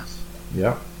in the ass.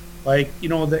 Yeah. Like,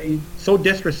 so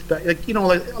disrespect.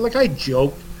 Like, like I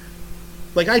joked.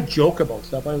 Like, I joke about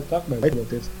stuff. I was talking to my wife about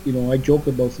this. I joke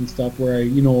about some stuff where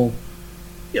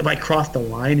if I cross the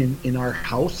line in our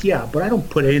house, but I don't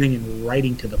put anything in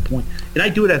writing to the point. And I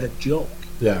do it as a joke.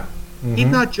 Yeah. Mm-hmm. He's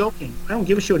not joking. I don't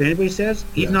give a shit what anybody says.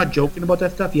 He's not joking about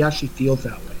that stuff. He actually feels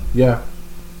that way. Yeah.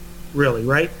 Really,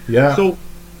 right? Yeah. So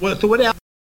what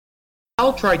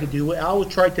Al tried to do, Al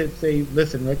tried to say,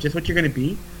 "Listen, Rich, just what you're going to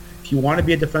be. If you want to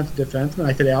be a defensive defenseman,"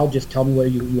 I said, "Al, just tell me what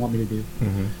you want me to do."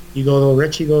 Mm-hmm. He goes, "Oh,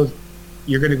 Rich," he goes,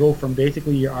 "you're going to go from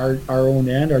basically our own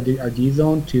end, our D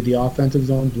zone, to the offensive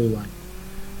zone blue line."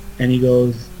 And he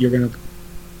goes, "You're going to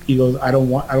he goes, I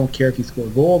don't care if you score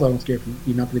goals, I don't care if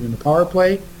you're not playing in the power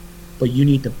play, but you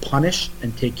need to punish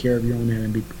and take care of your own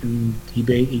end. And he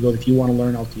goes, if you want to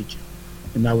learn, I'll teach you.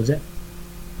 And that was it.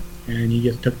 And he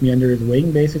just took me under his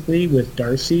wing, basically, with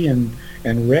Darcy and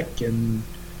Rick, and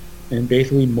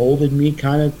basically molded me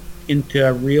kind of into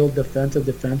a real defensive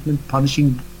defenseman,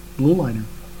 punishing blue liner.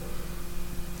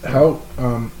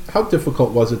 How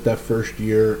difficult was it that first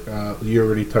year? You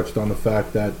already touched on the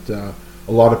fact that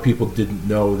a lot of people didn't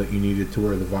know that you needed to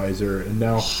wear the visor, and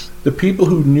now the people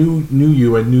who knew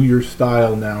you and knew your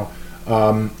style now,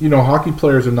 hockey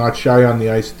players are not shy on the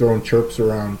ice throwing chirps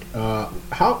around.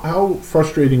 How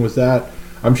frustrating was that?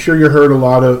 I'm sure you heard a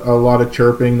lot of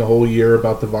chirping the whole year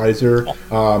about the visor.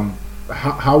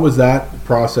 How was that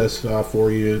process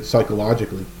for you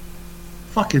psychologically?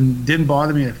 Fucking didn't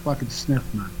bother me a fucking sniff,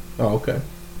 man. Oh, okay.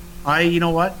 You know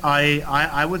what?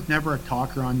 I was never a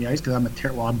talker on the ice because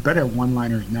I'm better at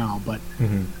one-liners now, but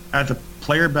as a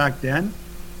player back then,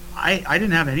 I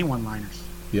didn't have any one-liners.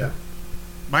 Yeah.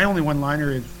 My only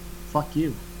one-liner is "fuck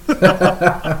you." It's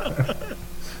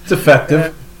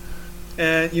effective.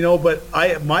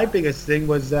 But my biggest thing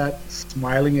was that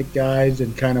smiling at guys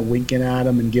and kind of winking at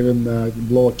them and giving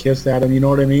blow a kiss at them. You know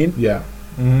what I mean? Yeah.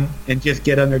 Mm-hmm. And just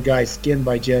get under guys' skin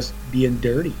by just being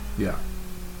dirty. Yeah.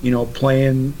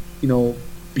 Playing,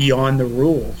 beyond the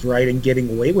rules, right, and getting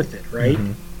away with it, right?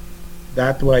 Mm-hmm.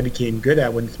 That's what I became good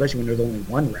at, especially when there's only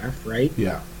one ref, right?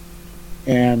 Yeah.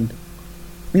 And,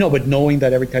 but knowing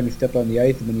that every time you stepped on the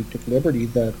ice and when you took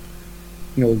liberties, that,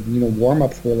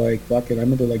 warm-ups were like, fuck it, I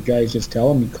remember guys just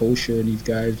telling me, Kosher and these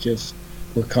guys just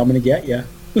were coming to get you.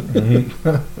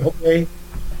 Mm-hmm. Okay.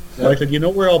 So I said, you know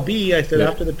where I'll be? I said,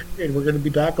 after the period, we're going to be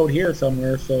back out here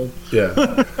somewhere, so.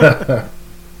 Yeah.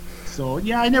 So,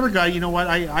 I never got,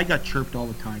 I got chirped all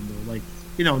the time, though. Like,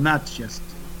 and that's just,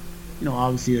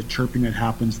 obviously the chirping that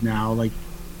happens now, like,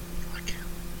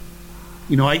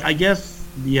 I guess,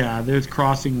 there's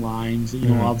crossing lines,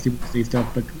 obviously we say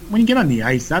stuff, but when you get on the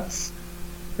ice, that's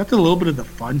a little bit of the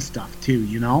fun stuff, too,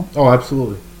 Oh,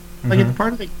 absolutely. Like,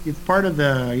 it's part of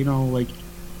the, like,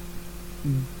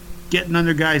 getting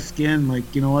under guys' skin, like,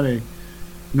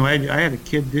 I had a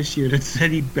kid this year that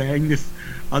said he banged this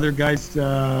other guy's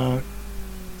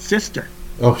sister.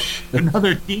 Oh, shit.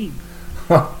 Another team.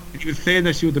 And he was saying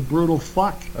that she was a brutal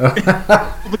fuck.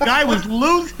 The guy was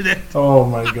losing it. Oh,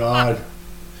 my God.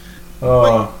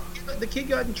 But the kid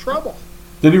got in trouble.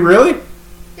 Did he really?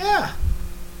 Yeah.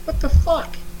 What the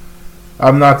fuck?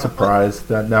 I'm not surprised.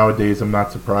 That nowadays, I'm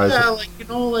not surprised. Yeah,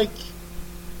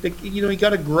 he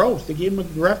got a gross. The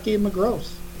ref gave him a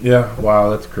gross. Yeah, wow,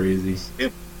 that's crazy.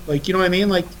 Like, you know what I mean?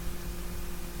 Like,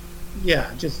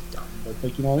 yeah, just dumb. But,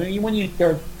 like, when you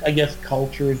start, I guess,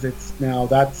 cultures, it's now,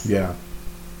 that's... Yeah.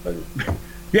 But,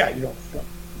 yeah,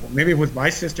 maybe with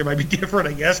my sister it might be different,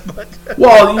 I guess, but...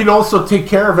 Well, you'd also take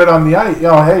care of it on the ice.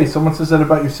 Hey, someone says that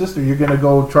about your sister, you're going to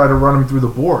go try to run them through the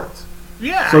boards.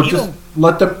 Yeah, so just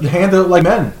let them handle it like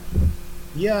men.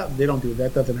 Yeah, they don't do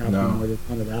that. That doesn't happen anymore. There's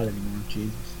none of that anymore.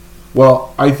 Jesus.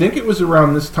 Well, I think it was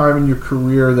around this time in your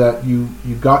career that you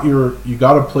got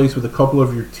a place with a couple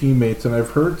of your teammates, and I've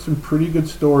heard some pretty good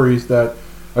stories that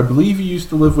I believe you used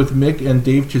to live with Mick and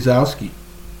Dave Chizowski.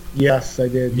 Yes, I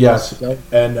did. Yes.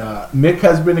 And Mick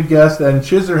has been a guest, and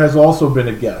Chizer has also been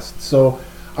a guest. So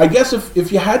I guess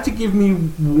if you had to give me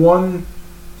one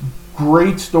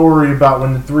great story about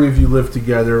when the three of you lived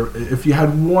together, if you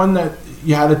had one that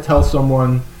you had to tell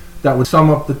someone that would sum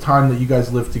up the time that you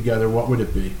guys lived together, what would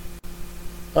it be?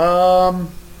 I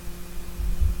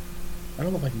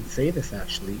don't know if I can say this,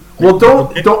 actually. Well,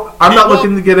 don't. I'm not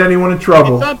looking to get anyone in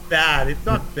trouble. It's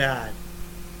not bad.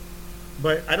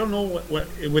 But I don't know what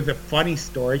it was a funny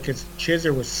story because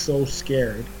Chizer was so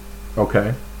scared.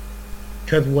 Okay.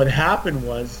 Because what happened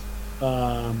was,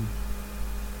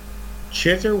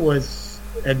 Chizer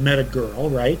had met a girl,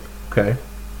 right? Okay.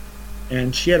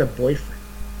 And she had a boyfriend.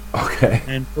 Okay.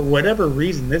 And for whatever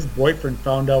reason, this boyfriend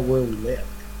found out where we lived.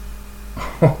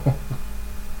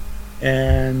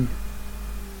 And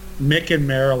Mick and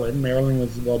Marilyn was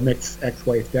Mick's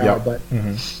ex-wife now, but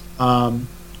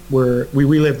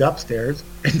we lived upstairs,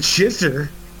 and Chizer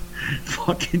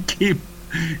fucking came.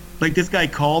 Like, this guy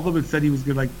called him and said he was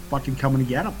gonna fucking come and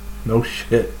get him. No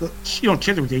shit.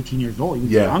 Chizer was 18 years old. He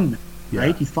was young,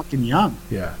 right? He's fucking young.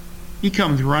 Yeah. He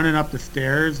comes running up the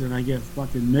stairs, and I guess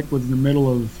fucking Mick was in the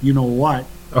middle of you know what.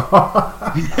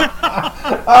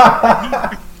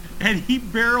 And he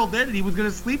barreled in, and he was going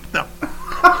to sleep with them.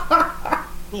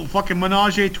 Little fucking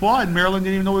menage a trois, and Marilyn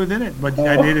didn't even know he was in it. But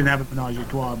they didn't have a menage a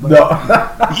trois. But no.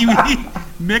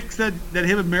 Mick said that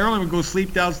him and Marilyn would go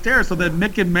sleep downstairs. So then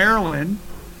Mick and Marilyn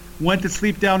went to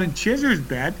sleep down in Chizer's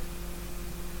bed.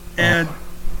 and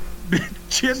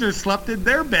Chisner slept in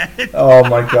their bed. Oh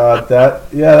my God,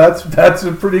 that's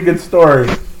a pretty good story.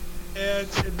 And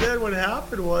then what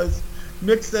happened was,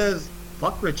 Mick says,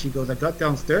 "Fuck Rich." He goes, "I got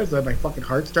downstairs, and my fucking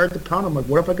heart started to pound." I'm like,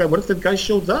 "What if the guy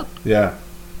shows up?" Yeah.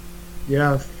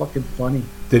 Yeah, it's fucking funny.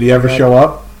 Did he ever show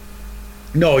up?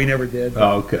 No, he never did.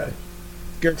 Oh, okay.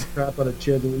 Scared the crap out of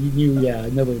Chid. He knew, I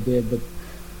never did, but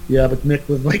Mick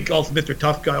was like, also Mr.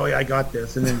 Tough Guy. Oh yeah, I got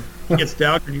this. And then he gets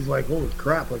down and he's like, "Holy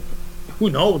crap!" Like, who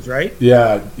knows, right?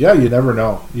 Yeah. You never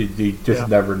know. You just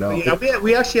never know. Yeah,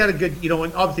 we actually had a good,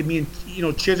 and obviously me and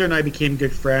Chizzer and I became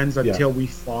good friends until we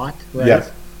fought, right?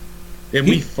 Yes. Then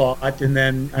we fought, and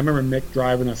then I remember Mick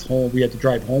driving us home. We had to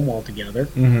drive home all together,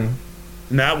 Mm-hmm.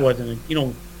 and that wasn't,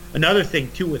 another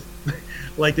thing too was,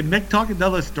 like, did Mick talk and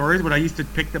tell those stories when I used to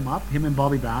pick them up, him and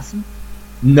Bobby Basson?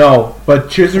 No, but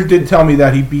Chizzer did tell me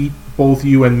that he beat both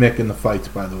you and Mick in the fights,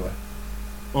 by the way.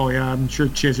 Oh yeah, I'm sure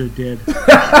Chizzer did.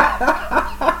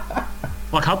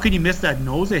 Like, how could you miss that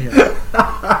nose of his?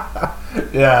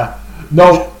 Yeah.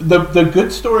 No, the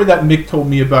good story that Mick told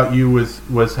me about you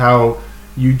was how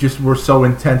you just were so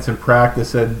intense in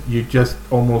practice and you just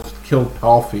almost killed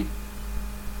Palfy.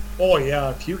 Oh yeah,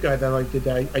 a few guys that I did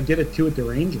that. I did it too at the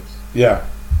Rangers. Yeah.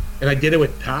 And I did it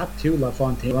with Pat too,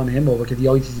 LaFontaine, on him over, because he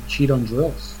always used to cheat on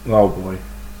drills. Oh boy.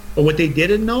 But what they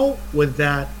didn't know was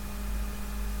that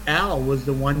Al was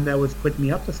the one that was putting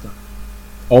me up to stuff.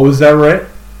 Oh, is that right?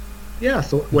 Yeah,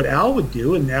 so what Al would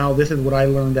do, and now this is what I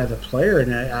learned as a player,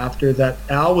 and after that,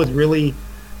 Al was really,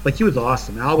 like, he was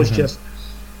awesome. Al was just,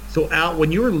 so Al,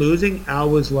 when you were losing, Al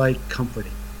was like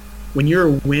comforting. When you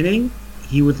were winning,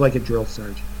 he was like a drill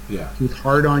sergeant. Yeah. He was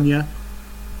hard on you.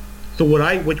 So what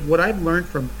I've learned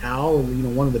from Al,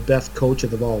 one of the best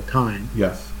coaches of all time.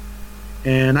 Yes.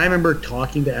 And I remember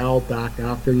talking to Al back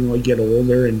after, you get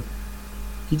older, and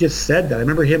he just said that. I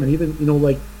remember him, and even,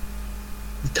 like,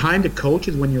 the time to coach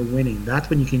is when you're winning. That's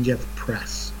when you can just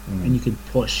press and you can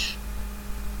push.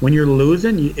 When you're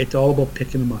losing, it's all about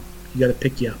picking them up. You got to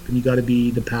pick you up, and you got to be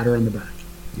the patter on the back.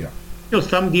 Yeah.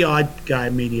 The odd guy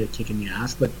may need a kick in the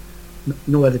ass, but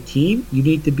as a team, you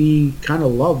need to be kind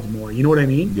of loved more. You know what I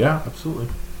mean? Yeah, absolutely.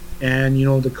 And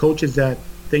the coaches that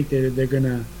think they're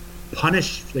gonna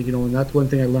punish, and that's one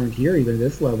thing I learned here, even at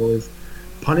this level, is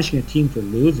punishing a team for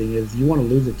losing. Is you want to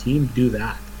lose a team, do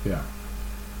that. Yeah.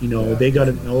 They got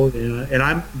to know, and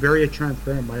I'm very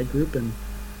transparent in my group and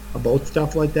about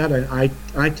stuff like that.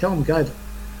 I tell them, guys,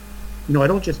 I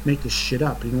don't just make this shit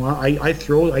up.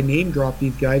 I name drop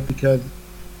these guys because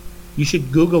you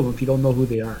should Google them if you don't know who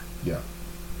they are. Yeah.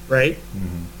 Right?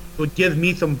 Mm-hmm. So it gives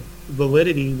me some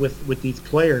validity with these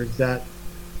players that,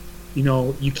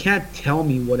 you can't tell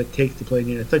me what it takes to play in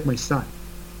the NHL. It's like my son.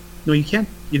 No, you can't.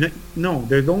 No,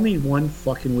 there's only one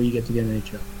fucking way you get to the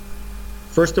NHL.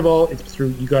 First of all, it's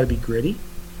through, you got to be gritty,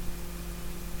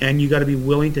 and you got to be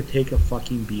willing to take a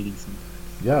fucking beating sometimes.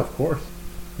 Yeah, of course.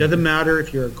 Doesn't matter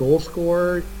if you're a goal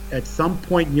scorer. At some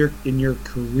point in your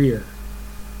career,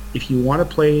 if you want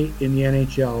to play in the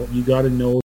NHL, you got to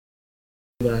know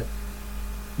that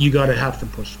you got to have some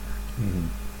pushback.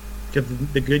 Because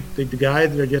the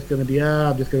guys that are just going to be,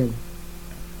 I'm just going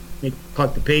to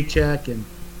cut the paycheck and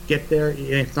get there, and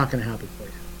it's not going to happen for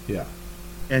you. Yeah.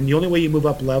 And the only way you move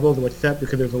up levels is what's set,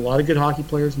 because there's a lot of good hockey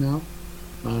players now.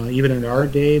 Even in our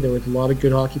day, there was a lot of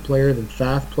good hockey players and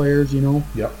fast players,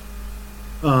 Yep.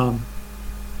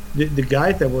 The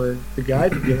guys that were the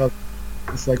guys that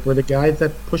it's like were the guys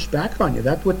that pushed back on you.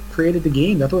 That's what created the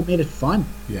game. That's what made it fun.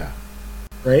 Yeah.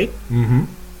 Right? Mm-hmm.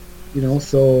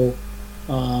 So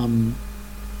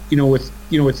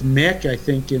it's Mick, I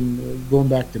think, and going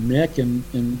back to Mick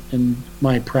and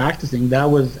my practicing, that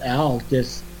was Al.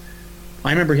 I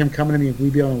remember him coming to me, if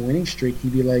we'd be on a winning streak,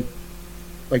 he'd be like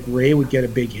Ray would get a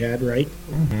big head, right?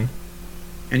 Mm-hmm.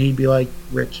 And he'd be like,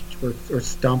 Rich or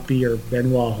Stumpy or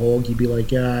Benoit Hogue, he'd be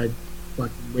like, yeah,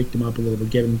 wake them up a little bit,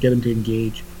 get him to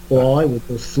engage. Well, I would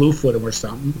go slew foot him or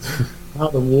something. Now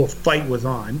the fight was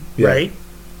on, right?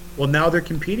 Well, now they're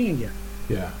competing again.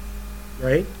 Yeah.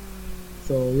 Right?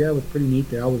 So, yeah, it was pretty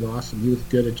neat. That was awesome. He was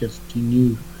good at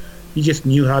he just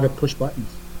knew how to push buttons.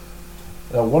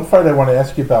 One fight I want to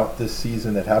ask you about this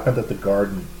season that happened at the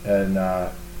Garden, and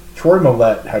Troy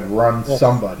Millette had run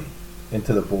somebody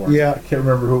into the board. Yeah. I can't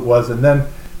remember who it was, and then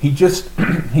he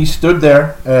stood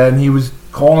there and he was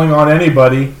calling on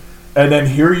anybody, and then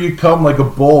here you come like a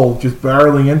bull just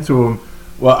barreling into him.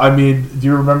 Well, I mean, do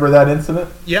you remember that incident?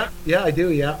 Yeah, I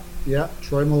do. Yeah,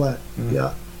 Troy Millette. Mm-hmm.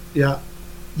 Yeah.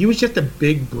 He was just a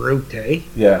big brute, eh?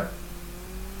 Yeah.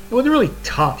 It wasn't really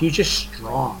tough. He was just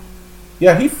strong.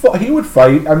 Yeah, he would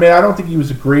fight. I mean, I don't think he was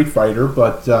a great fighter,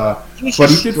 but he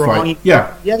did fight.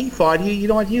 Yeah. Yeah, he fought.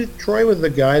 Troy was the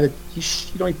guy that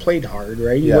he played hard,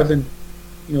 right? He Yeah. wasn't,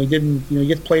 he didn't, he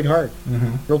just played hard.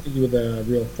 Mm-hmm. I don't think he was a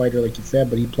real fighter like you said,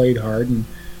 but he played hard. And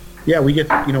yeah, we get,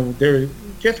 there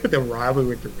just with the rivalry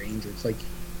with the Rangers, like,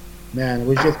 man, it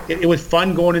was just it was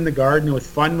fun going in the Garden. It was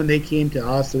fun when they came to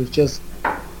us. It was just,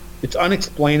 it's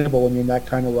unexplainable when you're in that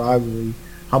kind of rivalry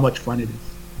how much fun it is.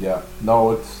 Yeah,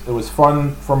 no, it was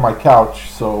fun from my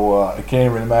couch, so I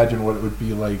can't even imagine what it would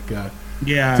be like to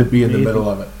be in the middle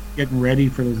of it. Getting ready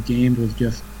for those games was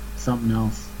just something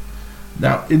else.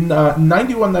 Now, in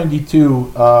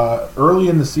 91-92, early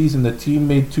in the season, the team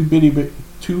made two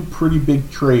pretty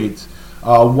big trades.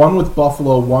 One with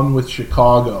Buffalo, one with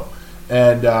Chicago.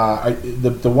 And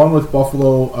the one with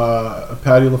Buffalo,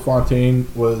 Patty LaFontaine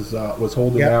was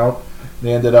holding out.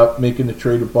 They ended up making the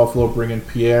trade with Buffalo, bringing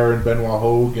Pierre and Benoit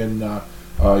Hogue and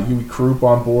Huey Krupp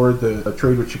on board. The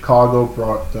trade with Chicago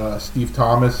brought Steve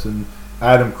Thomas and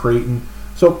Adam Creighton.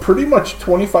 So pretty much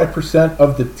 25%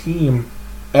 of the team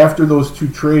after those two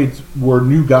trades were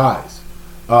new guys.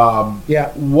 How did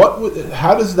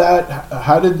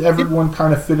everyone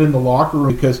kind of fit in the locker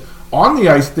room? Because on the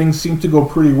ice, things seemed to go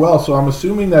pretty well. So I'm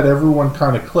assuming that everyone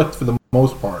kind of clicked for the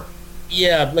most part.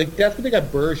 Yeah, like that's when they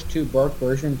got Berge too. Bart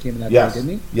Bergeron came in that Yes. day,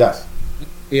 didn't he? Yes.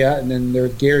 Yeah, and then there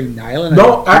was Gary Nyland.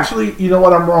 No, actually, you know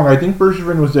what? I'm wrong. I think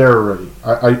Bergevin was there already.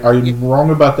 I'm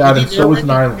wrong about that, and so was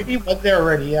Nyland. Maybe he was there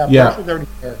already. Yeah, Yeah. Berge was already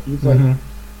there. He was Mhm.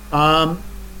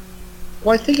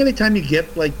 well, I think anytime you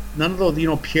get like none of those,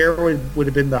 Pierre would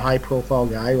have been the high profile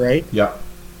guy, right? Yeah.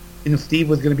 Steve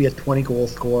was going to be a 20-goal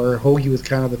scorer. Hoagie was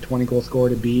kind of the 20-goal scorer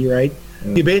to be, right?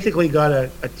 You basically got a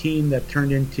team that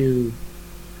turned into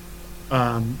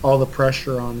all the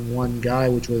pressure on one guy,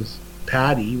 which was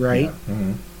Patty, right? Yeah.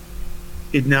 Mm-hmm.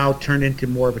 It now turned into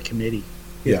more of a committee.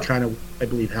 It's Yeah. kind of, I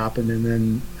believe, happened. And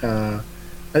then I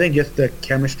think just the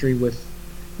chemistry with,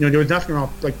 there was nothing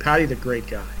wrong. Like, Patty's a great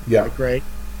guy. Yeah. Like, right?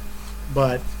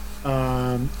 But,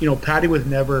 Patty was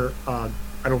never, I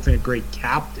don't think, a great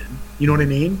captain. You know what I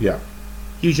mean? Yeah.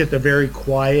 He was just a very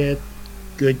quiet,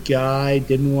 good guy.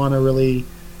 Didn't want to really.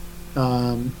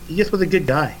 He just was a good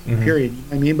guy. Mm-hmm. Period.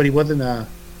 I mean, but he wasn't a.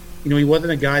 He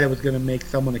wasn't a guy that was going to make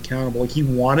someone accountable. Like, he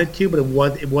wanted to, but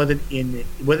it wasn't in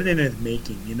his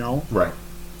making. Right.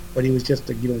 But he was just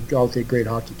obviously a great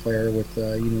hockey player with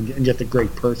and just a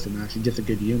great person. Actually, just a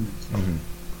good human. So.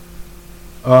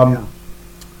 Mm-hmm.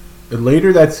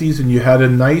 Later that season, you had a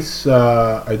nice,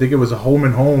 I think it was a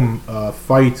home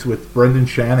fights with Brendan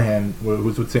Shanahan, who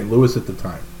was with St. Louis at the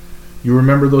time. You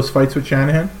remember those fights with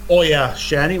Shanahan? Oh yeah,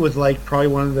 Shanny was like probably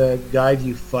one of the guys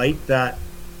you fight that.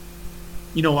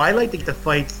 I like to get the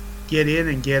fights, get in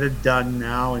and get it done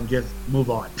now, and just move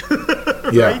on.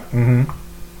 Right? Yeah. Mm-hmm.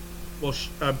 Well,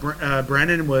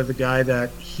 Brendan was a guy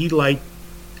that he liked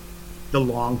the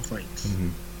long fights. Mm-hmm.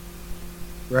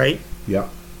 Right? Yeah.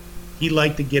 He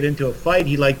liked to get into a fight.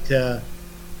 He liked to,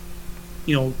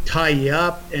 tie you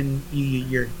up, and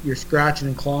you're scratching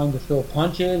and clawing to throw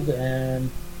punches.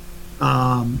 And,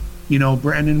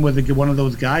 Brendan was one of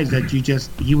those guys that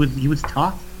he was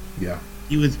tough. Yeah.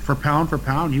 He was for pound,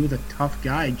 he was a tough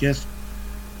guy.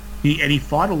 He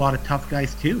fought a lot of tough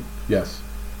guys too. Yes.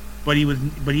 But he was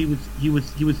he was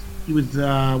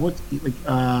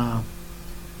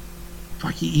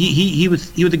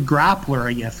a grappler,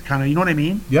 I guess, kind of. You know what I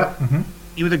mean? Yeah. Mm-hmm.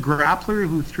 He was a grappler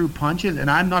who threw punches,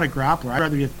 and I'm not a grappler. I'd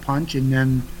rather just punch, and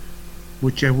then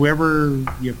whoever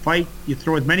you fight, you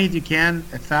throw as many as you can,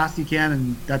 as fast as you can,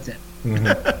 and that's it.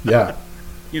 Mm-hmm. Yeah.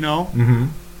 Mm-hmm.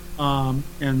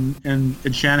 And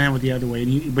Shanahan was the other way,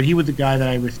 but he was a guy that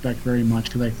I respect very much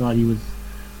because I thought he was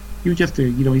just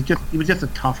he was just a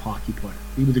tough hockey player.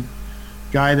 He was a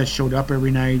guy that showed up every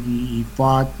night. He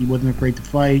fought. He wasn't afraid to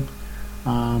fight.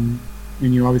 And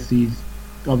obviously he's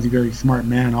a very smart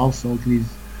man also, because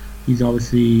he's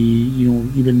obviously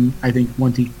even I think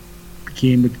once he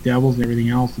became with the Devils and everything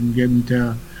else and getting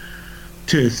to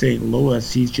St.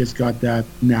 Louis, he's just got that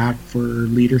knack for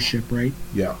leadership, right?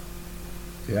 Yeah.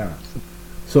 Yeah.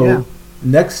 So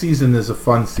next season is a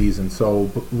fun season. So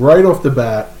right off the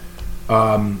bat,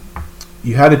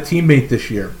 you had a teammate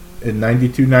this year in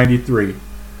 92-93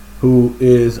 who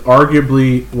is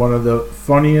arguably one of the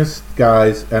funniest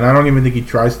guys, and I don't even think he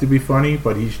tries to be funny,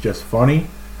 but he's just funny,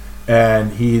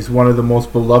 and he's one of the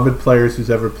most beloved players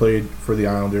who's ever played for the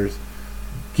Islanders.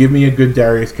 Give me a good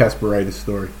Darius Kasparaitis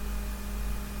story.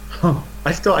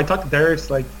 I talk to Darius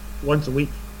like once a week.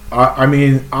 I'm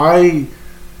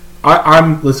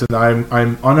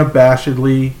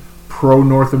unabashedly pro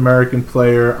North American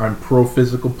player. I'm pro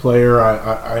physical player.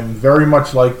 I'm very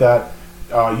much like that.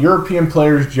 European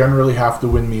players generally have to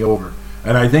win me over.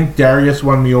 And I think Darius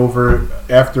won me over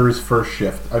after his first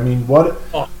shift. I mean,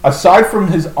 aside from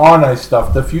his on-ice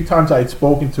stuff, the few times I had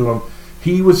spoken to him,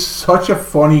 he was such a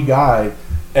funny guy,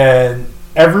 and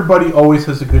everybody always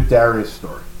has a good Darius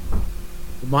story.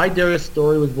 My Darius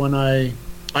story was when I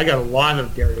got a lot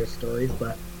of Darius stories,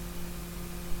 but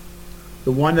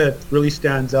the one that really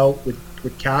stands out with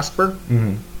Casper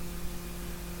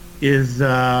is,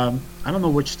 I don't know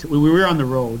which, we were on the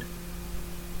road,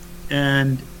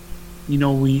 and you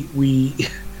know, you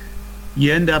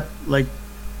end up like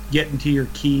getting to your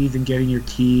keys and getting your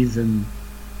keys and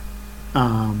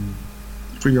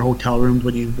for your hotel rooms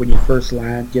when you first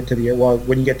land,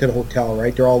 when you get to the hotel,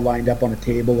 right? They're all lined up on a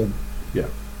table, and yeah.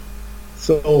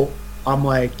 So I'm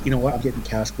like, you know what? I'm getting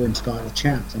Casper and Scott a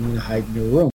chance. I'm going to hide in your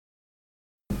room.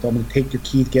 So I'm going to take your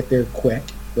keys, get there quick,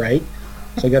 right?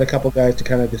 So I got a couple guys to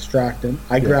kind of distract them.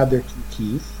 I grab their 2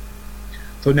 keys.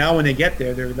 So now when they get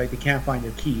there, they're like, they can't find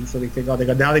their keys. So they think, now they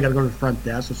got to go to the front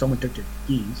desk. So someone took their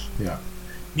keys. Yeah.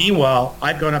 Meanwhile,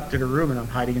 I've gone up to the room and I'm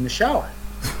hiding in the shower.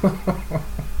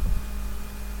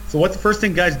 So what's the first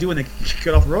thing guys do when they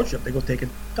get off the road trip? They go take a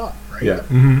dump, right? Yeah.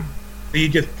 Mm-hmm. So you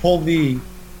just pull the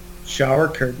shower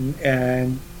curtain,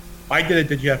 and I did it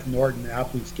to Jeff Norton,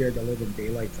 absolutely scared the living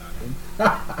daylights out of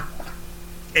him.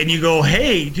 And you go,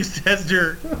 hey, just as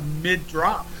they're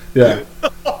mid-drop. Yeah.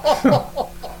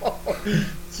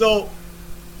 So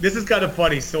this is kind of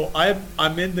funny. So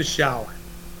I'm in the shower,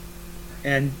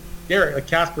 and Derek,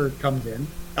 Casper comes in.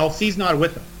 LC's not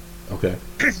with him. Okay.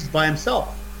 He's by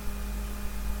himself.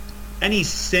 And he's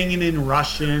singing in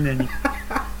Russian, and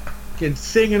he's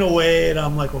singing away, and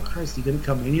I'm like, well, Christ, he didn't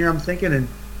come in here, I'm thinking, and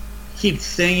keeps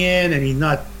singing, and he's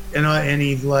not, and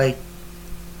he's like,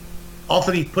 all of a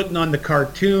sudden he's putting on the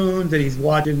cartoons, and he's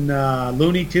watching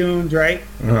Looney Tunes, right?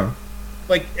 Uh-huh.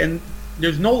 Like, and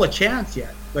there's no LaChance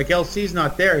yet. Like, LC's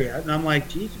not there yet, and I'm like,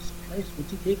 Jesus Christ, what's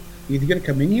he take? Is he gonna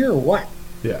come in here or what?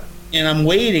 Yeah. And I'm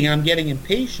waiting, and I'm getting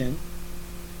impatient,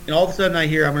 and all of a sudden I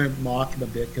hear, I'm gonna mock him a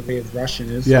bit because his Russian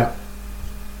is. Yeah.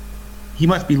 He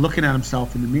must be looking at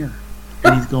himself in the mirror,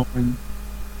 and he's going,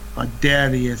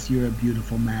 Darius, you're a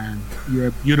beautiful man. You're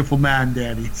a beautiful man,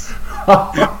 Darius.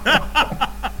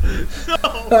 So,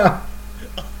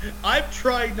 I'm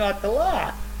trying not to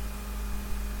laugh.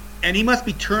 And he must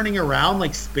be turning around,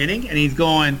 like spinning, and he's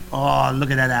going, oh, look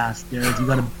at that ass, Darius. You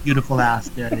got a beautiful ass,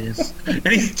 Darius. And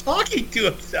he's talking to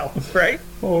himself, right?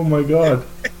 Oh, my God.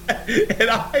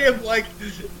 And I am like...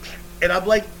 And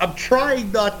I'm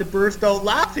trying not to burst out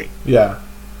laughing. Yeah.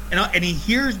 And he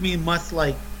hears me and must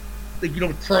like,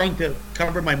 trying to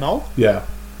cover my mouth. Yeah.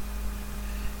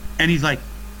 And he's like,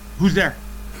 who's there?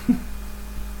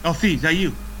 LC, is that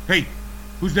you? Hey,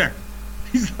 who's there?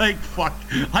 He's like, fuck.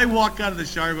 I walk out of the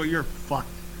shower and go, you're fucked.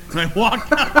 And I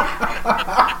walk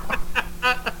out.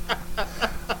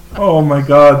 Oh my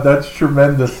God, that's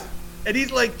tremendous. And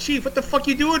he's like, Chief, what the fuck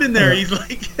you doing in there? He's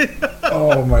like...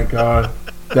 Oh my God.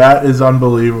 That is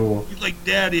unbelievable. He's like,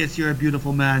 Darius, you're a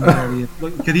beautiful man, Darius.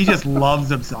 Because he just loves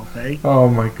himself, eh? Oh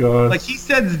my God. Like, he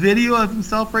sends video of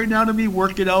himself right now to me,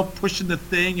 working out, pushing the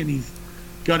thing, and he's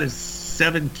got his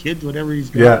 7 kids, whatever he's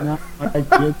got now. 5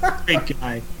 kids. Great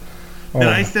guy. Oh. And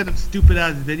I sent him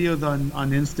stupid-ass videos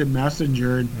on Instant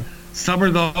Messenger, and some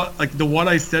are the one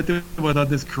I sent him about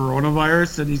this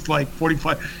coronavirus, and he's like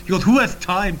 45. He goes, who has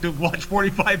time to watch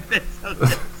 45 minutes of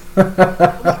this?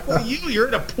 Well, you're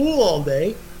in a pool all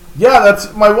day. Yeah,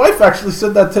 that's my wife actually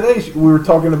said that today. We were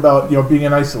talking about being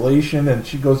in isolation, and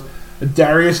she goes,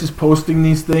 Darius is posting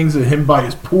these things and him by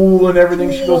his pool and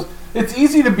everything. She goes, it's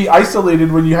easy to be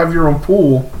isolated when you have your own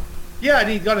pool. Yeah, and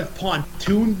he's got his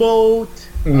pontoon boat.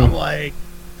 I'm like,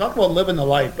 talk about living the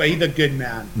life, but he's a good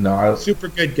man. No, super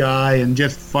good guy and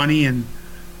just funny, and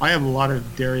I have a lot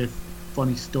of Darius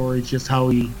funny stories. Just how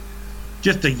he.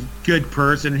 Just a good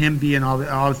person, him being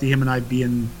obviously him and I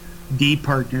being D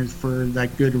partners for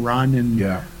that good run,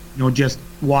 and just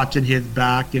watching his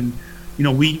back, and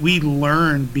we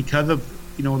learned because of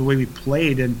the way we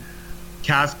played, and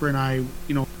Casper and I,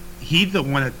 he's the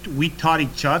one that we taught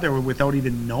each other without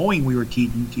even knowing we were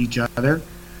teaching each other.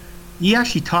 He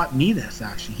actually taught me this.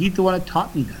 Actually, he's the one that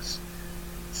taught me this.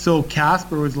 So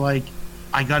Casper was like,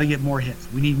 "I got to get more hits.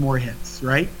 We need more hits,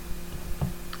 right?"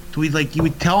 So he's like, he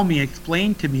would tell me,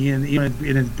 explain to me in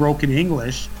his broken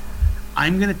English,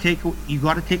 you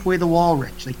got to take away the wall,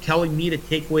 Rich. Like telling me to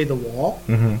take away the wall,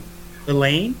 the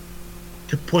lane,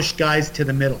 to push guys to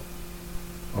the middle.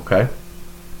 Okay.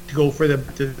 To go for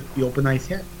the open ice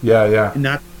hit. Yeah, yeah. And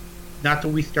that's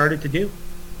what we started to do.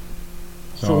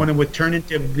 So when it would turn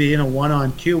into being a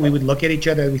 1-on-2, we would look at each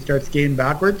other, we start skating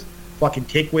backwards, fucking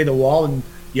take away the wall and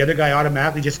the other guy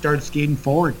automatically just started skating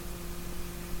forward.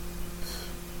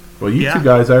 Well, you two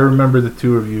guys, I remember the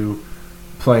two of you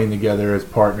playing together as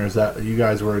partners. That you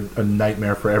guys were a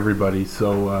nightmare for everybody.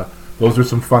 So those are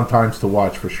some fun times to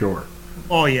watch for sure.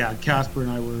 Oh yeah, Casper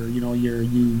and I were,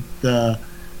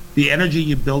 the energy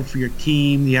you build for your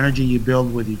team, the energy you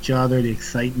build with each other, the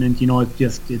excitement,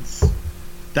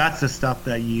 that's the stuff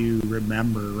that you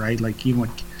remember, right? Like even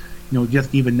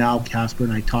even now, Casper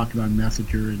and I talking on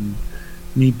Messenger and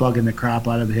me bugging the crap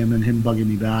out of him and him bugging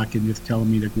me back and just telling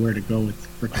me where to go. It's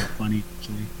freaking funny,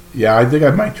 actually. Yeah, I think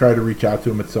I might try to reach out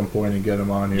to him at some point and get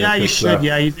him on here. Yeah, you should.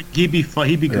 He'd be fun.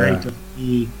 He'd be great.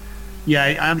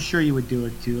 I'm sure you would do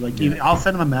it too. I'll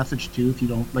send him a message too if you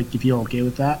don't if you're okay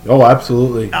with that. Oh,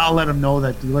 absolutely. I'll let him know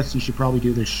that you should probably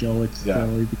do this show. It's he's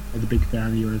a big fan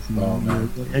of yours,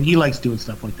 and he likes doing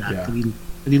stuff like that because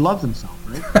he loves himself,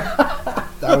 right?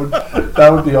 that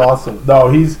would be awesome. No,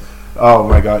 he's oh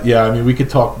my god, yeah. I mean, we could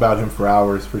talk about him for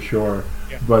hours for sure.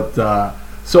 Yeah. But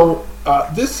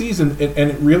this season, and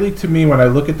it really, to me, when I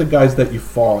look at the guys that you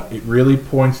fought, it really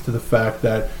points to the fact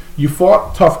that you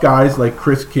fought tough guys like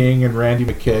Chris King and Randy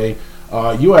McKay.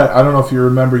 I don't know if you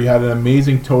remember, you had an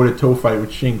amazing toe-to-toe fight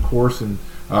with Shane Corson.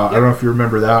 I don't know if you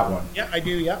remember that one. Yeah, I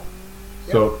do, yeah.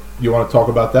 So, you want to talk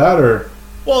about that, or?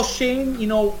 Well, Shane,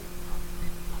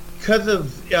 because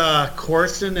of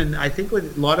Corson, and I think a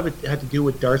lot of it had to do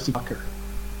with Darcy Tucker.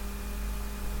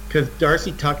 Because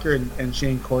Darcy Tucker and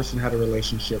Shane Corson had a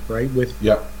relationship, right? With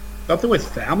something with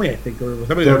family, I think, or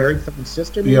somebody married someone's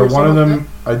sister. Yeah, one of them,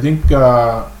 I think.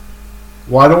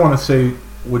 Well, I don't want to say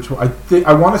which one.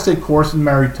 I want to say Corson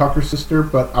married Tucker's sister,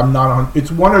 but I'm not on.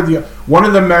 It's one of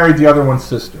them married the other one's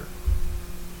sister.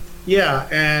 Yeah,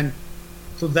 and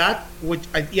so that it was.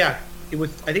 I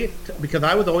think it's because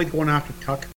I was always going after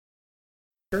Tucker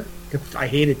because I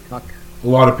hated Tucker. A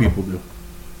lot of people do.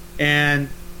 And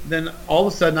then all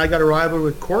of a sudden, I got a rivalry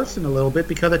with Corson a little bit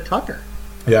because of Tucker.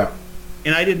 Yeah.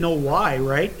 And I didn't know why,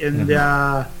 right? And it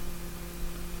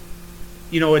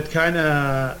kind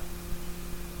of.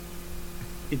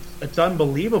 It's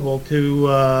unbelievable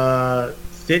to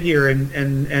sit here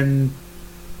and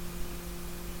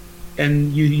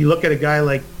you look at a guy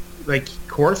like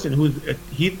Corson,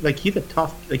 he was a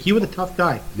tough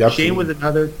guy. Absolutely. Shane was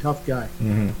another tough guy.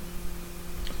 Mm-hmm.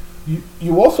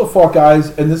 You also fought guys,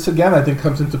 and this again I think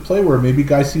comes into play where maybe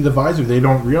guys see the visor, they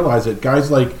don't realize it.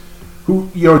 Guys like who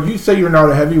you say you're not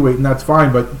a heavyweight and that's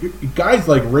fine, but guys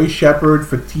like Ray Shepard,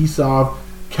 Fetisov,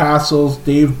 Castles,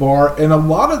 Dave Barr, and a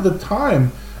lot of the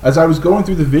time, as I was going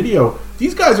through the video,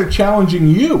 these guys are challenging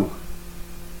you.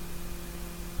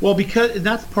 Well,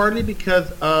 that's partly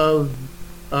because of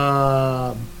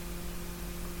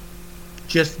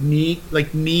just me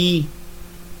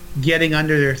getting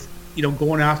under their,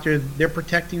 going after, they're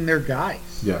protecting their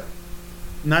guys. Yeah.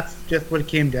 And that's just what it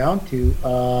came down to.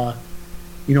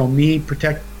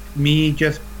 Me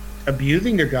just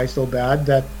abusing their guys so bad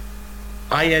that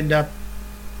I end up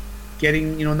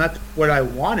getting, and that's what I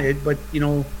wanted, but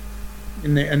and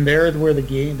there's where the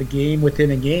game within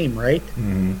a game, right?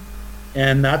 Mm-hmm.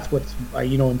 And that's what's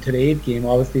in today's game.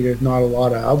 Obviously, there's not a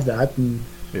lot of that, and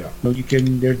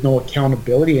there's no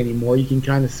accountability anymore. You can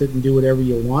kind of sit and do whatever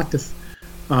you want to,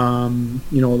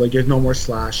 there's no more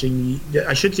slashing.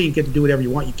 I should say you get to do whatever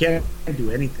you want. You can't do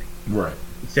anything, right?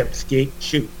 Except skate,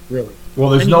 shoot, really.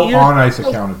 Well, there's no on-ice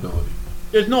accountability.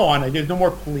 There's no on-ice. There's no more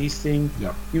policing.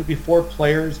 Yeah. Before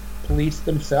players police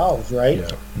themselves, right? Yeah.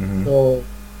 Mm-hmm. So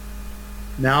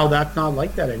now that's not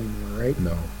like that anymore, right?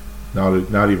 No,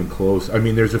 not even close. I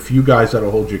mean, there's a few guys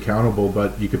that'll hold you accountable,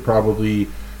 but you could probably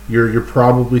you're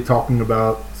probably talking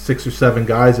about 6 or 7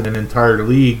 guys in an entire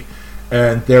league.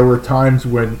 And there were times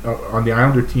when on the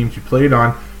Islander teams you played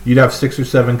on, you'd have 6 or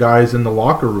 7 guys in the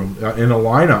locker room in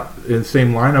the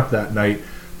same lineup that night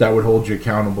that would hold you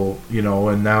accountable,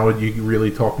 and now you're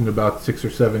really talking about 6 or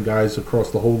 7 guys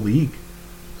across the whole league.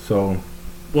 So,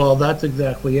 well, that's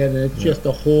exactly it. And it's just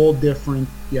a whole different,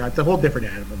 it's a whole different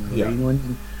animal. Yeah.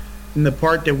 And the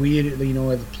part that we,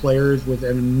 as players,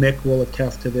 and Mick will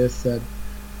attest to this, that,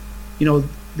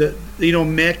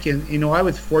 Mick and, I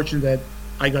was fortunate that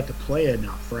I got to play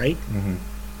enough, right? Mm-hmm.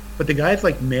 But the guys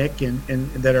like Mick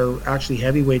and that are actually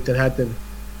heavyweight that had to,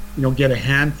 get a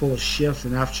handful of shifts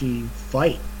and actually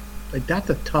fight, that's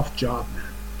a tough job, man.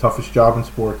 Toughest job in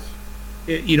sports.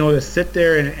 To sit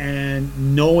there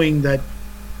and knowing that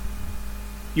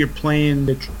you're playing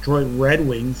the Detroit Red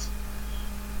Wings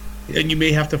and you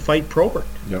may have to fight Probert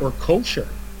or Kosher.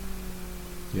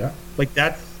 Yeah.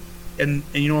 That's and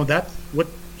that's what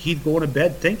he's going to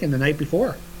bed thinking the night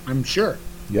before, I'm sure.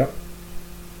 Yep.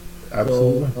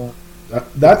 Absolutely.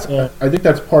 So, I think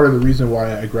that's part of the reason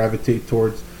why I gravitate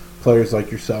towards players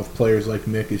like yourself, players like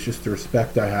Mick, is just the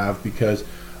respect I have because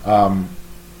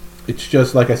it's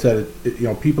just like I said.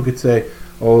 People could say,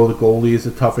 "Oh, the goalie is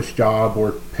the toughest job,"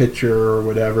 or pitcher, or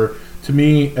whatever. To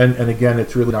me, and again,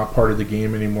 it's really not part of the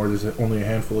game anymore. There's only a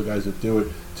handful of guys that do it.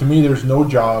 To me, there's no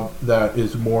job that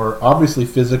is more obviously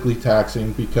physically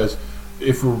taxing because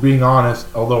if we're being honest,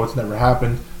 although it's never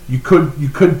happened, you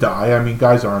could die. I mean,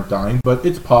 guys aren't dying, but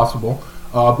it's possible.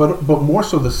 But more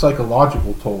so the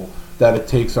psychological toll that it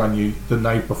takes on you the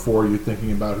night before you're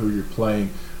thinking about who you're playing,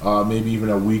 maybe even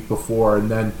a week before, and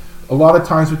then a lot of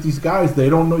times with these guys, they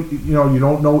don't know. You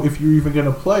don't know if you're even going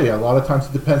to play. A lot of times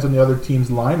it depends on the other team's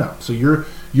lineup. So you're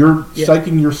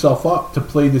psyching yourself up to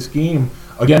play this game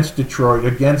against Detroit,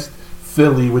 against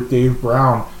Philly with Dave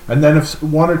Brown, and then if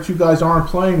one or two guys aren't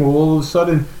playing, well, all of a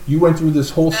sudden you went through this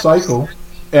whole cycle,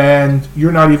 and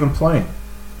you're not even playing.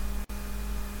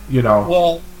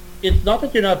 Well, it's not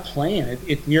that you're not playing.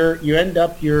 You end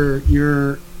up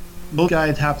those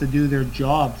guys have to do their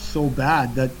job so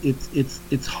bad that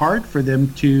it's hard for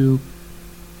them to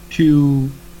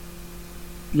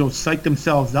psych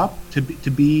themselves up to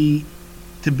be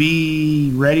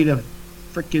ready to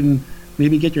freaking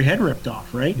maybe get your head ripped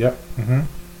off, right? Yep. Mm-hmm.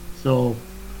 So,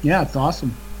 yeah, it's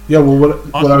awesome. Yeah, well,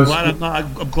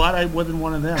 I'm glad I wasn't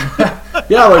one of them.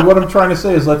 Yeah, like what I'm trying to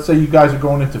say is, let's say you guys are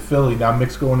going into Philly now.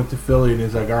 Mick's going into Philly, and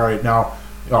he's like, all right, now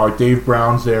Dave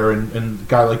Brown's there, and a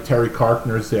guy like Terry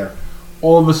Karkner's there.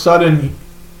 All of a sudden,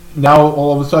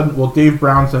 well, Dave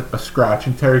Brown's a scratch,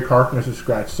 and Terry Karkner's a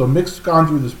scratch. So Mick's gone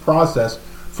through this process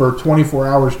for 24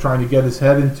 hours trying to get his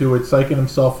head into it, psyching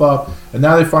himself up, and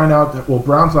now they find out that, well,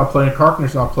 Brown's not playing,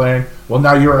 Karkner's not playing. Well,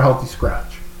 now you're a healthy scratch.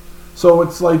 So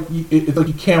it's like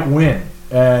you can't win,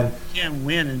 and you can't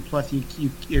win, and plus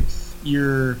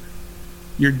you're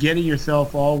getting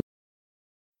yourself all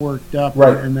worked up,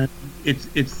 right? And then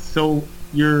it's so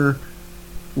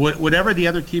whatever the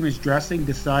other team is dressing,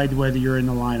 decide whether you're in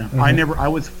the lineup. Mm-hmm. I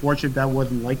was fortunate that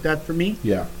wasn't like that for me.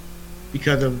 Yeah,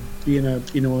 because of being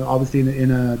obviously in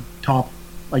a top,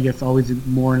 I guess always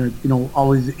more in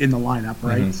always in the lineup,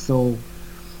 right? Mm-hmm. So,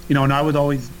 and I was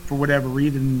always, for whatever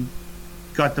reason,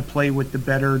 got to play with the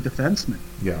better defensemen.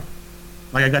 Yeah.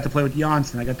 Like I got to play with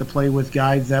Janssen. I got to play with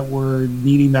guys that were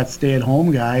needing that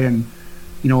stay-at-home guy, and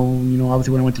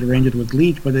obviously when I went to the Rangers with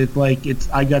Leach, but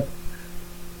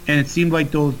and it seemed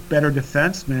like those better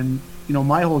defensemen.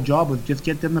 My whole job was just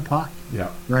get them the puck. Yeah.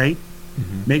 Right.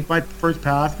 Mm-hmm. Make my first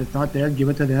pass. If it's not there, give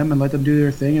it to them and let them do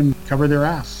their thing and cover their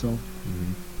ass. So,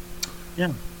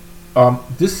 yeah.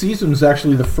 This season was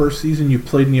actually the first season you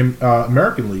played in the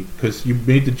American League because you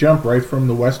made the jump right from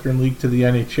the Western League to the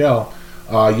NHL.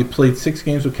 You played 6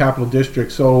 games with Capital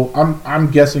District, so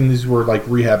I'm guessing these were like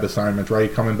rehab assignments,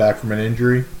 right? Coming back from an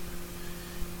injury.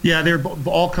 Yeah, they're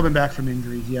all coming back from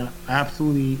injuries. Yeah,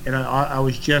 absolutely. And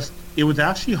it was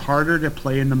actually harder to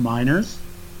play in the minors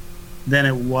than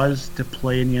it was to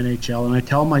play in the NHL. And I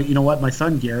tell my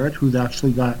son Garrett, who's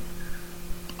actually got,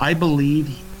 I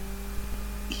believe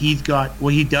he's got, well,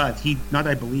 he does. I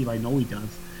know he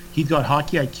does. He's got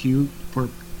hockey IQ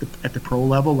at the pro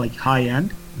level, like high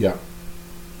end. Yeah.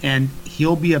 And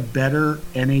he'll be a better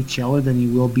NHLer than he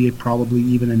will be probably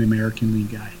even an American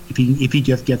League guy if he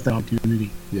just gets the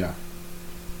opportunity. Yeah.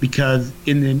 Because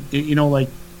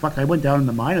I went down in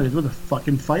the minors. It was a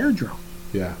fucking fire drill.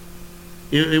 Yeah.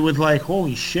 It was like,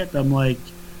 holy shit. I'm like,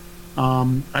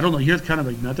 I don't know. Here's kind of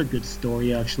another good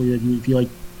story, actually. If you like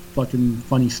fucking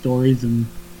funny stories.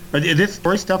 But this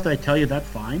first stuff that I tell you, that's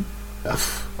fine.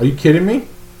 Are you kidding me?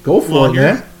 Go for it,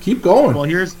 man. Keep going. Well,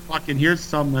 here's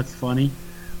something that's funny.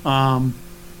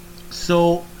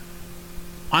 So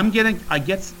I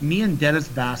guess me and Dennis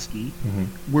Vasky,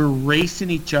 we're racing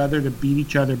each other to beat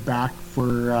each other back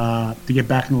to get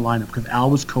back in the lineup because Al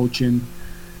was coaching,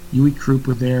 Huey Krupp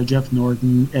was there, Jeff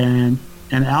Norton, and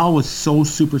Al was so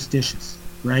superstitious,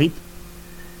 right?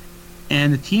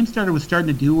 And the team was starting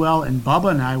to do well, and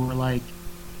Bubba and I were like,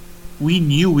 we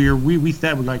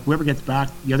said, we're like, whoever gets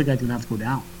back, the other guy's gonna have to go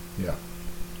down. Yeah.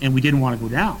 And we didn't want to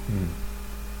go down.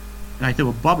 And I said,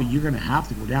 well, Bubba, you're going to have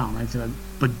to go down. I said,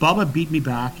 but Bubba beat me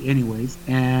back anyways.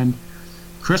 And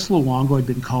Chris Luongo had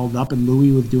been called up, and Louis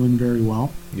was doing very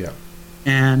well. Yeah.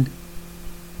 And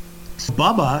so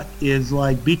Bubba is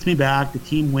like, beats me back. The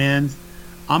team wins.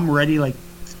 I'm ready like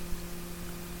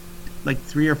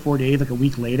 3 or 4 days, like a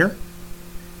week later.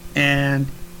 And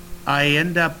I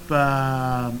end up,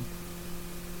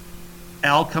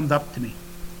 Al comes up to me.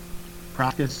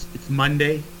 Practice, it's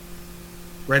Monday.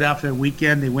 Right after the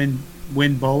weekend, they win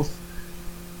both.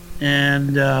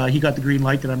 And he got the green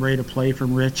light that I'm ready to play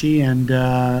from Richie. And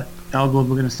Al goes,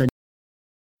 we're going to send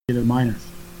you to the minors.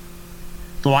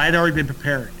 So I had already been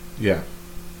prepared. Yeah.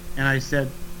 And I said,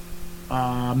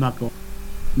 I'm not going.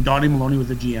 Donnie Maloney was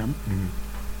the GM. Mm-hmm.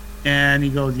 And he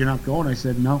goes, you're not going? I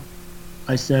said, no.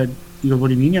 I said, he goes, what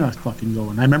do you mean you're not fucking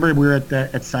going? I remember we were at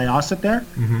Syosset there.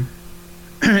 Mm-hmm.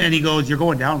 And he goes, you're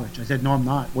going down, Rich. I said, no, I'm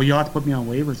not. Well, you'll have to put me on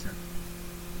waivers then.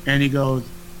 And he goes,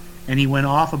 and he went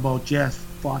off about just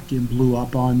fucking blew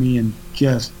up on me and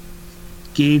just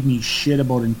gave me shit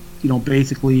about,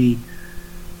 basically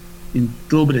a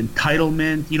little bit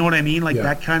entitlement. You know what I mean? Like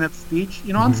that kind of speech.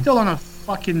 I'm still on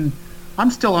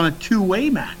a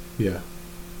two-way, man. Yeah.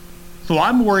 So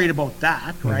I'm worried about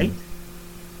that, right?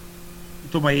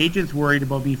 So my agent's worried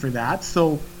about me for that.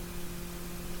 So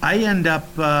I end up,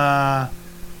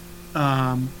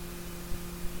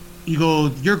 he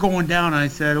goes, you're going down. And I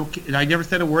said, okay. And I never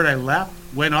said a word. I left,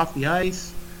 went off the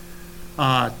ice.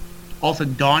 All of a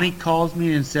sudden, Donnie calls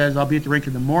me and says, I'll be at the rink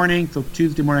in the morning. So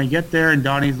Tuesday morning I get there, and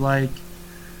Donnie's like,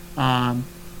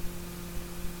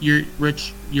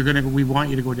 Rich, we want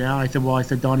you to go down. I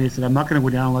said, Donnie, I'm not going to go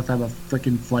down unless I have a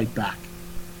freaking flight back.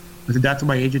 I said, that's what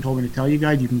my agent told me to tell you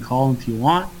guys. You can call him if you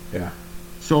want. Yeah.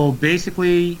 So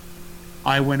basically,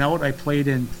 I went out. I played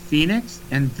in Phoenix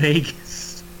and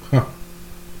Vegas.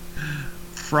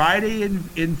 Friday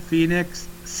in Phoenix,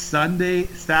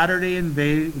 Saturday in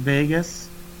Vegas,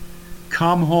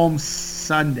 come home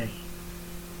Sunday,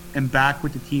 and back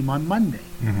with the team on Monday.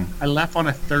 Mm-hmm. I left on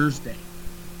a Thursday.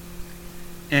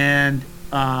 And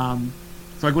so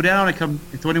I go down,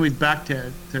 so anyways, back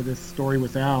to this story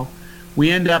with Al.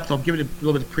 We end up, so I'll give it a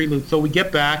little bit of prelude. So we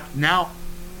get back now,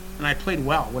 and I played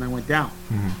well when I went down.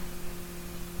 Mm-hmm.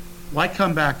 Well, I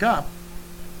come back up.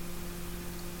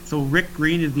 So Rick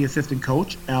Green is the assistant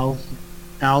coach. Al's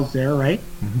there, right?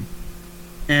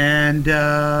 Mm-hmm. And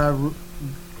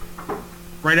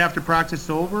right after practice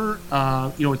over,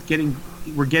 we're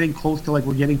getting close to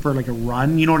we're getting for a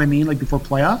run. You know what I mean? Like before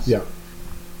playoffs. Yeah.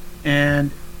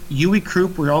 And Yui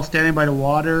Krupp, we're all standing by the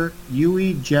water.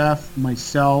 Yui, Jeff,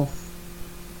 myself,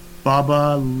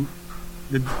 Bubba,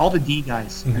 all the D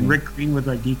guys, and Rick Green was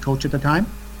our D coach at the time.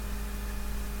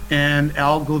 And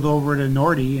Al goes over to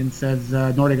Nordy and says,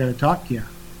 Nordy, I got to talk to you.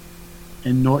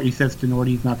 And he says to Nordy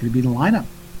he's not going to be in the lineup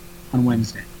on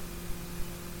Wednesday.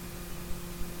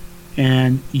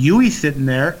 And Yui's sitting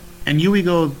there, and Yui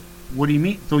goes, what do you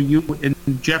mean? So and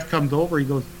Jeff comes over, he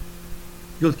goes,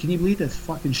 can you believe this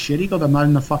fucking shit? He goes, I'm not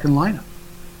in the fucking lineup.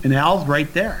 And Al's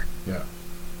right there. Yeah.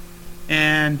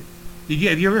 And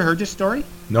have you ever heard this story?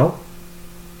 No.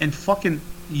 And fucking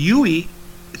Yui,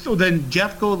 so then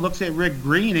Jeff looks at Rick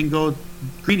Green and goes,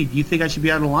 Greeny, do you think I should be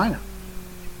out of the lineup?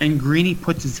 And Greeny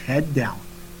puts his head down.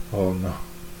 Oh, no.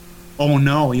 Oh,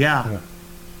 no, yeah.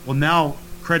 Well, now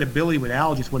credibility with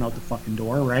Al just went out the fucking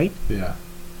door, right? Yeah.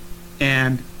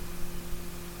 And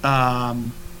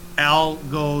Al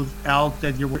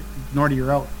says, Nordy,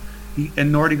 you're out.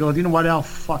 And Nordy goes, you know what, Al,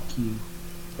 fuck you.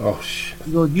 Oh, shit.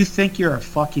 He goes, you think you're a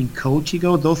fucking coach? He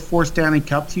goes, those 4 Stanley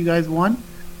Cups you guys won?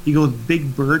 He goes,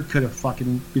 Big Bird could have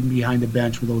fucking been behind the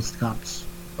bench with those cups.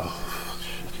 Oh,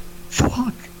 shit.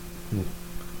 Fuck.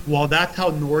 Well, that's how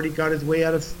Nordy got his way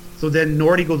out of... So then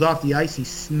Nordy goes off the ice. He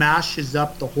smashes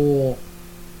up the whole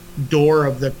door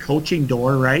of the coaching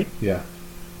door, right? Yeah.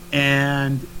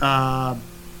 And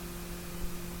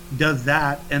does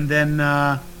that. And then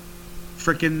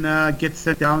gets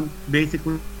sent down.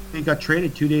 Basically, he got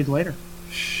traded 2 days later.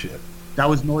 Shit. That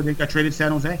was Nordy. Got traded to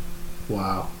San Jose.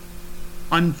 Wow.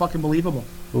 Unfucking believable.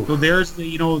 Oof. So there's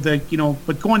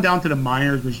but going down to the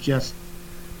minors was just,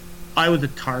 I was a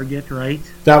target, right?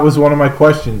 That was one of my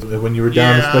questions when you were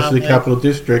down, especially Capital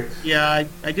District. Yeah,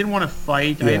 I didn't want to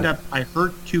fight. Yeah. I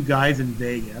hurt 2 guys in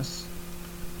Vegas.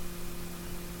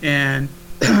 And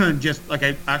just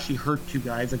I actually hurt 2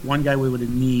 guys. Like one guy with a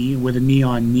knee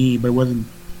on knee, but it wasn't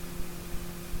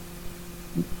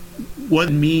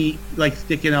me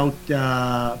sticking out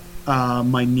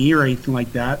my knee or anything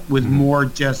like that. It was more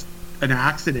just an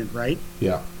accident, right?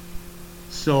 Yeah.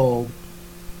 So,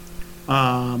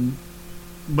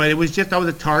 but it was just, I was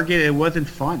a target. It wasn't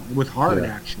fun. It was hard,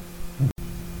 actually.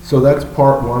 So that's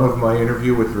part 1 of my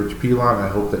interview with Rich Pilon. I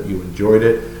hope that you enjoyed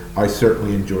it. I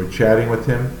certainly enjoyed chatting with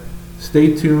him.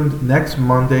 Stay tuned. Next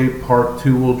Monday, part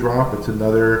 2 will drop. It's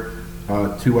another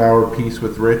 2-hour piece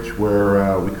with Rich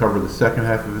where we cover the second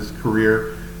half of his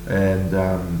career. And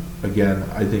again,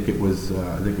 I think it was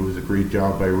a great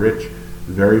job by Rich.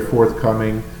 Very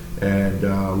forthcoming, and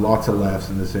lots of laughs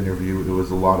in this interview. It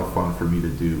was a lot of fun for me to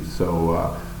do.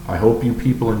 So I hope you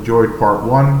people enjoyed part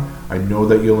 1. I know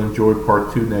that you'll enjoy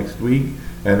part 2 next week.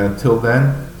 And until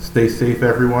then, stay safe,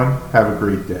 everyone. Have a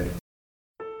great day.